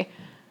 okay,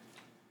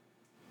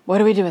 what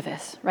do we do with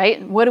this,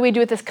 right? What do we do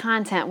with this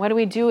content? What do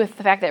we do with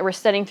the fact that we're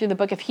studying through the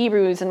book of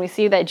Hebrews and we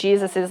see that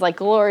Jesus is like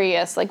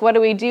glorious? Like, what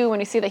do we do when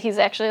we see that he's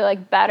actually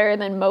like better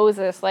than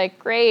Moses? Like,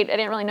 great, I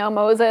didn't really know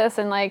Moses.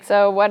 And like,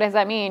 so what does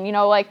that mean? You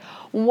know, like,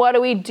 what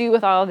do we do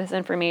with all of this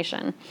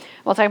information?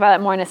 We'll talk about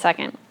that more in a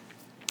second.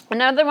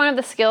 Another one of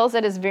the skills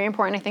that is very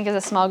important, I think, as a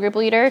small group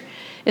leader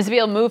is to be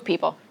able to move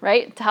people,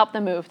 right? To help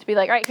them move. To be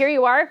like, all right, here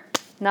you are.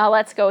 Now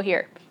let's go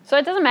here. So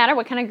it doesn't matter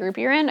what kind of group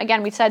you're in.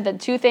 Again, we said that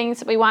two things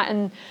that we want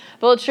in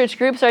Village Church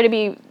groups are to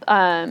be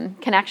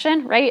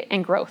connection, right,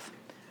 and growth.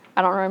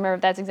 I don't remember if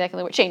that's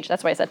exactly what change.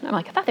 That's what I said. I'm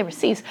like, I thought they were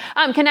C's.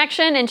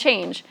 Connection and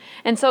change.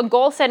 And so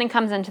goal setting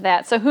comes into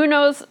that. So who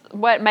knows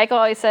what Michael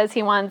always says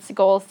he wants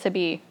goals to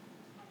be?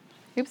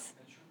 Oops.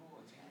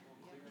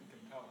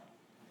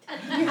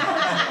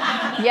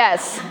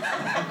 Yes.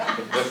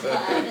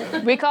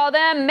 We call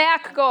them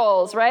MAC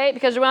goals, right?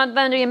 Because we want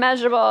them to be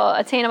measurable,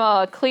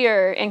 attainable,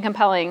 clear, and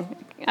compelling.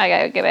 I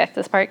gotta get back to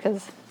this part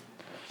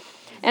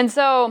and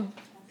so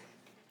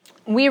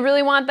we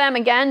really want them,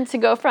 again, to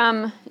go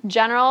from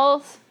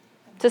generals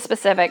to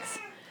specifics.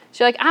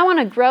 So you're like, I want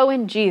to grow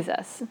in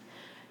Jesus.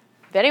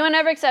 If anyone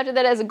ever accepted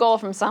that as a goal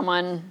from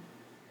someone,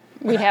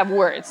 we'd have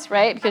words,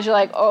 right? Because you're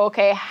like, oh,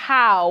 okay,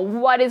 how?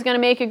 What is going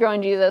to make you grow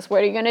in Jesus?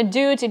 What are you going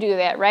to do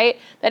that, right?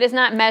 That is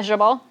not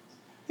measurable.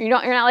 You're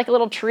not like a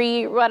little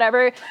tree,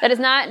 whatever. That is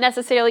not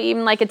necessarily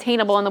even like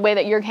attainable in the way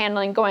that you're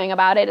going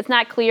about it. It's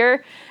not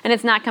clear, and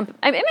it's not,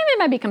 it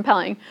might be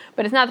compelling,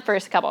 but it's not the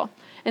first couple.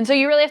 And so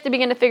you really have to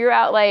begin to figure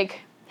out, like,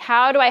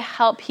 how do I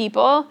help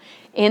people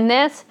in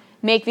this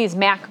make these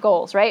MAC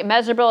goals, right?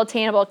 Measurable,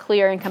 attainable,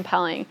 clear, and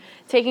compelling.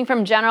 Taking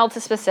from general to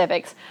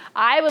specifics.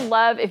 I would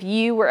love if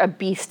you were a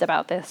beast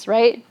about this,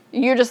 right?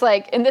 You're just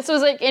like, and this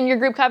was like in your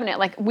group covenant,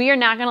 like, we are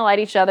not going to let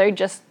each other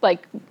just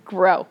like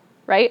grow,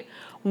 right?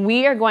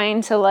 We are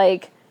going to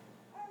like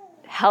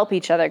help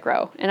each other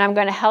grow. And I'm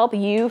going to help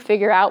you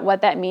figure out what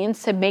that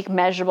means to make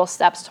measurable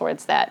steps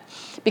towards that.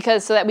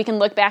 Because so that we can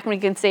look back and we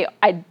can say,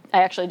 I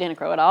actually didn't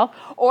grow at all.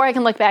 Or I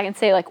can look back and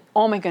say, like,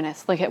 oh my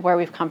goodness, look at where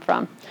we've come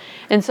from.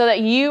 And so that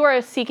you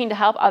are seeking to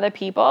help other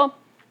people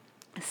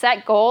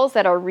set goals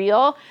that are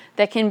real,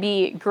 that can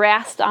be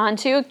grasped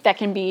onto, that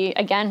can be,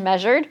 again,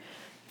 measured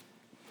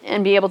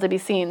and be able to be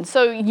seen.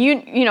 So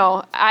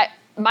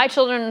my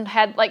children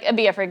had, like,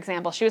 Abia, for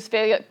example. She was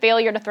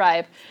failure to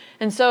thrive.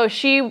 And so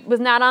she was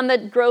not on the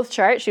growth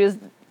chart. She was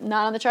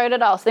not on the chart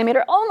at all. So they made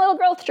her own little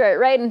growth chart,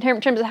 right, in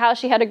terms of how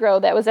she had to grow.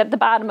 That was at the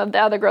bottom of the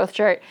other growth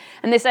chart.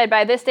 And they said,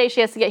 by this day,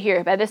 she has to get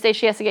here. By this day,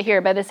 she has to get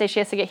here. By this day, she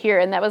has to get here.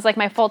 And that was like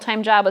my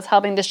full-time job, was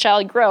helping this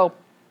child grow.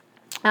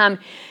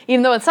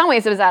 Even though in some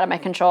ways it was out of my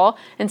control,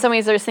 in some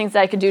ways there's things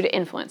that I could do to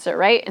influence her,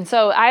 right? And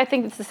so I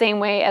think it's the same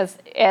way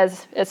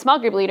as small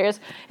group leaders.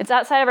 It's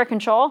outside of our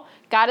control.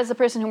 God is the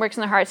person who works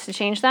in their hearts to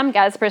change them.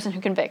 God is the person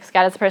who convicts.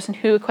 God is the person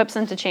who equips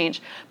them to change.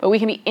 But we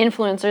can be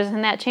influencers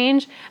in that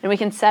change, and we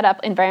can set up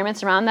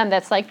environments around them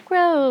that's like,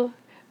 grow.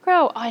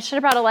 Oh, I should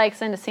have brought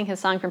Alexa to sing his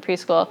song from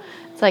preschool.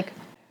 It's like,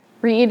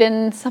 read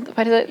and something.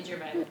 What is it?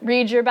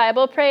 Read your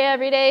Bible. Pray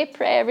every day.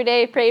 Pray every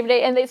day. Pray every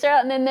day. And they start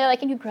out, and then they're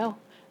like, and you grow.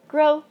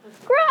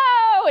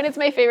 And it's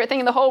my favorite thing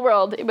in the whole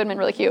world. It would have been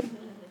really cute.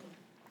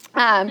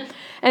 And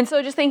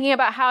so just thinking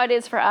about how it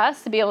is for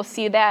us to be able to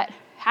see that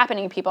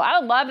happening to people. I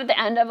would love at the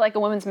end of like a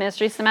women's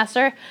ministry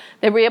semester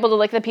that we're able to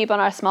look at the people in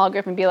our small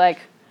group and be like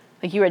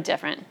you are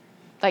different.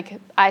 Like,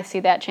 I see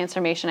that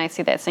transformation. I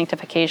see that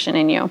sanctification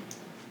in you.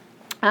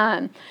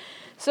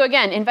 So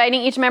again,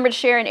 inviting each member to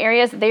share in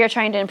areas that they are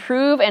trying to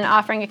improve, and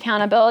offering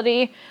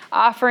accountability,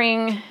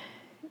 offering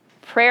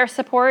prayer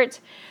support.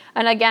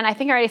 And again, I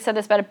think I already said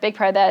this, but a big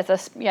part of that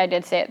is I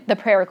did say it, the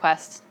prayer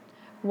requests.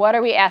 What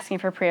are we asking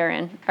for prayer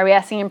in? Are we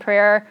asking in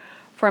prayer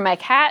for my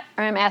cat,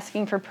 or am I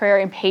asking for prayer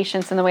and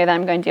patience in the way that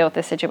I'm going to deal with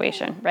this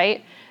situation,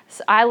 right?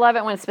 So I love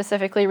it when it's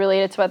specifically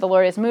related to what the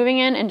Lord is moving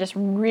in, and just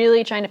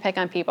really trying to pick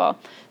on people.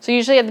 So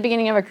usually at the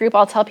beginning of a group,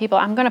 I'll tell people,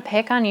 I'm going to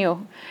pick on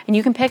you, and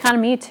you can pick on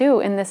me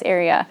too in this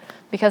area,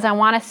 because I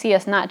want to see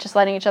us not just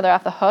letting each other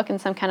off the hook in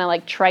some kind of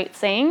like trite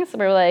sayings.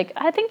 We're like,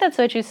 I think that's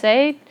what you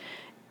say.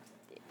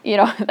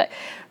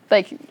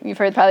 Like, you've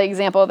heard probably the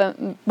example of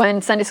them, when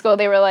in Sunday school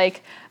they were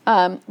like,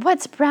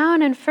 what's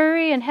brown and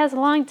furry and has a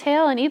long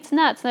tail and eats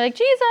nuts? And they're like,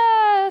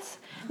 Jesus!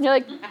 And you're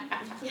like,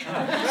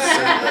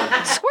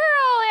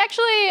 squirrel,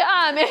 actually.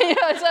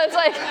 So it's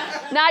like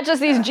not just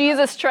these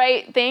Jesus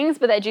trite things,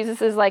 but that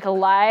Jesus is like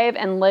alive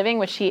and living,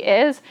 which he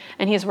is,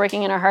 and he's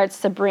working in our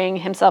hearts to bring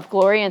himself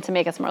glory and to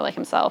make us more like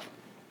himself.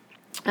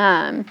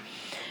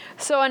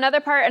 So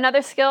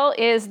another skill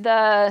is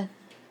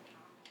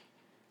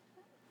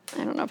I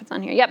don't know if it's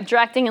on here. Yep,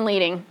 directing and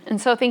leading. And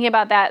so thinking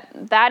about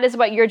that is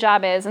what your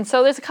job is. And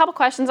so there's a couple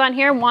questions on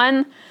here.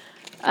 One,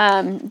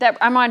 that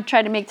I'm going to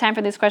try to make time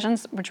for these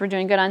questions, which we're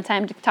doing good on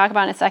time to talk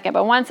about in a second.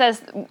 But one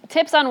says,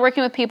 tips on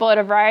working with people at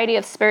a variety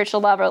of spiritual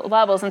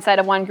levels inside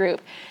of one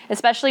group,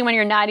 especially when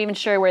you're not even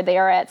sure where they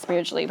are at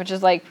spiritually, which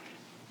is like,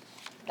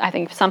 I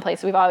think,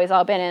 someplace we've always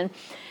all been in.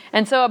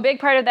 And so a big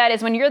part of that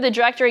is when you're the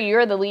director,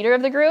 you're the leader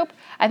of the group,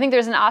 I think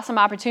there's an awesome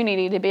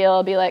opportunity to be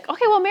able to be like,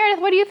 okay, well, Meredith,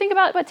 what do you think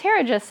about what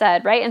Tara just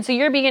said, right? And so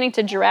you're beginning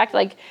to direct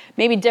like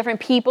maybe different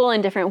people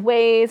in different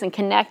ways and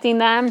connecting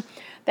them.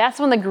 That's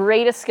one of the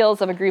greatest skills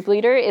of a group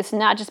leader is to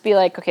not just be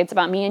like, okay, it's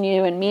about me and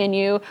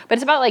you, but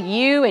it's about like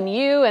you,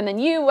 and then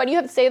you, what do you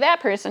have to say to that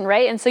person,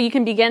 right? And so you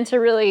can begin to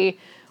really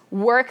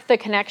work the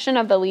connection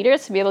of the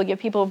leaders to be able to give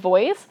people a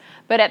voice,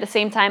 but at the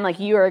same time, like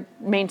you are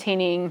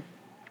maintaining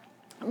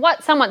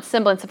somewhat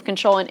semblance of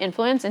control and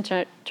influence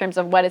in terms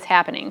of what is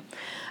happening.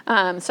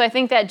 So I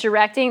think that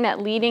directing, that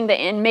leading,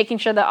 and making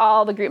sure that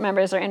all the group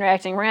members are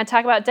interacting. We're going to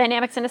talk about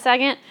dynamics in a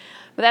second,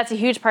 but that's a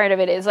huge part of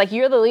it is like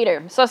you're the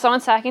leader. So if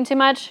someone's talking too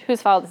much,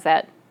 whose fault is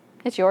that?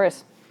 It's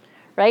yours,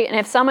 right? And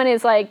if someone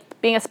is like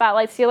being a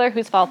spotlight stealer,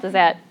 whose fault is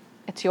that?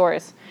 It's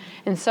yours.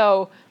 And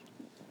so,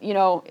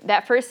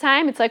 that first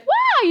time, it's like,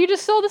 wow, you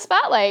just stole the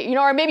spotlight,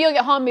 or maybe you'll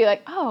get home and be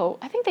like, oh,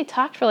 I think they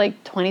talked for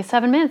like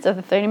 27 minutes of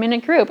the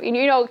 30-minute group.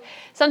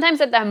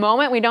 Sometimes at that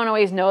moment, we don't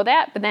always know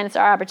that, but then it's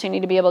our opportunity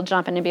to be able to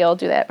jump in and be able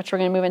to do that, which we're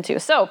going to move into.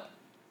 So,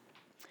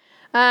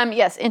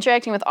 yes,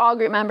 interacting with all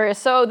group members.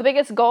 So the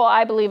biggest goal,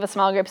 I believe, of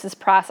small groups is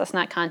process,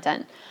 not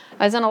content.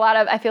 I was in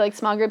I feel like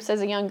small groups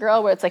as a young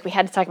girl where it's like we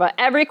had to talk about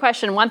every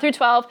question 1 through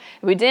 12.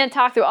 If we didn't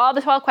talk through all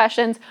the 12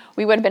 questions,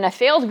 we would have been a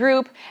failed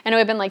group and it would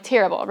have been like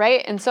terrible,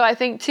 right? And so I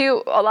think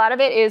too, a lot of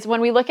it is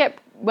when we look at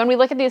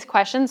these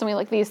questions and we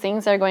look at these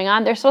things that are going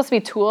on, they're supposed to be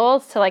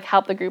tools to like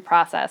help the group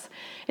process.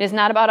 It is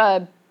not about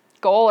a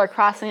goal or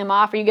crossing them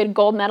off or you get a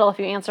gold medal if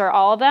you answer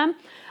all of them,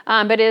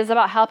 but it is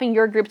about helping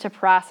your group to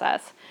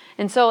process.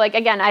 And so, like,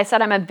 again, I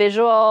said I'm a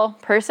visual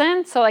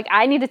person, so, like,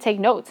 I need to take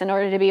notes in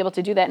order to be able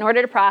to do that. In order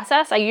to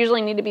process, I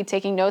usually need to be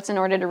taking notes in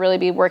order to really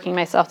be working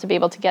myself to be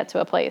able to get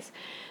to a place.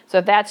 So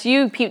if that's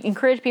you,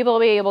 encourage people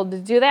to be able to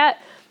do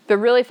that, but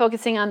really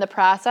focusing on the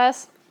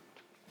process,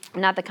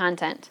 not the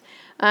content.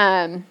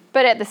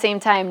 But at the same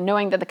time,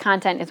 knowing that the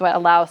content is what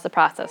allows the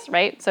process,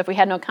 right? So if we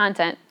had no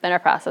content, then our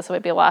process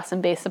would be lost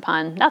and based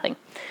upon nothing.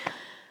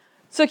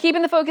 So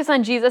keeping the focus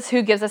on Jesus,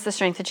 who gives us the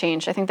strength to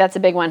change. I think that's a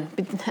big one.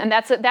 And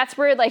that's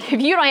where, like, if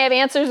you don't have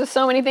answers to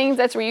so many things,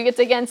 that's where you get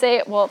to, again,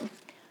 say, well,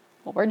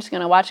 we're just going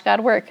to watch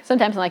God work.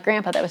 Sometimes I'm like,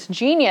 Grandpa, that was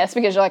genius,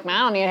 because you're like, I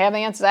don't need to have the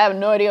answers. I have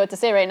no idea what to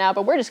say right now,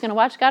 but we're just going to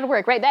watch God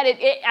work, right?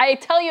 I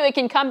tell you, it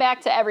can come back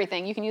to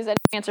everything. You can use that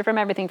answer from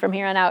everything from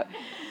here on out.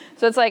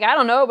 So it's like, I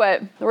don't know,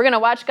 but we're going to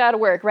watch God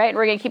work, right? And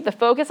we're going to keep the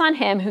focus on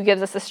him who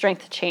gives us the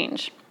strength to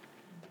change.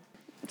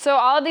 So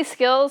all of these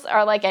skills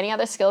are like any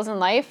other skills in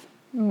life.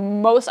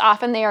 Most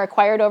often they are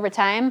acquired over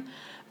time,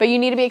 but you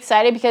need to be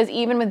excited because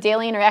even with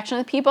daily interaction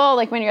with people,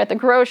 like when you're at the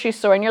grocery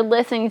store and you're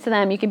listening to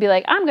them, you can be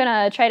like, I'm going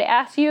to try to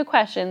ask you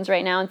questions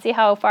right now and see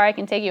how far I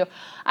can take you.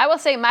 I will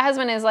say my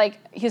husband is like,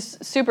 he's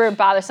super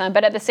bothersome,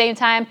 but at the same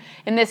time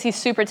in this, he's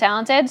super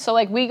talented. So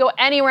like we go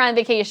anywhere on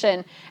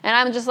vacation and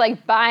I'm just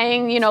like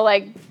buying,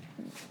 like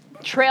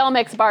trail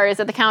mix bars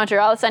at the counter.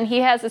 All of a sudden he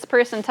has this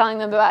person telling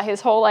them about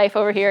his whole life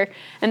over here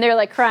and they're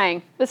like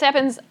crying. This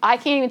happens, I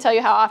can't even tell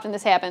you how often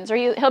this happens. Or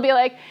he'll be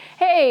like,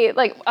 hey,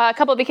 like a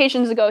couple of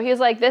vacations ago, he was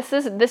like, this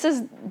is I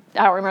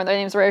don't remember their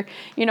names were,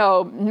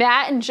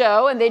 Matt and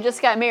Joe, and they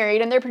just got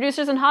married and they're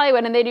producers in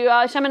Hollywood and they do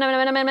I was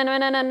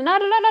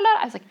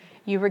like,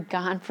 you were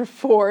gone for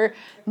 4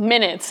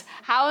 minutes.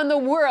 How in the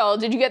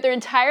world did you get their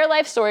entire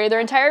life story, their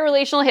entire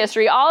relational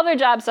history, all of their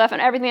job stuff, and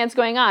everything that's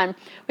going on?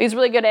 But he's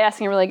really good at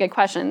asking really good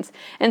questions.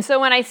 And so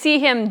when I see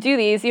him do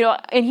these,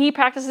 and he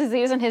practices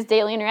these in his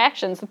daily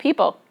interactions with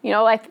people,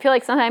 I feel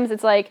like sometimes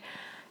it's like,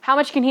 how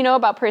much can he know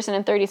about a person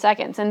in 30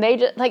 seconds? And they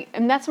just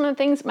and that's one of the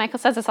things, Michael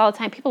says this all the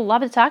time, people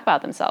love to talk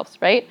about themselves,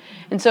 right?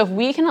 And so if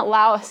we can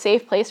allow a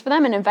safe place for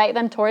them and invite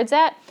them towards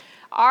that,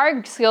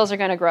 our skills are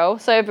going to grow.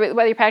 So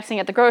whether you're practicing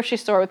at the grocery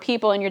store with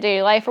people in your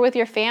daily life or with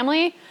your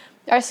family,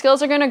 our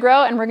skills are going to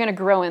grow and we're going to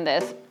grow in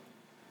this.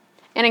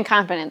 And in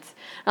confidence.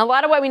 And a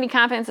lot of what we need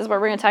confidence is what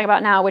we're going to talk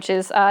about now, which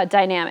is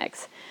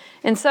dynamics.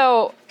 And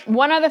so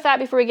one other thought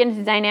before we get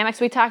into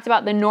dynamics, we talked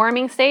about the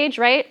norming stage,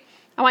 right?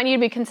 I want you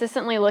to be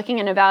consistently looking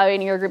and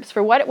evaluating your groups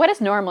for what is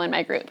normal in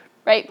my group,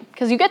 right?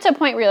 Because you get to a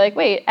point where you're like,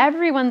 wait,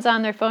 everyone's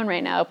on their phone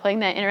right now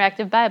playing that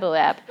interactive Bible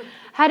app.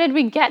 How did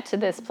we get to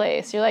this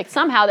place? You're like,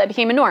 somehow that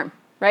became a norm.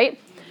 Right?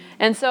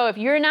 And so if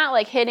you're not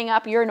like hitting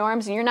up your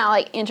norms and you're not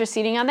like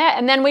interceding on that,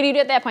 and then what do you do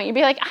at that point? You'd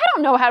be like, I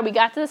don't know how we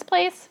got to this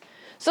place.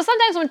 So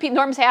sometimes when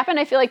norms happen,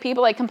 I feel like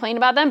people like complain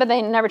about them, but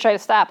they never try to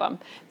stop them.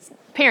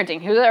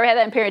 parenting. Who's ever had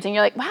that in parenting?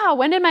 You're like, wow,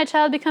 when did my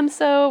child become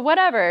so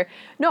whatever?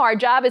 No, our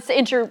job is to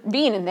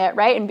intervene in that,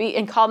 right?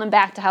 And call them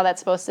back to how that's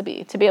supposed to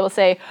be. To be able to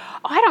say,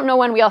 oh, I don't know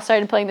when we all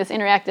started playing this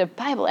interactive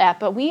Bible app,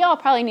 but we all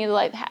probably need to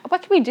like,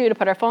 what can we do to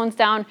put our phones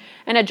down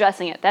and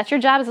addressing it? That's your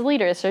job as a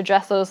leader, is to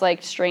address those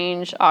like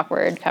strange,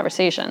 awkward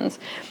conversations.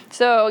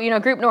 So,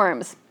 group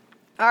norms.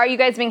 Are you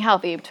guys being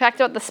healthy? We talked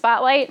about the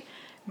spotlight.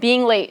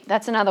 Being late,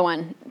 that's another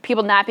one.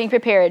 People not being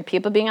prepared,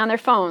 people being on their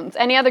phones.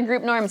 Any other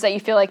group norms that you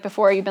feel like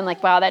before you've been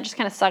like, wow, that just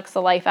kind of sucks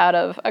the life out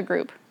of a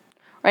group?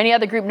 Or any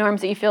other group norms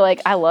that you feel like,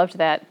 I loved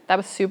that. That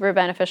was super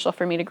beneficial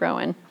for me to grow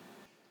in.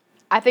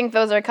 I think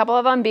those are a couple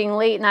of them. Being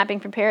late, not being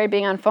prepared,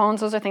 being on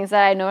phones, those are things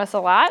that I notice a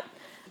lot.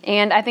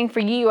 And I think for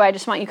you, I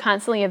just want you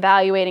constantly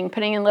evaluating,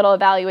 putting in little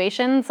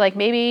evaluations. Like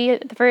maybe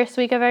the first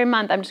week of every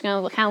month, I'm just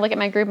going to kind of look at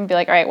my group and be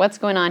like, all right, what's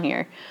going on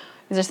here?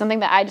 Is there something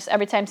that I just,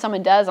 every time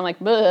someone does, I'm like,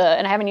 bleh,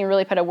 and I haven't even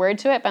really put a word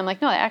to it, but I'm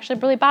like, no, that actually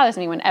really bothers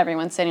me when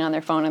everyone's sitting on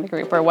their phone in the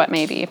group or what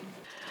may be. All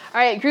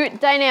right, group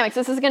dynamics.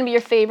 This is going to be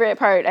your favorite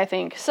part, I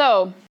think.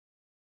 So,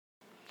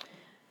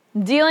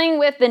 dealing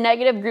with the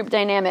negative group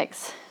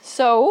dynamics.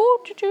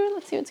 So,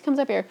 let's see what comes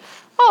up here.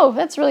 Oh,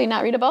 that's really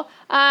not readable.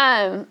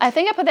 I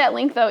think I put that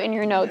link, though, in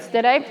your notes.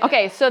 Did I?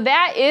 Okay, so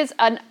that is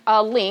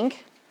a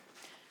link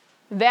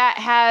that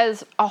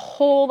has a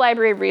whole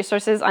library of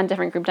resources on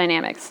different group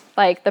dynamics,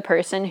 like the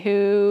person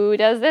who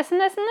does this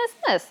and this and this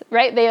and this,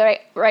 right? They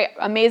write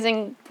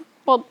amazing,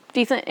 well,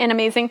 decent and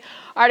amazing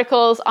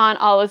articles on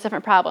all those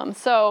different problems.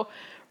 So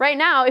right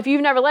now, if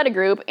you've never led a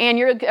group and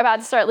you're about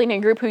to start leading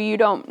a group who you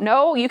don't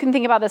know, you can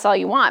think about this all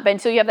you want, but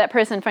until you have that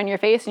person in front of your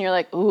face and you're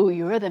like, ooh,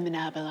 you're the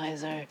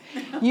monopolizer,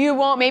 you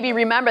won't maybe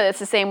remember this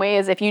the same way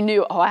as if you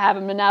knew, oh, I have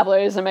a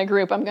monopolizer in my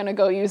group, I'm gonna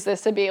go use this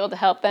to be able to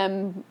help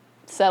them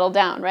settle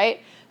down, right?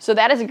 So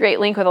that is a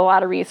great link with a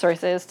lot of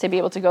resources to be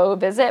able to go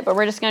visit, but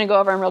we're just going to go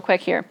over them real quick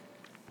here.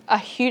 A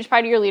huge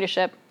part of your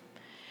leadership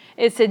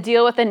is to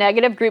deal with the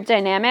negative group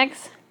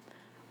dynamics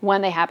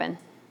when they happen.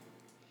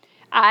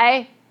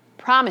 I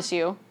promise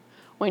you,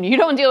 when you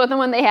don't deal with them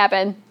when they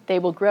happen, they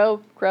will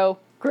grow.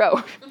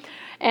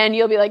 And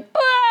you'll be like,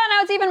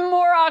 now it's even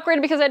more awkward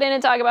because I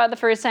didn't talk about it the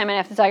first time and I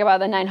have to talk about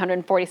it the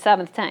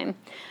 947th time.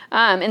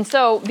 And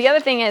so the other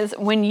thing is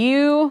when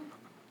you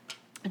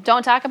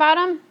don't talk about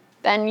them,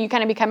 then you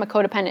kind of become a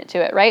codependent to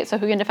it, right? So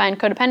who can define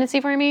codependency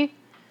for me?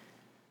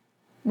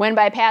 When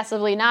by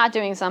passively not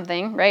doing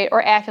something, right,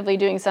 or actively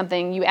doing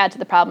something, you add to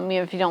the problem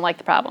even if you don't like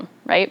the problem,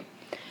 right?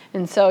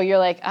 And so you're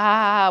like,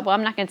 well,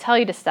 I'm not going to tell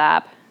you to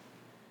stop,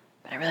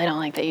 but I really don't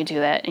like that you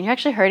do that. And you're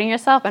actually hurting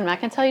yourself. I'm not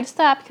going to tell you to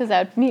stop because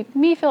that would make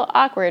me feel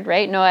awkward,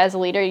 right? No, as a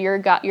leader,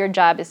 your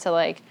job is to,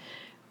 like,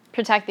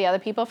 protect the other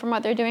people from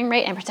what they're doing,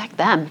 right, and protect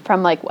them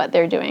from, like, what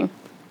they're doing.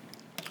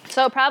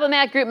 So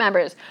problematic group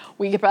members.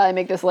 We could probably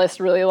make this list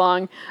really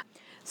long.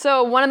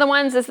 So one of the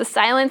ones is the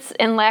silence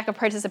and lack of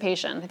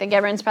participation. I think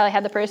everyone's probably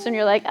had the person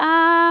you're like,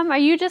 are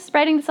you just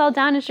writing this all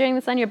down and sharing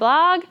this on your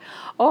blog?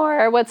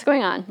 Or what's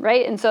going on,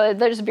 right? And so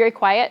they're just very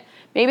quiet.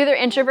 Maybe they're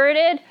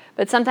introverted,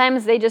 but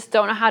sometimes they just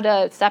don't know how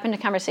to step into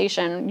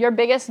conversation. Your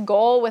biggest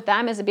goal with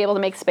them is to be able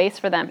to make space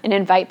for them and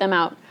invite them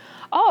out.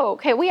 Oh,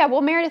 okay,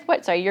 well, Meredith,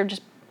 you're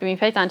just being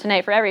picked on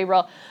tonight for every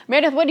role.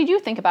 Meredith, what did you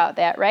think about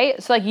that,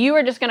 right? So like you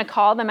are just going to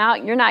call them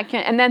out. You're not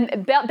going to, and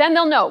then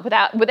they'll know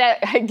without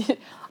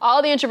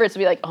all the introverts will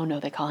be like, oh no,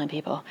 they're calling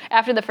people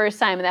after the first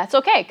time. And that's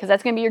okay. Cause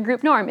that's going to be your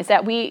group norm is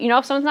that we,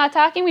 if someone's not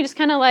talking, we just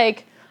kind of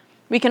like,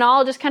 we can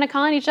all just kind of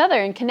call on each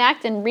other and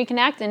connect and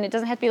reconnect. And it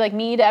doesn't have to be like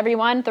me to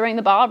everyone throwing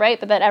the ball, right?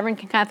 But that everyone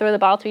can kind of throw the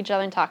ball to each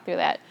other and talk through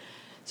that.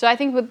 So I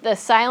think with the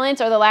silence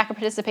or the lack of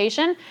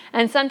participation,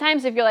 and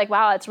sometimes if you're like,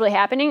 wow, it's really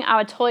happening, I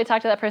would totally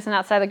talk to that person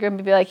outside the group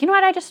and be like, you know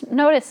what, I just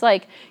noticed,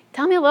 like,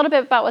 tell me a little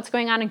bit about what's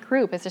going on in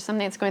group. Is there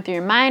something that's going through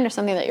your mind or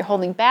something that you're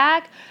holding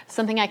back?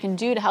 Something I can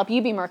do to help you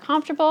be more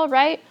comfortable,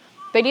 right?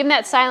 But even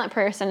that silent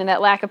person and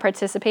that lack of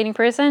participating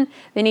person,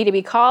 they need to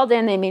be called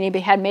in, they need to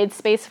be made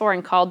space for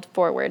and called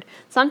forward.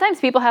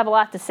 Sometimes people have a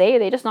lot to say,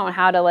 they just don't know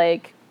how to,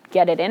 like,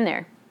 get it in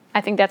there.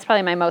 I think that's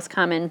probably my most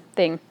common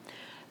thing.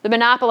 The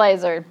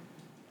monopolizer.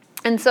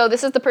 And so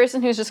this is the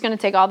person who's just going to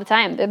take all the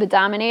time. They're the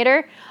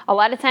dominator. A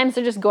lot of times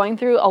they're just going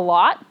through a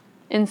lot.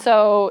 And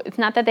so it's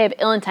not that they have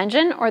ill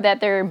intention or that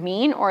they're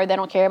mean or they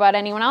don't care about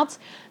anyone else.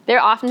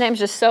 They're oftentimes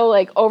just so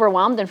like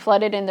overwhelmed and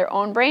flooded in their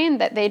own brain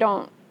that they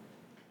don't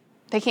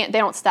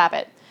stop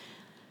it.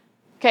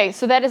 Okay,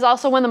 so that is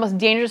also one of the most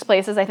dangerous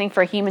places I think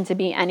for a human to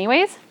be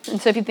anyways. And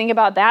so if you think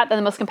about that, then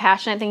the most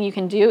compassionate thing you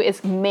can do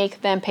is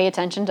make them pay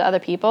attention to other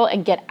people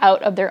and get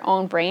out of their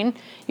own brain.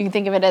 You can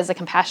think of it as a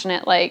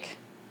compassionate like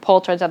pull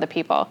towards other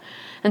people.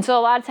 And so a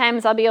lot of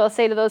times I'll be able to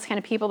say to those kind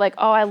of people like,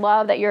 oh, I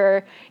love that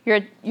you're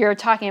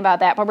talking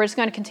about that, but we're just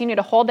going to continue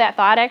to hold that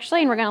thought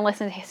actually, and we're going to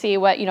listen to see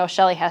what,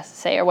 Shelley has to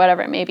say or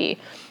whatever it may be.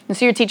 And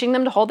so you're teaching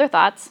them to hold their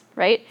thoughts,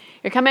 right?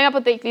 You're coming up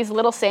with these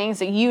little sayings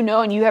that you know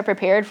and you have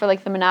prepared for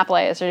like the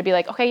monopolizer to be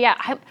like, okay, yeah,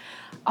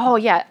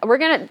 we're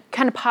going to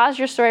kind of pause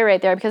your story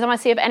right there because I want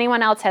to see if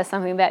anyone else has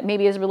something that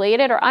maybe is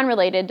related or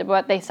unrelated to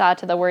what they saw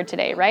to the word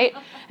today, right?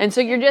 And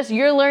so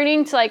you're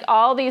learning to like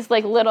all these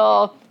like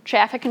little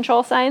traffic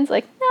control signs,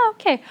 like, no,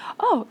 okay,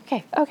 oh,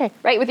 okay,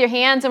 right? With your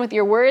hands and with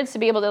your words to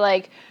be able to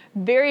like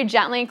very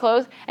gently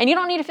close. And you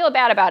don't need to feel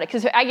bad about it,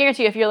 because I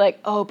guarantee you if you're like,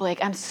 oh, Blake,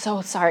 I'm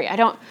so sorry,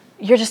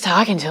 you're just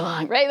talking too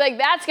long, right? Like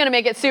that's gonna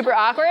make it super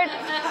awkward.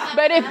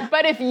 But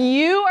if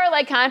you are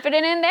like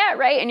confident in that,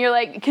 right? And you're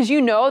like, because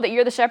you know that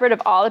you're the shepherd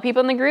of all the people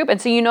in the group, and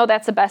so you know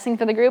that's the best thing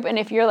for the group. And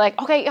if you're like,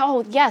 okay,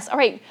 oh yes, all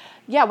right,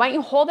 yeah, why don't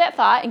you hold that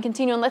thought and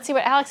continue, and let's see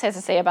what Alex has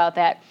to say about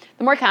that.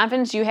 The more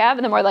confidence you have,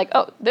 and the more like,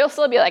 oh, they'll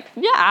still be like,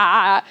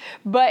 yeah,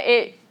 but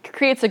it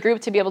creates a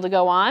group to be able to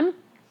go on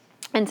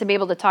and to be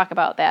able to talk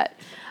about that.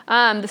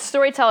 The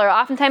storyteller,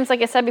 oftentimes,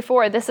 like I said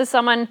before, this is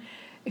someone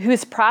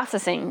who's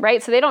processing,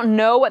 right? So they don't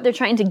know what they're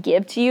trying to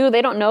give to you.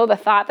 They don't know the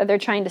thought that they're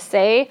trying to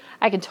say.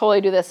 I can totally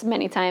do this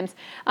many times.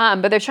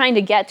 But they're trying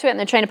to get to it, and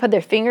they're trying to put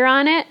their finger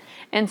on it.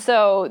 And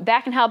so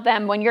that can help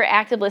them when you're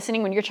active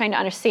listening, when you're trying to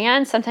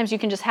understand. Sometimes you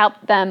can just help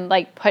them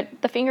like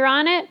put the finger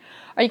on it.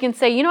 Or you can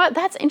say, you know what,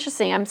 that's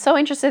interesting. I'm so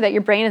interested that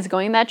your brain is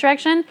going that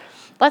direction.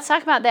 Let's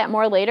talk about that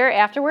more later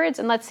afterwards,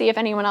 and let's see if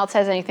anyone else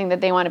has anything that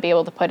they want to be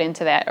able to put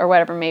into that or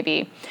whatever it may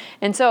be.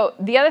 And so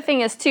the other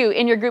thing is, too,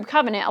 in your group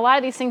covenant, a lot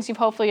of these things you've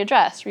hopefully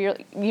addressed.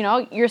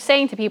 You're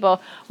saying to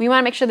people, we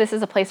want to make sure this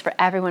is a place for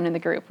everyone in the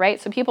group, right?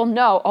 So people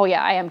know, oh,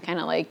 yeah, I am kind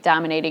of like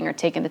dominating or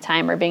taking the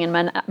time or being a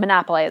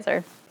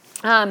monopolizer.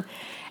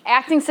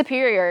 Acting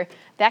superior,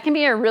 that can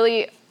be a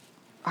really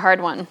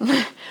hard one.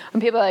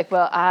 When people are like,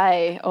 well,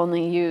 I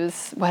only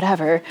use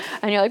whatever.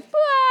 And you're like,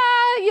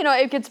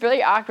 it gets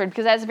really awkward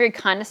because that's a very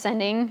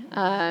condescending,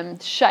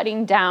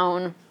 shutting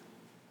down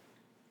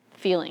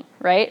feeling,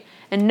 right?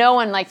 And no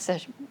one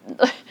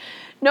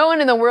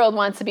in the world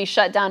wants to be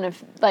shut down and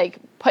like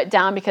put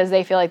down because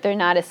they feel like they're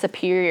not as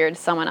superior to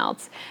someone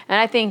else. And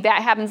I think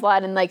that happens a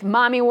lot in like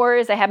mommy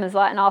wars. That happens a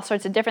lot in all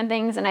sorts of different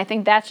things. And I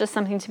think that's just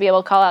something to be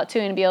able to call out too,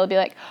 and be able to be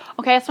like,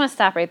 okay, I just want to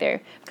stop right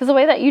there. Because the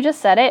way that you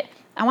just said it,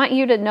 I want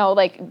you to know,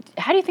 like,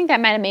 how do you think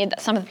that might have made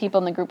some of the people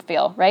in the group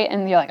feel, right?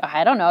 And you're like, oh,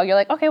 I don't know. You're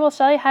like, okay, well,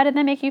 Shelly, how did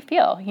that make you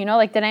feel?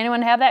 Like, did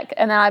anyone have that?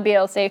 And then I'd be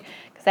able to say,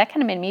 because that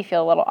kind of made me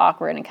feel a little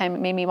awkward and kind of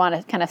made me want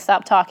to kind of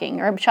stop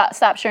talking or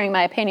stop sharing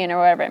my opinion or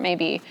whatever it may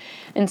be.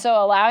 And so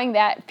allowing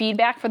that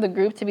feedback for the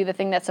group to be the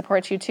thing that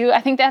supports you too.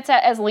 I think that's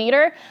as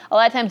leader, a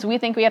lot of times we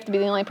think we have to be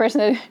the only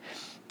person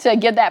to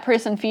give that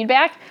person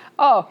feedback.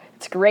 Oh,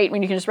 it's great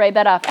when you can just write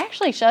that off.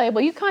 Actually, Shelly,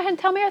 will you go ahead and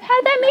tell me, how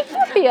did that make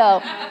you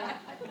feel?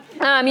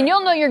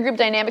 You'll know your group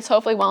dynamics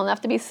hopefully well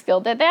enough to be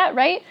skilled at that,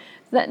 right?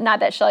 Not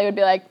that Shelly would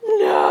be like,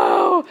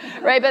 no,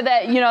 right? But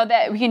that,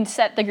 that we can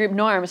set the group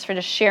norms for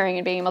just sharing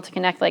and being able to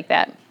connect like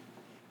that.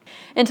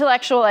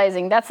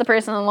 Intellectualizing, that's the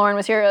person, and Lauren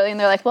was here earlier, and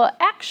they're like, well,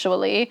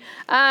 actually,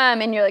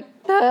 and you're like,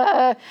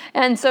 ugh.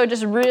 And so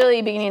just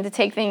really beginning to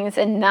take things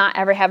and not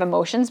ever have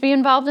emotions be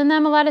involved in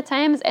them a lot of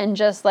times, and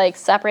just like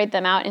separate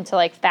them out into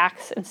like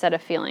facts instead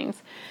of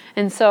feelings.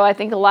 And so I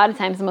think a lot of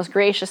times the most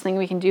gracious thing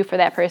we can do for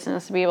that person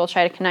is to be able to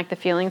try to connect the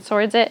feelings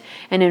towards it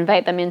and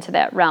invite them into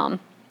that realm.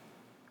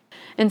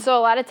 And so a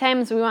lot of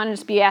times we want to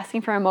just be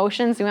asking for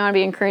emotions. We want to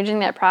be encouraging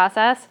that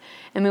process.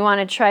 And we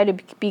want to try to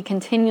be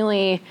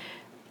continually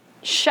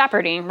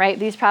shepherding, right,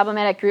 these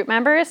problematic group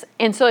members.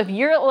 And so if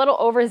you're a little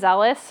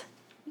overzealous,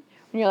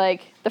 when you're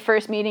like, the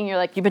first meeting, you're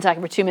like, you've been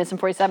talking for 2 minutes and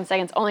 47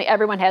 seconds. Only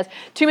everyone has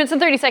 2 minutes and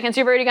 30 seconds.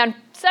 You've already gone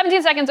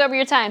 17 seconds over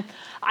your time.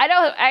 I'd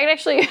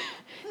actually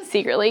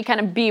secretly kind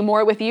of be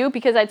more with you,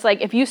 because it's like,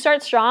 if you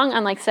start strong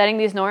on like setting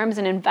these norms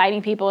and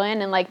inviting people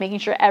in and like making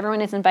sure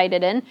everyone is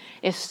invited in,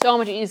 it's so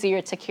much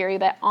easier to carry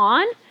that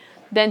on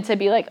than to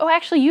be like, oh,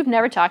 actually, you've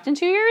never talked in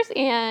 2 years,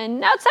 and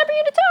now it's time for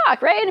you to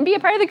talk, right, and be a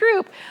part of the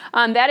group.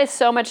 That is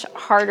so much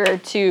harder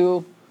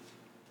to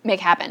make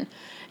happen.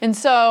 And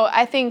so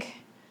I think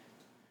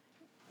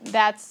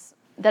that's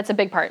a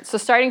big part. So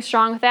starting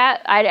strong with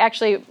that, I'd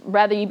actually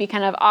rather you be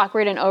kind of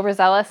awkward and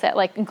overzealous at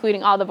like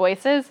including all the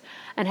voices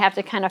and have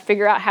to kind of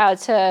figure out how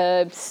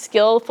to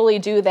skillfully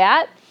do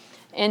that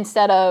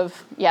instead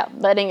of,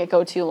 letting it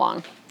go too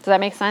long. Does that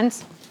make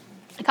sense?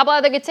 A couple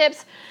other good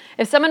tips.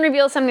 If someone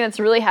reveals something that's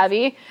really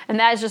heavy and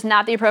that is just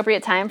not the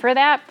appropriate time for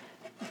that,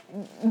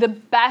 the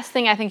best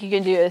thing I think you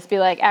can do is be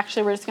like,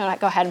 actually, we're just going to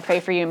go ahead and pray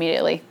for you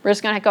immediately. We're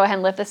just going to go ahead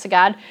and lift this to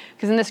God,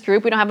 because in this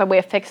group, we don't have a way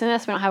of fixing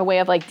this. We don't have a way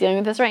of like dealing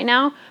with this right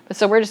now. But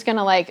so we're just going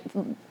to like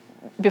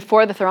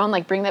before the throne,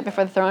 like bring that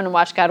before the throne and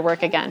watch God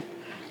work again,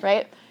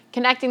 right?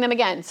 Connecting them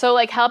again. So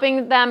like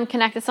helping them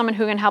connect to someone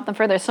who can help them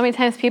further. So many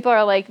times people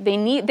are like, they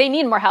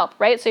need more help,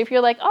 right? So if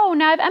you're like, oh,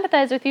 now I've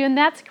empathized with you and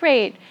that's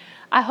great.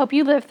 I hope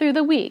you live through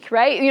the week,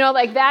 right?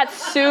 Like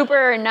that's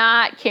super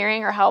not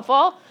caring or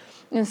helpful.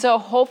 And so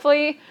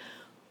hopefully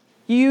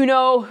you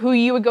know who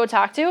you would go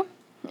talk to,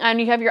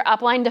 and you have your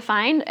upline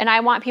defined. And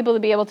I want people to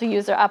be able to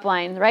use their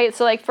upline, right?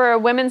 So like for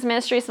women's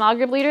ministry small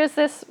group leaders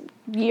this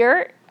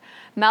year,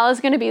 Mel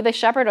is going to be the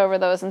shepherd over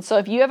those. And so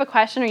if you have a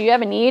question or you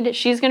have a need,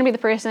 she's going to be the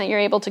person that you're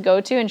able to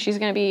go to, and she's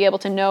going to be able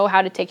to know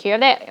how to take care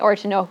of that, or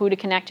to know who to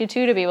connect you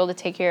to be able to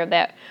take care of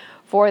that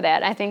for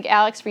that. I think,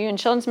 Alex, for you in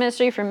children's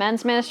ministry, for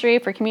men's ministry,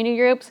 for community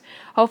groups,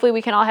 hopefully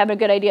we can all have a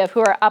good idea of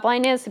who our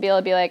upline is to be able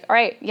to be like, all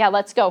right,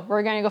 let's go.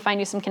 We're going to go find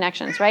you some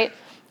connections, right?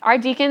 Our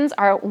deacons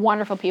are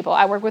wonderful people.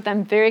 I work with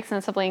them very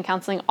extensively in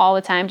counseling all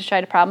the time to try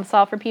to problem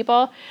solve for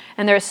people.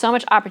 And there's so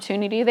much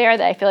opportunity there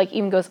that I feel like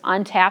even goes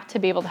untapped to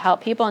be able to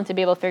help people and to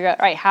be able to figure out,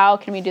 all right, how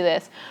can we do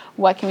this?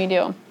 What can we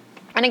do?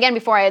 And again,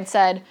 before I had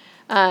said,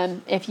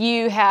 if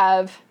you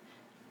have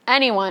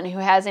anyone who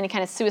has any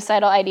kind of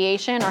suicidal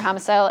ideation or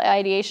homicidal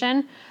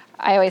ideation,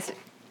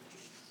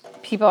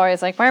 people are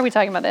always like, why are we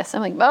talking about this?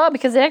 I'm like, well,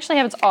 because it actually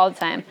happens all the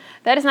time.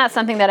 That is not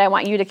something that I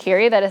want you to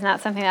carry. That is not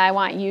something that I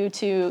want you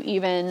to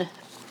even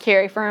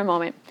carry for a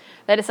moment.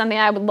 That is something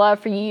I would love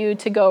for you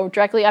to go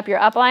directly up your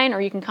upline,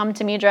 or you can come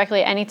to me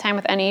directly at any time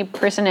with any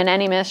person in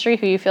any ministry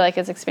who you feel like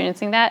is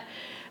experiencing that,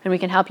 and we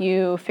can help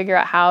you figure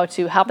out how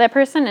to help that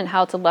person and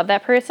how to love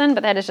that person.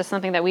 But that is just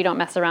something that we don't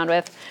mess around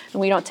with,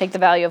 and we don't take the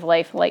value of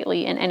life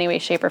lightly in any way,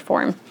 shape, or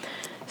form.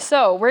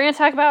 So we're going to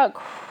talk about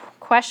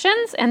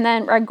questions, and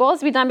then our goal is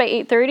to be done by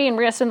 8:30, and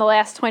we're going to spend the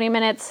last 20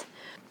 minutes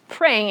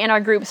praying in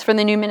our groups for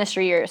the new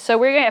ministry year. So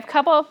we're going to have a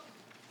couple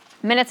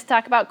minutes to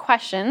talk about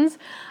questions.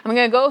 I'm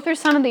going to go through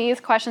some of these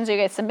questions you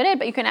guys submitted,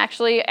 but you can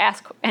actually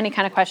ask any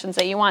kind of questions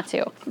that you want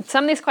to.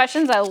 Some of these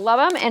questions, I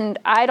love them, and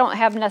I don't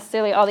have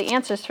necessarily all the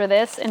answers for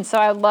this, and so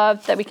I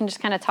love that we can just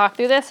kind of talk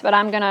through this, but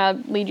I'm going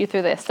to lead you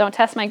through this. Don't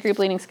test my group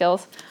leading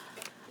skills.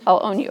 I'll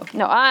own you.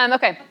 No,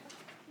 okay.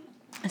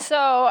 So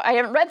I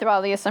haven't read through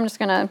all these, so I'm just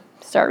going to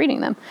start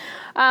reading them.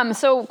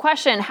 So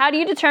question, how do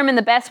you determine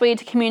the best way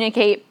to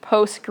communicate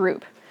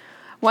post-group?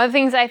 One of the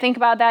things I think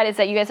about that is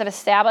that you guys have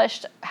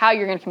established how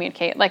you're going to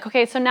communicate. Like,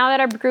 okay, so now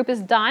that our group is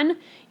done,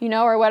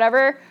 or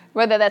whatever,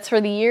 whether that's for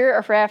the year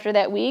or for after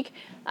that week,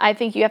 I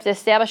think you have to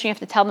establish and you have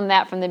to tell them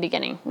that from the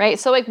beginning, right?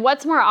 So, like,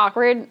 what's more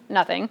awkward,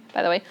 nothing,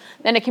 by the way,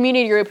 than a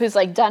community group who's,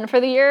 like, done for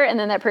the year, and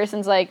then that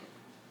person's like,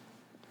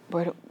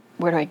 where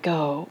do I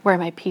go? Where are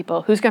my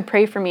people? Who's going to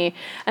pray for me?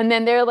 And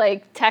then they're,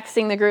 like,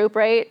 texting the group,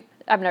 right?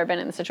 I've never been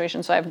in this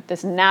situation, so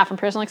this is not from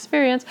personal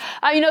experience.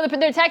 They're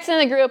texting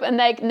the group, and,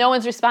 like, no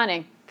one's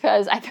responding.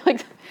 Because I feel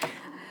like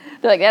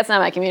they're like, that's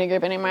not my community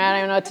group anymore. I don't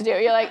even know what to do.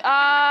 You're like,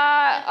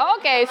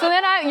 okay. So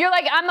then you're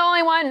like, I'm the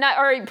only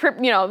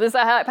one, this is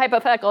a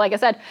hypothetical, like I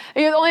said.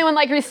 You're the only one,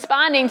 like,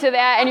 responding to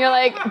that. And you're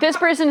like, this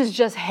person is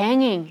just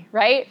hanging,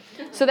 right?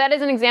 So that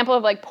is an example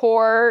of, like,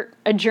 poor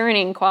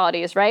adjourning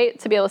qualities, right?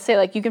 To be able to say,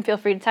 like, you can feel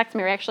free to text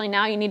me, or actually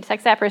now you need to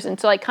text that person.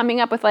 So, like, coming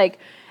up with, like,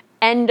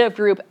 end of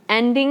group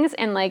endings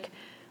and, like,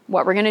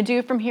 what we're going to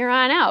do from here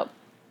on out.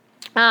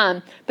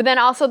 But then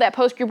also that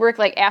post-group work,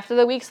 like after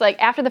the weeks,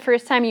 like after the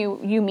first time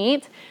you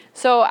meet.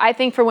 So I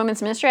think for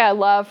women's ministry, I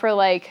love for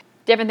like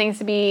different things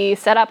to be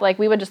set up. Like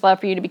we would just love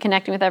for you to be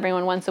connecting with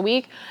everyone once a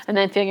week and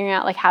then figuring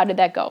out like, how did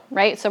that go,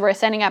 right? So we're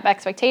setting up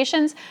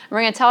expectations, and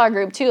we're going to tell our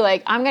group too,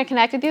 like, I'm going to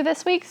connect with you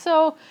this week.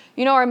 So,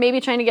 or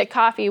maybe trying to get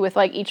coffee with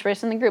like each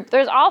person in the group.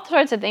 There's all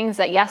sorts of things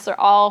that, yes, they're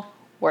all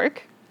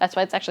work. That's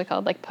why it's actually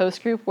called like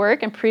post-group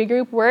work and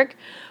pre-group work.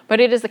 But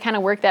it is the kind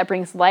of work that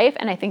brings life.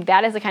 And I think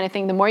that is the kind of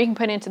thing, the more you can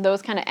put into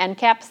those kind of end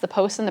caps, the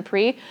post and the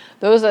pre,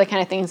 those are the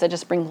kind of things that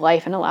just bring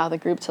life and allow the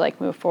group to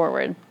like move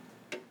forward.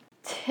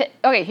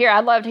 Okay, here,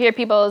 I'd love to hear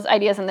people's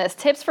ideas on this.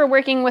 Tips for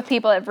working with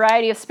people at a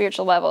variety of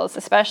spiritual levels,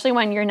 especially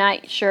when you're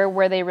not sure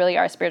where they really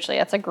are spiritually.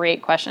 That's a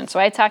great question. So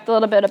I talked a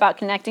little bit about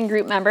connecting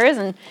group members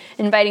and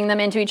inviting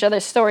them into each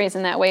other's stories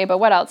in that way. But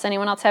what else?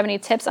 Anyone else have any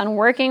tips on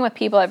working with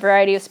people at a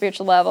variety of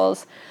spiritual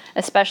levels,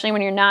 especially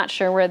when you're not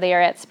sure where they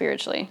are at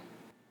spiritually?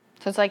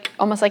 So it's like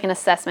almost like an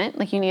assessment,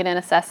 like you need an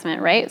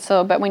assessment, right?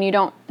 So, but when you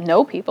don't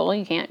know people,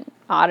 you can't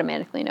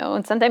automatically know.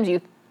 And sometimes you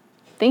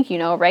think you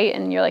know, right?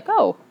 And you're like,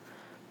 oh,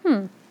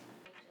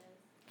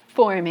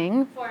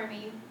 Forming.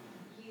 You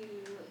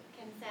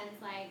can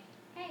sense like,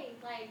 hey,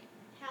 like,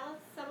 how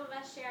some of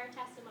us share our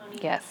testimony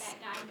Yes.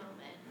 at that God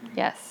moment.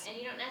 Yes. And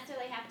you don't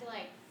necessarily have to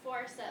like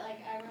force it, like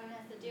everyone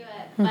has to do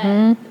it.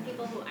 Mm-hmm. But the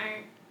people who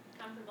aren't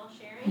comfortable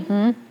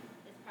sharing is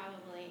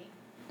probably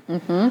a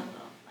little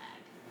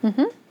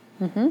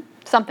flag.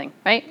 Something,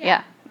 right?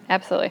 Yeah,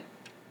 absolutely.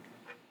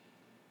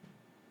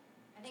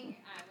 I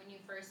think when you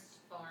first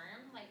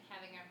form, like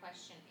having a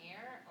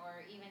questionnaire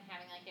or even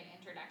having like an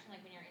introduction,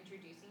 like when you're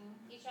introducing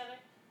each other,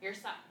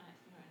 yourself,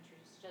 not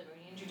introduce each other, but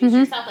when you introduce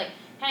yourself, like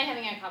kind of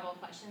having a couple of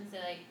questions to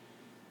like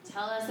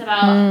tell us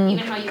about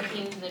even how you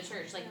came to the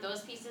church. Like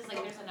those pieces,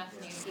 like there's enough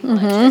new people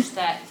at church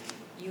that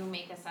you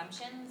make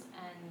assumptions,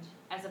 and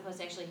as opposed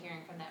to actually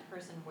hearing from that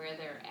person where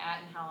they're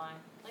at and how long,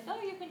 like, oh,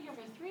 you've been here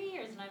for 3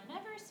 years and I've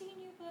never seen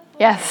you before.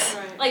 Yes.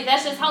 Right. Like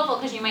that's just helpful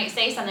because you might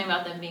say something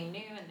about them being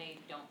new and they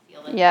don't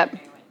feel like Yep.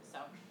 they're new, and so.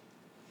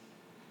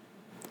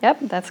 Yep,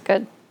 that's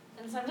good.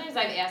 And sometimes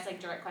I've asked like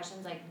direct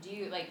questions, like, do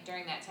you like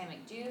during that time,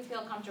 like, do you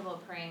feel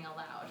comfortable praying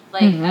aloud,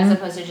 like as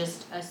opposed to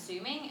just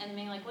assuming and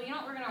being like, well, you know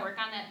what, we're gonna work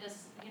on that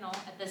this,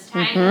 at this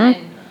time,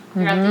 and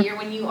throughout the year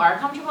when you are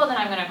comfortable, then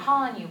I'm gonna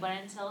call on you. But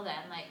until then,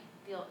 like,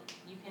 you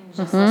can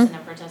just listen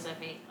and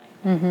participate.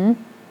 Like, I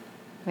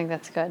think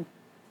that's good.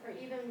 Or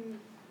even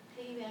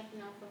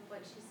piggybacking off of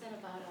what she said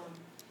about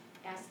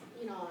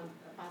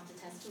about the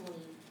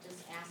testimony,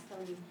 just ask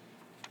them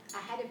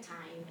ahead of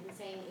time and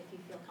saying if you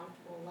feel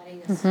comfortable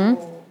letting us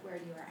know where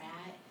you are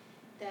at,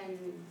 then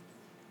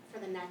for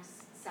the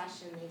next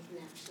session they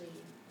can actually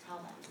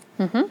tell them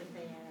Mm-hmm. if they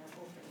are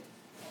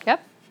open.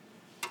 Yep.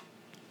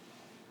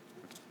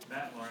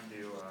 Matt and Lauren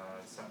do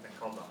something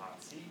called the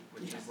hot seat,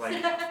 which is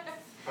like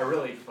a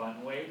really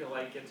fun way to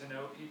like get to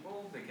know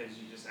people because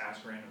you just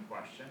ask random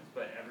questions,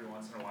 but every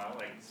once in a while,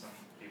 like some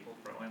people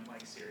throw in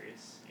like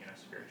serious,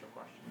 spiritual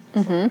questions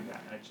and stuff like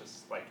that, and it's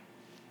just like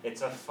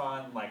it's a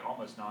fun, like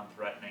almost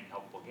non-threatening,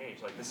 helpful gauge.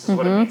 Like this is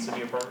what it means to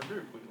be a part of a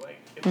group. We like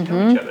get to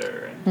know each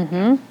other.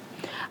 And,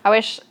 I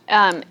wish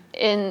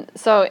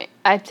so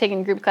I've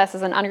taken group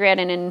classes in undergrad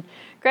and in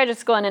graduate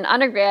school, and in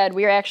undergrad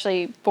we were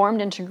actually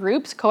formed into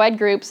groups, co-ed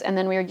groups, and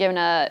then we were given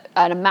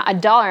a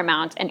dollar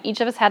amount, and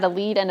each of us had to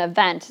lead an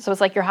event. So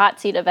it's like your hot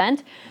seat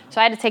event. So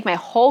I had to take my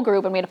whole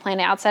group, and we had to plan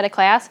it outside of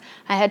class.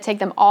 I had to take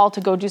them all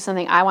to go do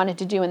something I wanted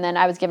to do, and then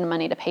I was given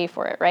money to pay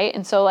for it, right?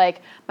 And so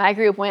like my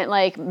group went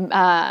like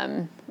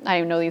I don't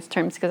even know these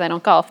terms because I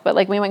don't golf, but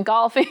like we went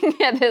golfing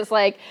at this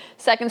like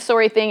second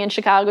story thing in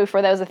Chicago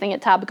before that was a thing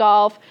at Top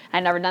Golf.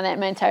 I'd never done that in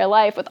my entire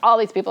life with all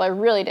these people I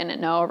really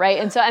didn't know, right?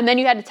 And then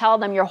you had to tell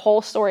them your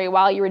whole story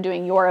while you were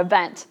doing your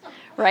event,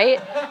 right?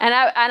 And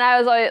I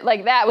was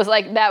like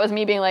that was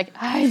me being like,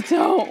 I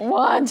don't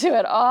want to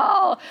at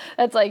all.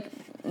 That's like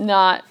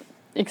not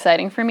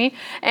exciting for me,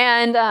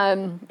 and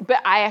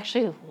but I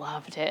actually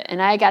loved it,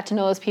 and I got to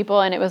know those people,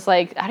 and it was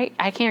like I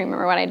can't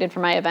remember what I did for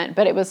my event,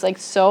 but it was like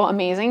so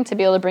amazing to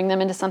be able to bring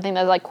them into something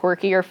that's like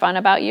quirky or fun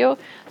about you.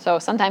 So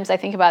sometimes I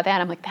think about that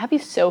and I'm like, that'd be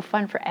so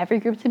fun for every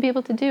group to be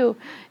able to do,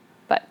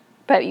 but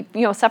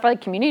stuff like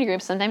community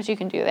groups, sometimes you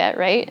can do that,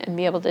 right, and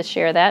be able to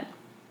share that.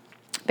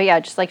 But yeah,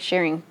 just like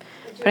sharing,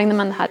 putting them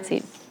on the hot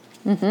seat.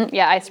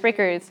 Yeah,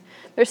 icebreakers,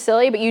 they're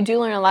silly, but you do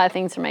learn a lot of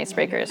things from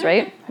icebreakers,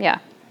 right? Yeah.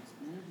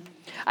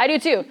 I do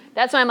too.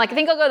 That's why I'm like, I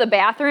think I'll go to the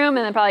bathroom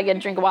and then probably get a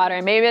drink of water.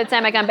 And maybe by the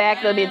time I come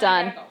back, they'll be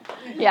done.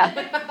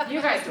 Yeah.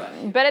 You guys do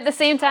it. But at the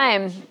same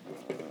time,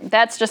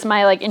 that's just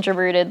my like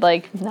introverted,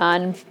 like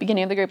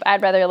non-beginning of the group.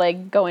 I'd rather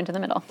like go into the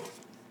middle.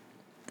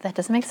 That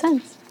doesn't make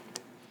sense.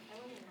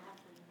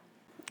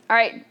 All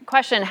right,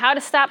 question. How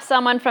to stop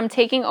someone from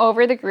taking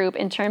over the group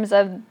in terms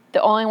of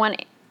the only one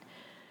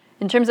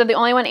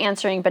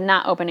answering but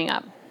not opening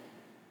up?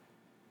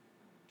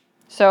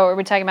 So are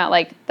we talking about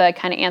like the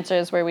kind of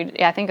answers where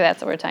I think that's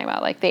what we're talking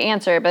about. Like the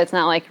answer, but it's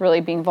not like really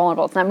being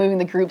vulnerable. It's not moving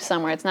the group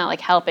somewhere. It's not like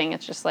helping.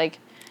 It's just like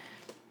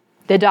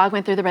the dog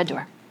went through the red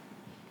door.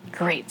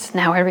 Great.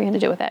 Now what are we going to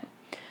do with it?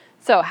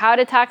 So how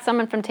to talk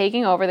someone from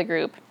taking over the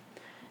group,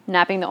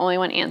 not being the only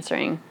one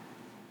answering.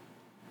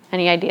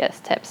 Any ideas,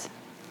 tips?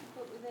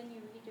 But then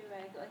you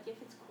redirect, like if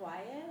it's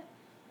quiet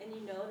and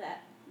you know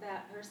that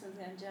that person's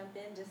going to jump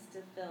in just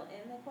to fill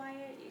in the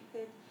quiet, you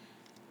could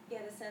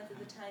get a sense of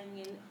the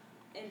timing and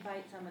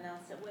invite someone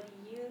else. So what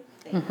do you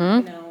think?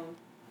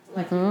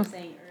 Like you were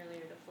saying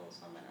earlier, to pull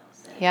someone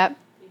else in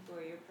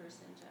before your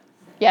person jumps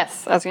in.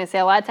 Yes, I was going to say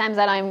a lot of times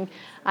that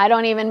I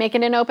don't even make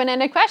it an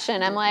open-ended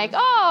question. I'm like,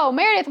 oh,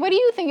 Meredith, what do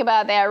you think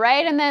about that,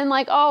 right? And then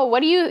like, oh, what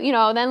do you,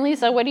 then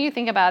Lisa, what do you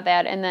think about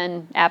that? And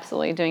then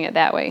absolutely doing it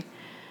that way.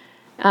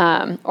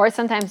 Or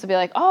sometimes it'll be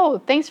like, oh,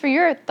 thanks for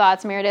your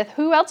thoughts, Meredith.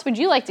 Who else would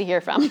you like to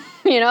hear from?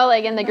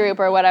 Like in the group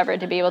or whatever,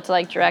 to be able to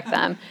like direct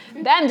them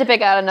to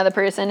pick out another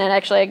person and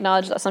actually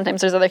acknowledge that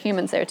sometimes there's other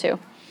humans there too.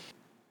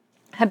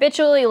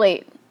 Habitually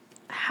late.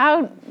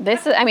 I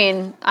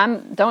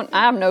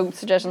have no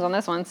suggestions on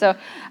this one. So,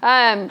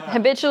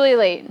 habitually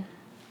late.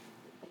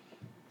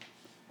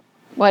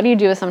 What do you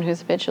do with someone who's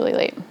habitually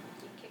late? You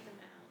kick them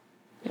out.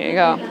 There you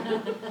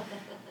go.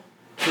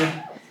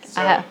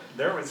 so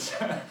there was,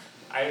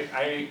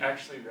 I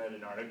actually read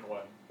an article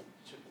on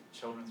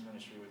children's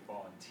ministry with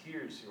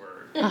volunteers who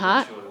are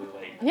habitually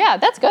late. Yeah,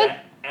 that's good.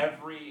 That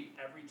every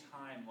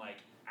time, like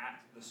at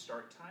the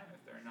start time,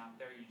 if they're not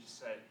there, you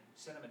just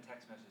send them a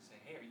text message, say,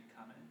 hey, are you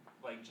coming?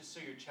 Like just so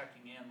you're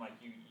checking in, like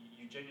you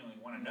genuinely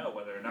want to know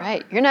whether or not.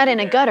 Right, you're not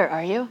in a gutter,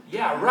 are you?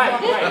 Yeah, right.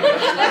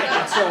 That's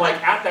right. And so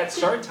like at that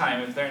start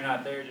time, if they're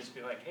not there, just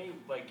be like, hey,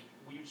 like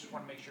we just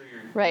want to make sure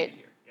you're right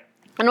here. Yeah.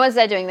 And what's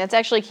that doing? That's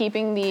actually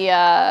keeping the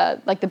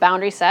the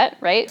boundary set,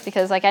 right?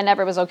 Because like I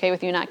never was okay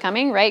with you not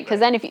coming, right?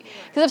 Because then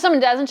if someone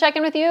doesn't check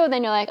in with you,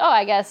 then you're like, oh,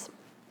 I guess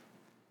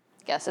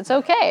it's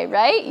okay,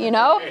 right?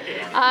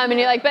 And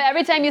you're like, but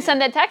every time you send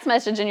that text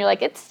message and you're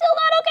like, it's still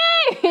not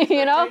okay,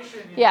 Yeah.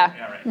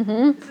 Yeah, right.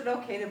 Mm-hmm. Is it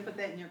okay to put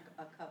that in your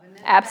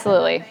covenant?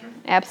 Absolutely.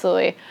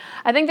 Absolutely.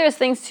 I think there's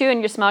things too in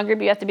your small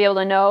group you have to be able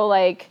to know,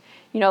 like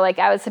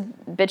I was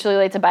habitually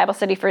late to Bible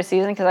study for a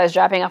season because I was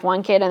dropping off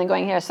one kid and then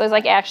going here. So there's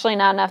like actually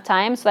not enough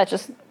time. So that's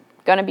just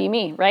going to be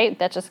me, right?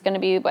 That's just going to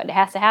be what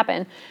has to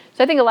happen.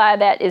 So I think a lot of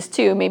that is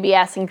too, maybe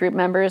asking group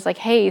members like,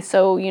 hey,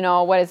 so,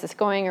 what is this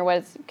going or what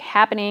is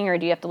happening or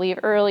do you have to leave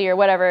early or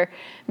whatever,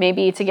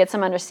 maybe to get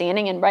some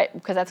understanding and right,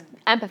 because that's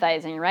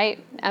empathizing,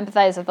 right?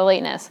 Empathize with the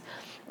lateness.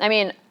 I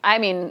mean,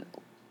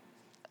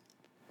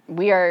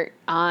 we are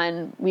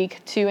on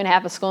week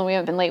 2.5 of school and we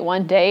haven't been late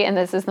one day and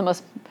this is the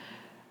most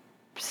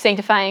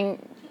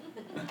sanctifying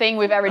thing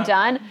we've ever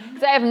done.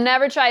 Because I have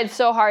never tried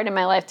so hard in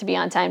my life to be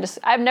on time.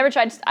 I've never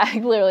tried,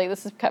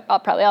 this is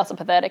probably also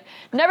pathetic,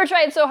 never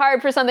tried so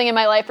hard for something in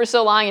my life for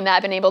so long and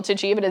not been able to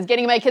achieve it as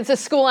getting my kids to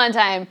school on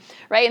time,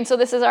 right? And so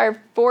this is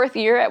our 4th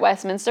year at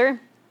Westminster,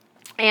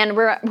 and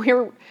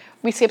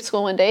we skipped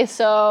school one day,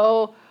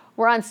 so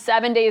we're on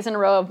 7 days in a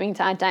row of being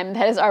on time.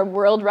 That is our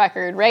world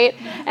record, right?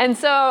 And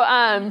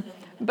so,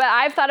 but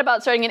I've thought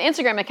about starting an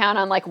Instagram account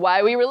on like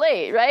why we were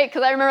late, right?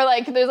 Because I remember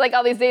like there's like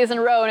all these days in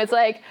a row, and it's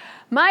like,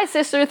 my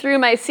sister threw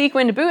my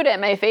sequined boot at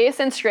my face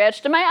and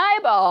scratched my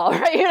eyeball,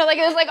 right? You know, like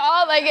it's like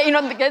all like, you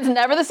know, it's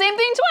never the same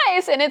thing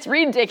twice, and it's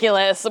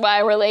ridiculous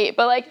why we're late.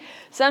 But like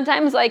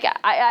sometimes like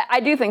I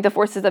do think the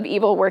forces of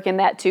evil work in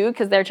that too,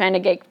 because they're trying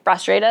to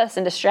frustrate us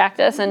and distract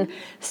us and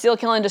steal,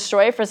 kill, and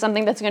destroy for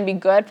something that's going to be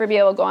good for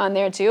people to go on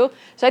there too.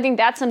 So I think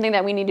that's something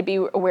that we need to be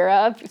aware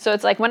of. So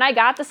it's like when I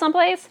got to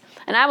someplace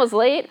and I was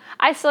late,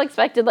 I still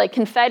expected like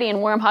confetti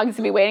and warm hugs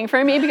to be waiting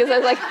for me because I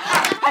was like,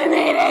 I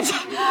made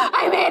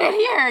it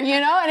here,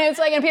 you know? And it's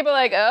like, and people are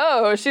like,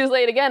 oh, she was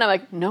late again. I'm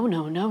like, no,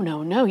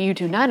 you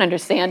do not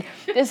understand.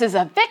 This is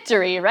a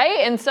victory, right?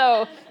 And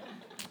so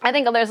I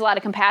think there's a lot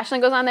of compassion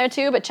that goes on there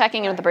too, but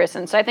checking in with the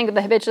person. So I think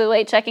the habitually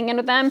late, checking in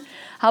with them,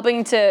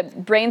 helping to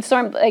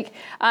brainstorm, like,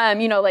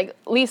 you know, like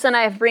Lisa and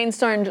I have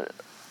brainstormed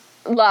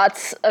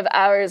lots of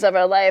hours of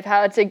our life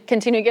how to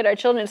continue to get our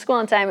children to school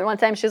on time. And one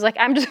time she's like,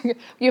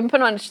 you can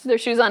put their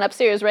shoes on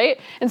upstairs, right?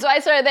 And so I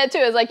started that too.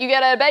 It's like, you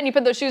get out of bed and you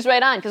put those shoes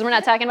right on because we're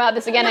not talking about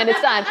this again and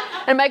it's done.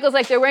 And Michael's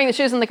like, they're wearing the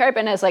shoes on the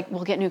carpet. And I was like,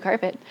 we'll get new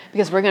carpet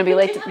because we're going to be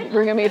late.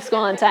 We're going to be at school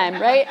on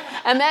time, right?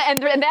 And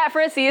that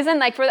for a season,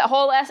 like for the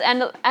whole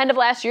end of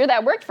last year,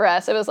 that worked for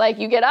us. It was like,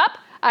 you get up.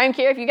 I don't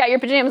care if you got your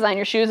pajamas on,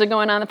 your shoes are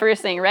going on the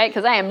first thing, right?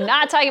 Because I am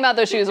not talking about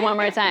those shoes one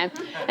more time.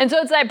 And so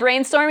it's that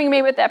brainstorming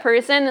maybe with that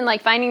person and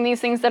like finding these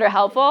things that are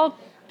helpful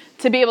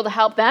to be able to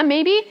help them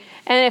maybe.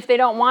 And if they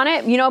don't want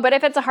it, you know, but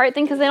if it's a hard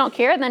thing because they don't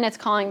care, then it's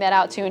calling that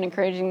out too and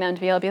encouraging them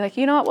to be able to be like,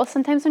 you know what, well,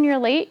 sometimes when you're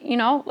late, you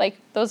know, like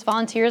those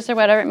volunteers or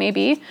whatever it may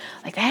be,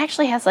 like that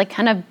actually has like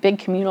kind of big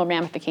communal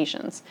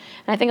ramifications.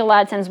 And I think a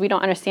lot of times we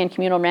don't understand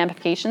communal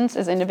ramifications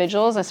as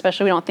individuals,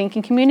 especially we don't think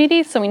in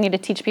community. So we need to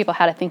teach people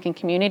how to think in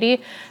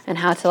community and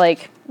how to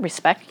like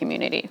respect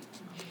community.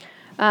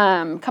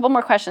 Couple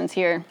more questions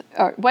here.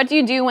 What do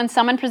you do when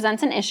someone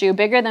presents an issue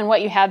bigger than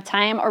what you have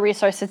time or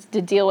resources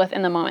to deal with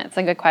in the moment? It's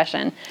a good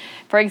question.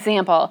 For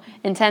example,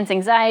 intense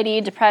anxiety,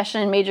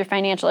 depression, major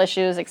financial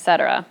issues,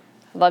 etc.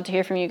 I'd love to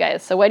hear from you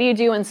guys. So what do you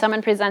do when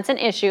someone presents an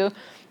issue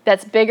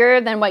that's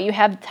bigger than what you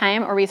have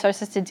time or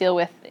resources to deal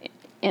with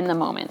in the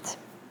moment?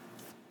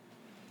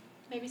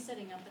 Maybe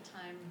setting up a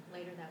time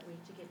later that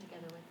week to get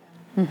together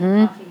with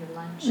them. Coffee or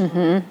lunch.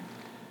 Or,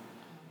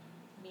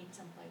 meet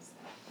someplace.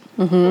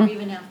 Or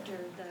even after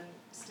the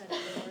study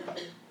or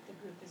the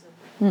group is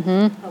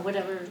over. Or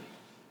whatever,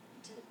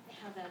 to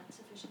have that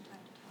sufficient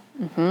time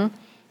to talk.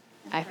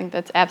 I think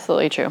that's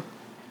absolutely true.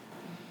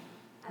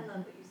 I love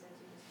what you said,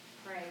 you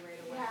just pray right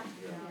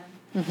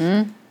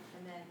away.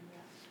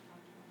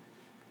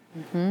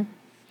 And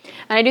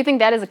I do think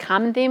that is a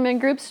common theme in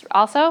groups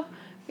also.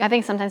 I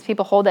think sometimes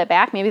people hold that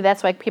back. Maybe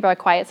that's why people are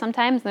quiet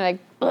sometimes. And they're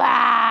like,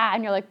 blah,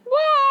 and you're like,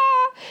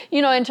 wah.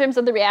 You know, in terms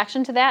of the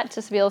reaction to that,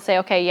 just to be able to say,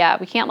 okay, yeah,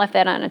 we can't let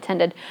that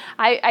unattended.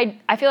 I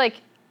feel like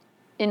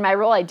in my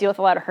role, I deal with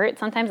a lot of hurt.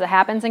 Sometimes it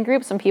happens in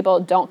groups when people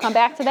don't come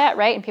back to that,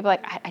 right? And people are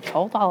like, I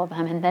told all of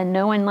them, and then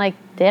no one like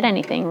did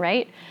anything,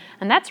 right?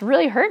 And that's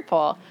really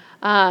hurtful.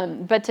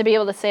 But to be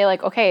able to say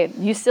like, okay,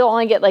 you still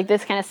only get like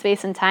this kind of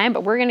space and time,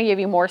 but we're going to give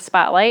you more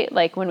spotlight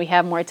like when we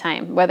have more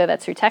time, whether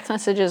that's through text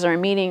messages or a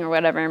meeting or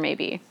whatever it may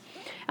be.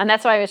 And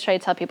that's why I always try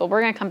to tell people,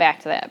 we're going to come back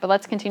to that, but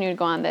let's continue to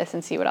go on this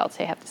and see what else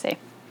they have to say.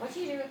 What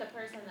do you do with the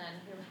person then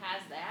who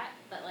has that,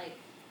 but like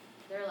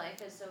their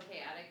life is so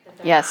chaotic that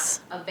they're not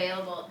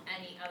available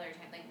any other time?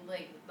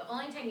 Like the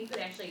only time you could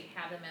actually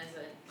have them as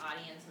an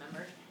audience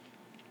member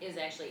is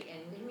actually in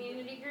the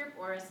community group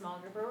or a small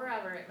group or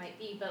wherever it might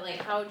be. But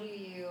like, how do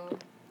you?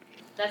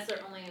 That's their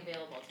only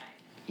available time.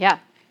 Yeah.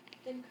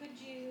 Then could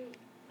you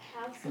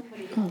have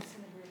somebody else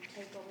in the group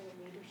take over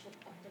the leadership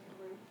of the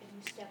group and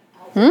you step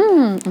out?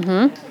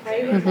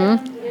 Pray with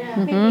them.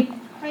 Yeah. Maybe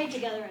pray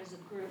together as a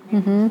group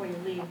maybe before you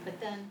leave, but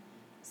then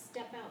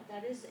step out.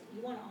 That is,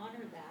 you want to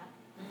honor that.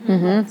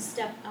 But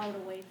step out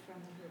away from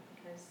the group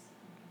because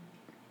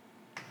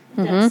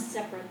that's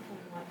separate from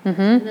what.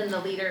 And then the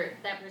leader,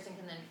 that person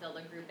can then fill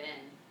the group in.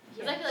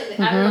 Because I feel like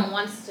everyone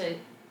wants to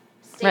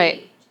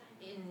stay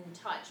in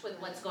touch with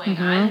what's going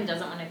on and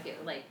doesn't want to feel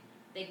like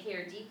they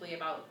care deeply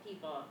about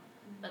people.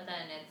 But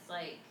then it's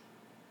like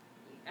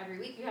every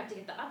week you have to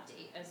get the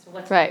update as to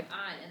what's going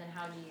on, and then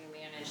how do you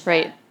manage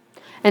that?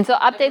 And so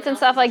updates and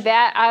stuff like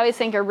that, I always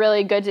think are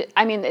really good.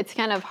 It's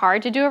kind of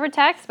hard to do over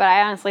text, but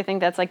I honestly think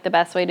that's like the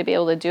best way to be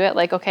able to do it.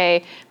 Like,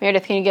 okay,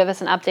 Meredith, can you give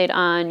us an update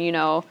on, you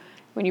know,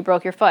 when you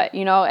broke your foot,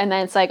 you know? And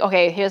then it's like,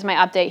 okay, here's my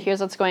update. Here's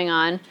what's going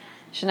on.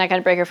 She's not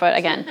going to break her foot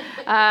again.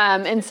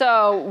 And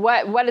so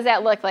what does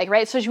that look like,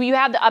 right? So you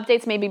have the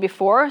updates maybe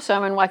before, so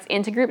everyone walks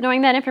into group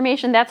knowing that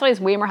information. That's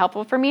always way more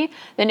helpful for me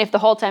than if the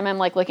whole time I'm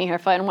like looking at her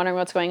foot and wondering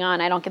what's going on.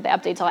 I don't get the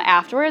update till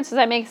afterwards. Does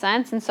that make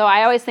sense? And so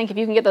I always think if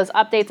you can get those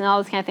updates and all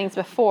those kind of things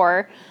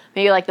before,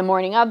 maybe like the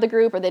morning of the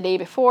group or the day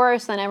before,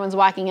 so then everyone's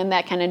walking in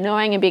that kind of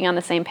knowing and being on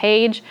the same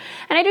page.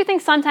 And I do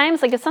think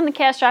sometimes, like if something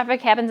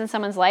catastrophic happens in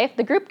someone's life,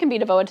 the group can be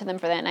devoted to them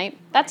for that night.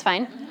 That's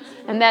fine.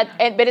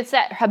 But it's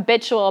that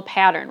habitual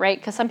pattern, right?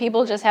 Because some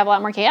people just have a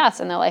lot more chaos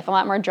in their life, a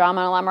lot more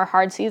drama, and a lot more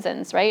hard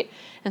seasons, right?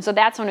 And so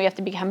that's when we have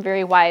to become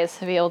very wise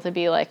to be able to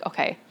be like,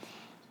 okay,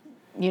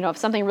 if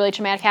something really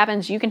traumatic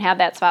happens, you can have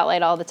that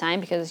spotlight all the time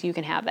because you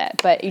can have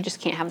that. But you just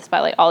can't have the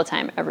spotlight all the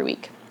time every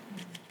week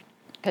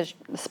because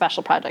the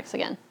special projects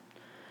again.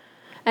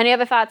 Any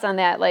other thoughts on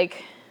that,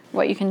 like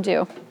what you can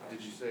do?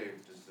 Did you say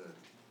just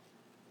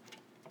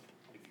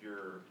if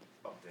you're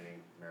updating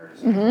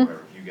Meredith or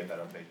whatever, you get that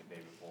update the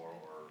day before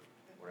or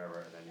whatever,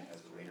 and then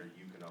as a leader,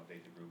 you can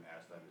update the group,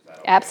 ask them, is that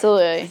okay?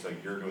 Absolutely. So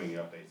you're doing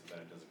the updates, so then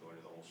it doesn't go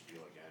into the whole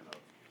spiel again of,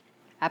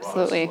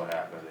 Absolutely. well, this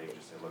is what happened, and then you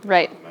just say, look,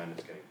 Right.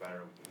 it's getting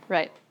better.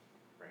 Right.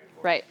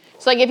 Right.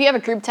 So like if you have a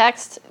group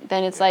text,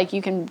 then it's like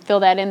you can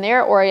fill that in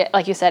there, or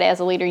like you said, as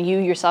a leader, you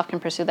yourself can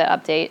pursue that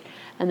update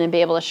and then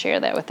be able to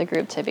share that with the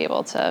group to be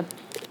able to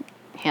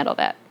handle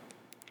that.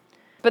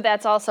 But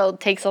that's also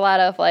takes a lot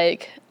of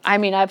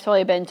I've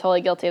been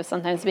totally guilty of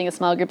sometimes being a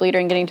small group leader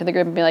and getting to the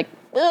group and be like,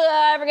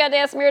 I forgot to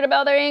ask Meredith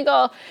about their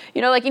ankle.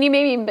 And you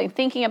maybe been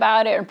thinking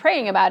about it or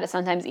praying about it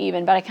sometimes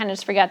even, but I kind of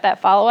just forgot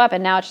that follow up,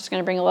 and now it's just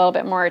going to bring a little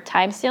bit more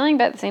time stealing,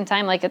 but at the same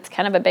time, it's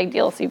kind of a big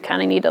deal, so you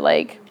kind of need to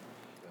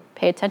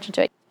pay attention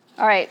to it.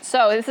 All right,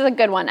 so this is a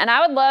good one, and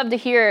I would love to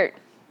hear,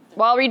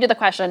 I'll read you the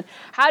question.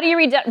 How do you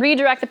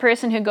redirect the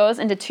person who goes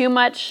into too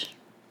much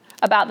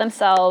about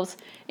themselves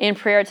in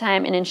prayer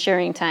time and in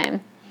sharing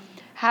time?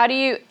 How do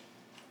you,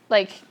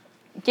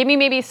 give me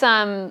maybe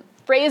some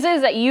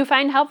phrases that you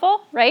find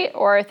helpful, right?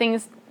 Or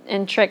things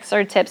and tricks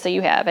or tips that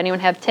you have. Anyone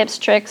have tips,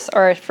 tricks,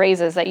 or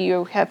phrases that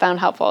you have found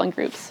helpful in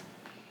groups?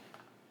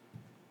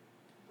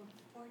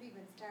 Before it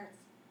even starts,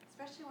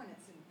 especially when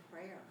it's in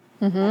prayer,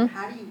 Mm-hmm.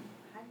 how do you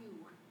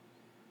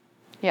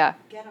Yeah.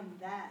 get them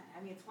then?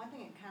 I mean, it's one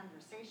thing in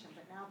conversation,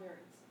 but now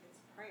it's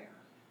prayer.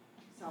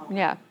 So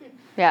Yeah.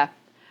 Yeah.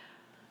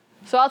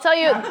 So I'll tell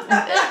you,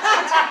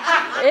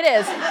 it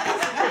is.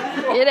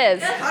 It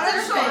is.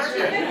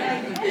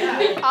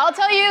 I'll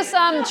tell you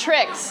some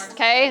tricks,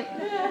 okay?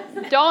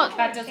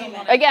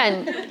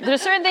 Again,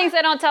 there's certain things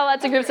I don't tell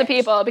lots of groups of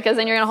people because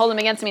then you're going to hold them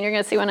against me and you're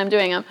going to see when I'm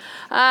doing them.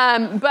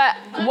 But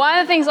one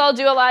of the things I'll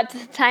do a lot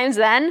of times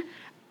then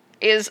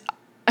is...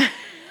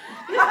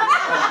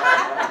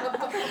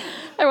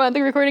 I want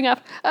the recording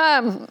off.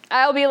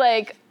 I'll be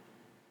like...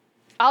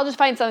 I'll just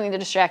find something to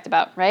distract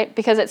about, right?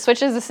 Because it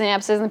switches the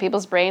synapses in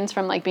people's brains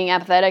from being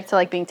apathetic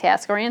to being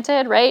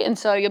task-oriented, right? And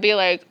so you'll be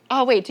like,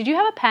 oh, wait, did you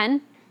have a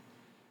pen?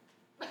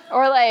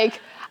 Or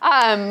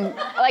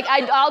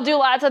I'll do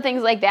lots of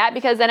things like that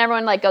because then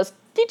everyone goes,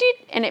 dee-dee,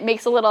 and it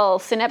makes a little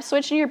synapse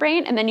switch in your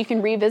brain, and then you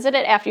can revisit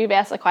it after you've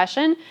asked the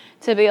question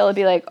to be able to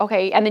be like,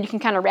 okay, and then you can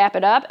kind of wrap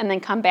it up and then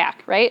come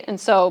back, right? And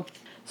so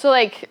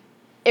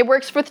it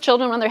works with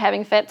children when they're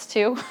having fits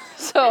too.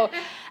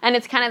 And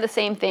it's kind of the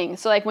same thing.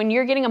 So when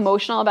you're getting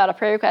emotional about a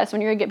prayer request,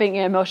 when you're getting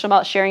emotional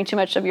about sharing too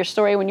much of your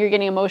story, when you're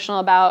getting emotional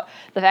about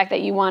the fact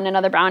that you want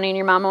another brownie and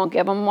your mom won't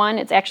give them one,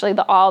 it's actually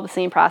all the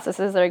same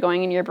processes that are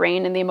going in your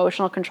brain, and the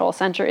emotional control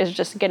center is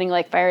just getting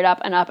fired up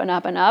and up and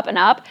up and up and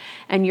up,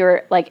 and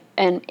your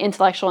and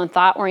intellectual and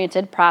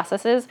thought-oriented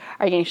processes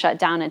are getting shut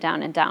down and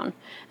down and down.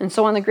 And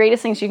so one of the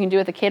greatest things you can do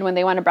with a kid when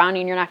they want a brownie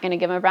and you're not going to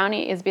give them a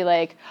brownie is be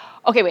like,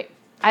 okay, wait,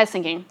 I was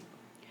thinking,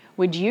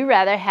 would you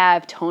rather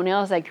have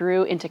toenails that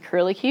grew into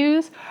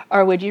curlicues,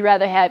 or would you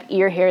rather have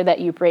ear hair that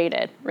you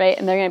braided, right?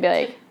 And they're going to be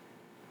like,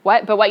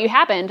 what? But what you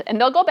happened, and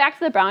they'll go back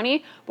to the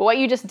brownie, but what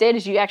you just did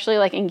is you actually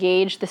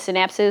engaged the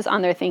synapses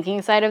on their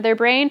thinking side of their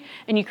brain,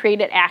 and you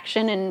created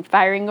action and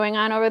firing going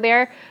on over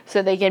there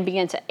so they can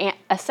begin to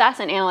assess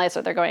and analyze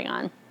what they're going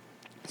on.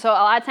 So a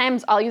lot of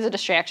times I'll use a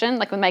distraction.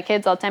 With my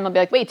kids all the time, I'll be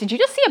like, wait, did you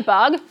just see a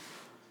bug?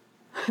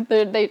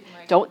 They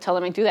don't tell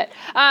them I do that.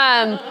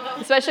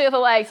 Especially with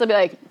the so they'll be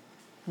like,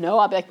 no,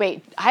 I'll be like,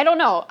 wait, I don't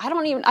know.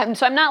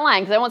 So I'm not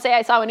lying because I won't say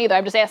I saw one either.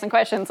 I'm just asking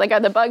questions. Are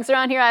the bugs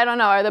around here? I don't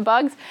know. Are the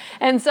bugs?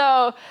 And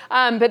so,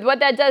 but what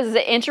that does is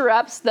it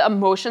interrupts the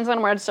emotions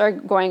on where it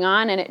starts going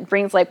on, and it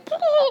brings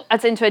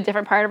us into a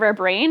different part of our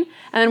brain.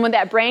 And then when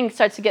that brain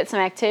starts to get some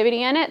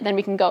activity in it, then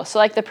we can go.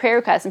 So the prayer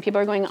request, and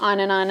people are going on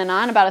and on and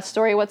on about a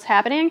story, what's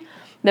happening.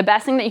 The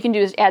best thing that you can do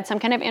is add some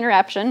kind of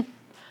interruption.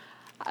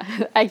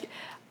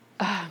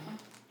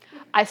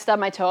 I stub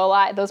my toe a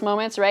lot at those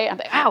moments, right? I'm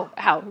like, ow,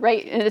 ow,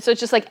 right? And so it's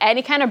just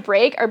any kind of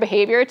break or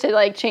behavior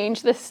to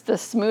change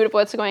the mood of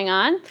what's going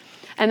on.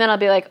 And then I'll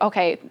be like,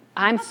 okay,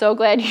 I'm so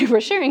glad you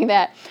were sharing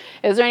that.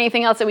 Is there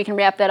anything else that we can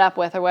wrap that up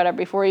with or whatever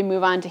before we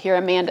move on to hear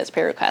Amanda's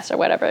prayer request or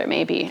whatever it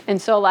may be?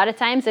 And so a lot of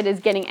times it is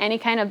getting any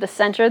kind of the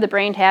center of the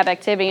brain to have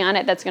activity on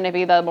it that's going to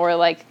be the more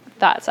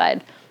thought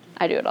side.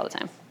 I do it all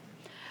the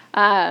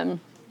time.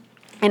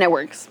 And it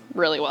works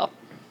really well.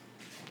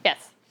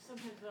 Yes.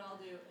 Sometimes what I'll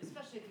do,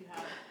 especially if you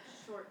have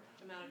a short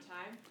amount of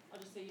time, I'll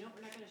just say,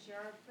 we're not going to share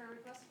our prayer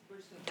requests. We're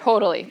just going to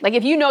Totally. Like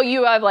if you know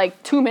you have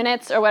like 2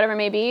 minutes or whatever it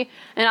may be,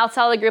 and I'll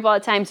tell the group all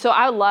the time. So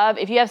I love,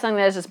 if you have something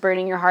that is just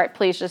burning your heart,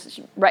 please just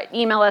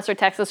email us or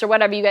text us or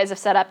whatever you guys have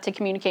set up to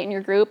communicate in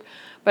your group.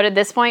 But at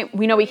this point,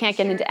 we know we can't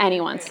get into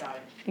anyone's.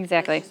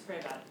 Exactly. Let's just pray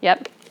about it.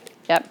 Yep.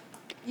 Yep.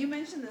 You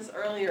mentioned this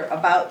earlier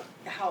about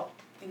how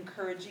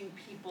encouraging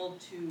people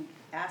to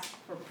ask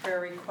for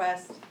prayer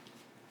requests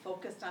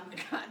focused on the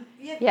God.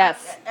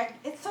 Yes.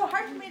 It's so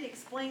hard for me to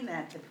explain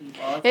that to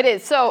people. It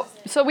is. So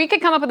we could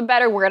come up with a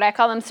better word. I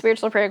call them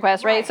spiritual prayer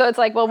requests, right? So it's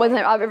like, well,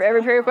 wasn't every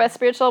prayer request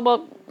spiritual?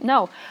 Well,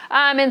 no.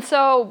 And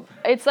so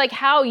it's like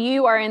how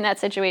you are in that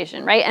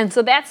situation, right? And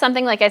so that's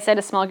something, like I said,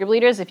 as small group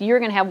leaders, if you're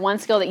going to have one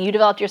skill that you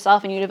developed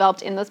yourself and you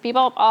developed in those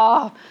people,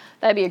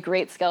 that'd be a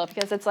great skill,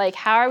 because it's like,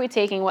 how are we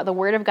taking what the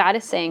Word of God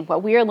is saying,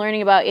 what we are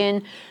learning about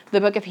in the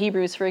book of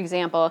Hebrews, for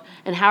example,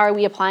 and how are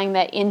we applying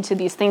that into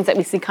these things that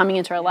we see coming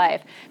into our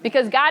life?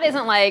 Because God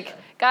isn't like,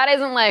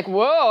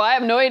 whoa, I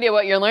have no idea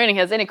what you're learning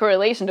has any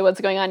correlation to what's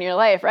going on in your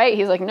life, right?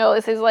 He's like, no,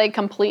 this is like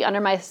complete under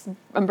my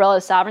umbrella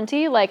of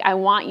sovereignty. Like, I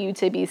want you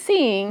to be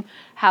seeing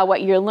how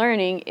what you're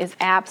learning is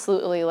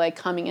absolutely like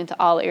coming into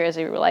all areas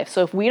of your life.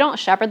 So if we don't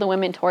shepherd the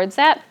women towards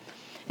that,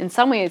 in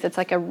some ways, it's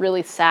like a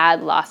really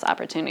sad lost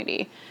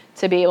opportunity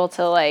to be able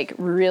to like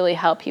really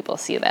help people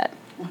see that.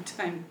 One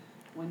time,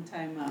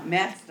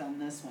 Matt's done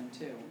this one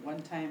too.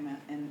 One time,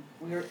 and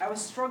I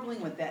was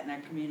struggling with that in our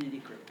community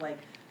group. Like,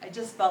 I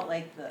just felt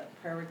like the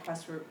prayer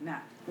requests were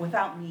not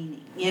without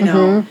meaning,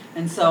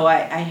 And so I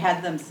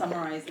had them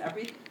summarize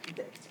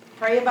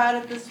pray about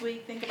it this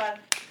week, think about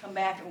it, come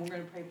back, and we're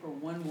going to pray for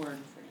one word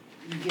for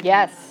you. You give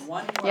me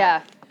one word.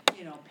 Yeah.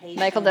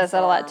 Michael does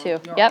that a lot too.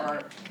 Yep.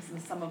 Or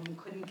some of them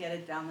couldn't get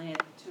it down, they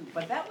had two.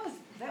 But that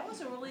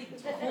was a really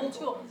cool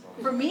tool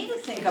for me to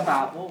think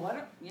about. Well,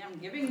 I'm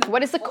giving them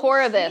what is the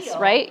core of this,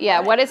 right?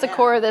 Yeah. What is the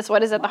core of this?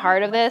 What is at the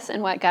heart of this?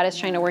 And what God is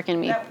trying to work in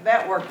me.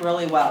 That worked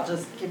really well.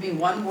 Just give me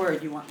one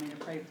word you want me to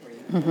pray for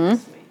you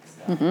this week.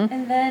 So.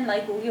 And then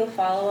we'll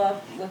follow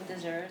up with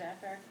dessert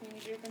after our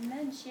community group, and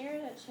then share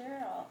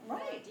all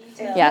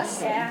details. Yes.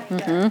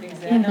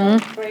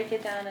 Break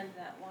it down into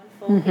that one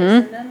focus,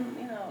 and then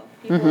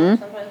people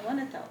sometimes want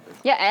to tell this.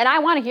 Yeah, and I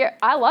want to hear.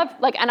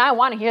 And I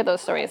want to hear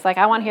those stories. Like,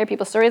 I want to hear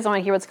people's stories. I want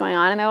to hear what's going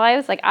on in their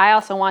lives. Like, I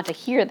also want to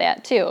hear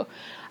that too.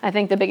 I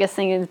think the biggest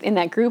thing in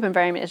that group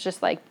environment is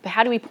just like,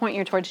 how do we point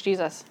you towards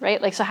Jesus,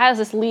 right? Like, so how is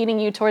this leading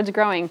you towards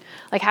growing?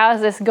 Like, how is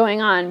this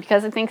going on?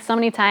 Because I think so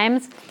many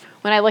times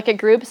when I look at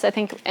groups, I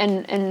think,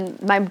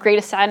 and my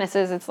greatest sadness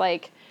is it's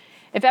like,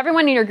 if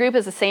everyone in your group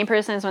is the same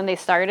person as when they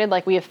started,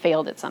 like, we have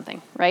failed at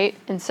something, right?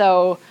 And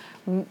so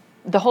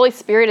the Holy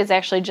Spirit is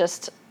actually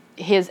just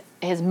his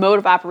mode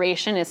of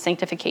operation is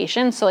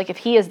sanctification. So like, if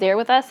he is there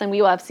with us, then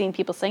we will have seen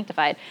people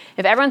sanctified.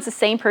 If everyone's the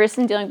same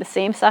person dealing with the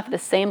same stuff at the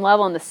same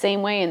level in the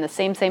same way in the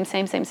same,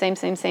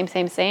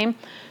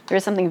 there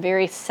is something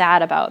very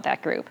sad about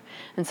that group.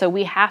 And so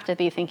we have to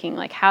be thinking,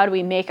 like, how do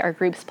we make our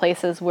groups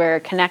places where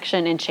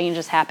connection and change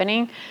is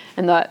happening,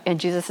 and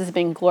Jesus is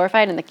being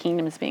glorified and the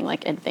kingdom is being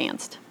like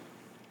advanced.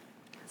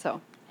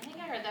 So I think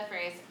I heard that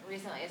phrase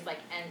recently is like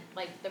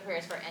the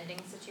prayers for ending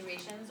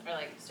situations, or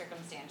like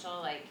circumstantial,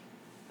 like,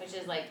 which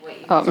is like what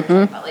you guys were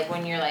talking about. Like,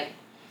 when you're like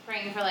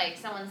praying for like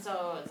someone,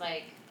 so it's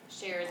like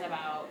shares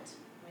about,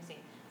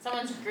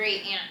 someone's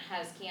great aunt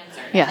has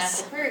cancer. Yes. And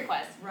that's a prayer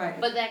request. Right.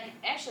 But that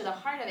actually the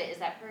heart of it is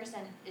that person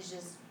is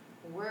just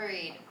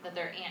worried that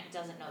their aunt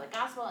doesn't know the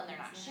gospel and they're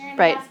not sharing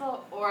the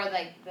gospel, or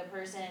like the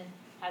person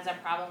has a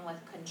problem with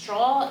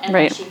control and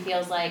like she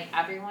feels like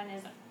everyone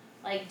is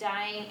like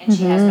dying and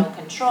she has no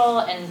control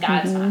and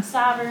God's not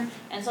sovereign,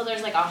 and so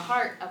there's like a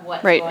heart of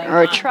what's going on.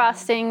 Or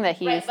trusting that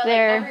he's but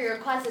there. Like every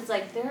request, it's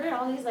like there are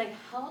all these like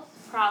health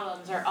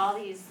problems or all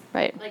these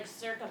like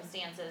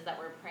circumstances that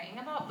we're praying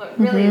about, but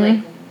really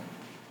like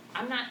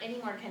I'm not any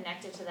more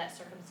connected to that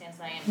circumstance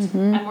than I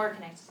am I'm more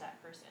connected to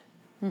that person.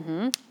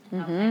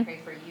 How can I pray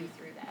for you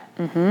through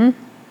that?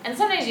 And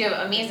sometimes you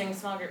have amazing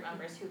small group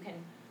members who can,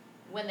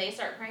 when they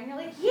start praying, you're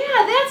like,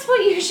 yeah, that's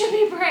what you should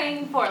be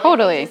praying for. Like,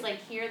 totally. They just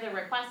like hear the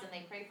request and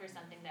they pray for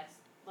something that's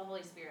the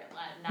Holy Spirit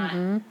led,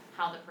 not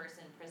how the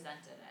person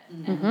presented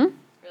it. And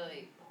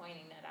really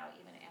pointing that out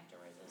even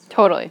afterwards as well.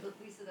 Totally. But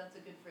Lisa, that's a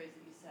good phrase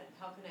that you said.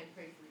 How can I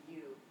pray for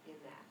you in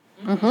that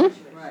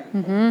situation? Right.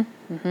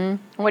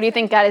 What do you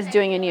think God is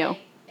doing in you?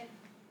 If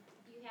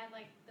you had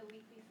like the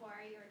week before,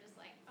 you were just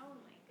like, oh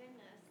my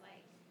goodness,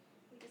 like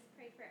we just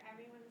pray for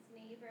everyone's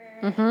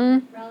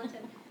neighbor,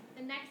 relative.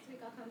 The next week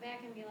I'll come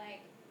back and be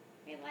like,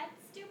 hey, let's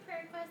do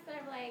prayer requests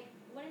that are like,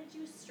 what did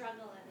you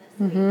struggle in this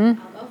week?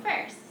 I'll go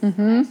first. What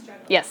I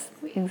struggled in this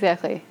week.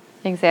 Exactly.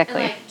 And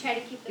like try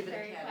to keep the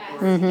prayer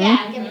requests.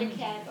 Yeah, give it a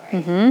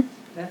category.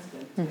 That's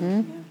good.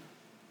 Yeah.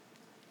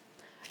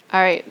 All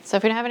right. So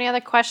if we don't have any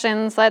other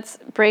questions, let's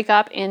break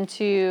up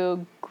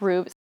into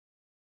groups.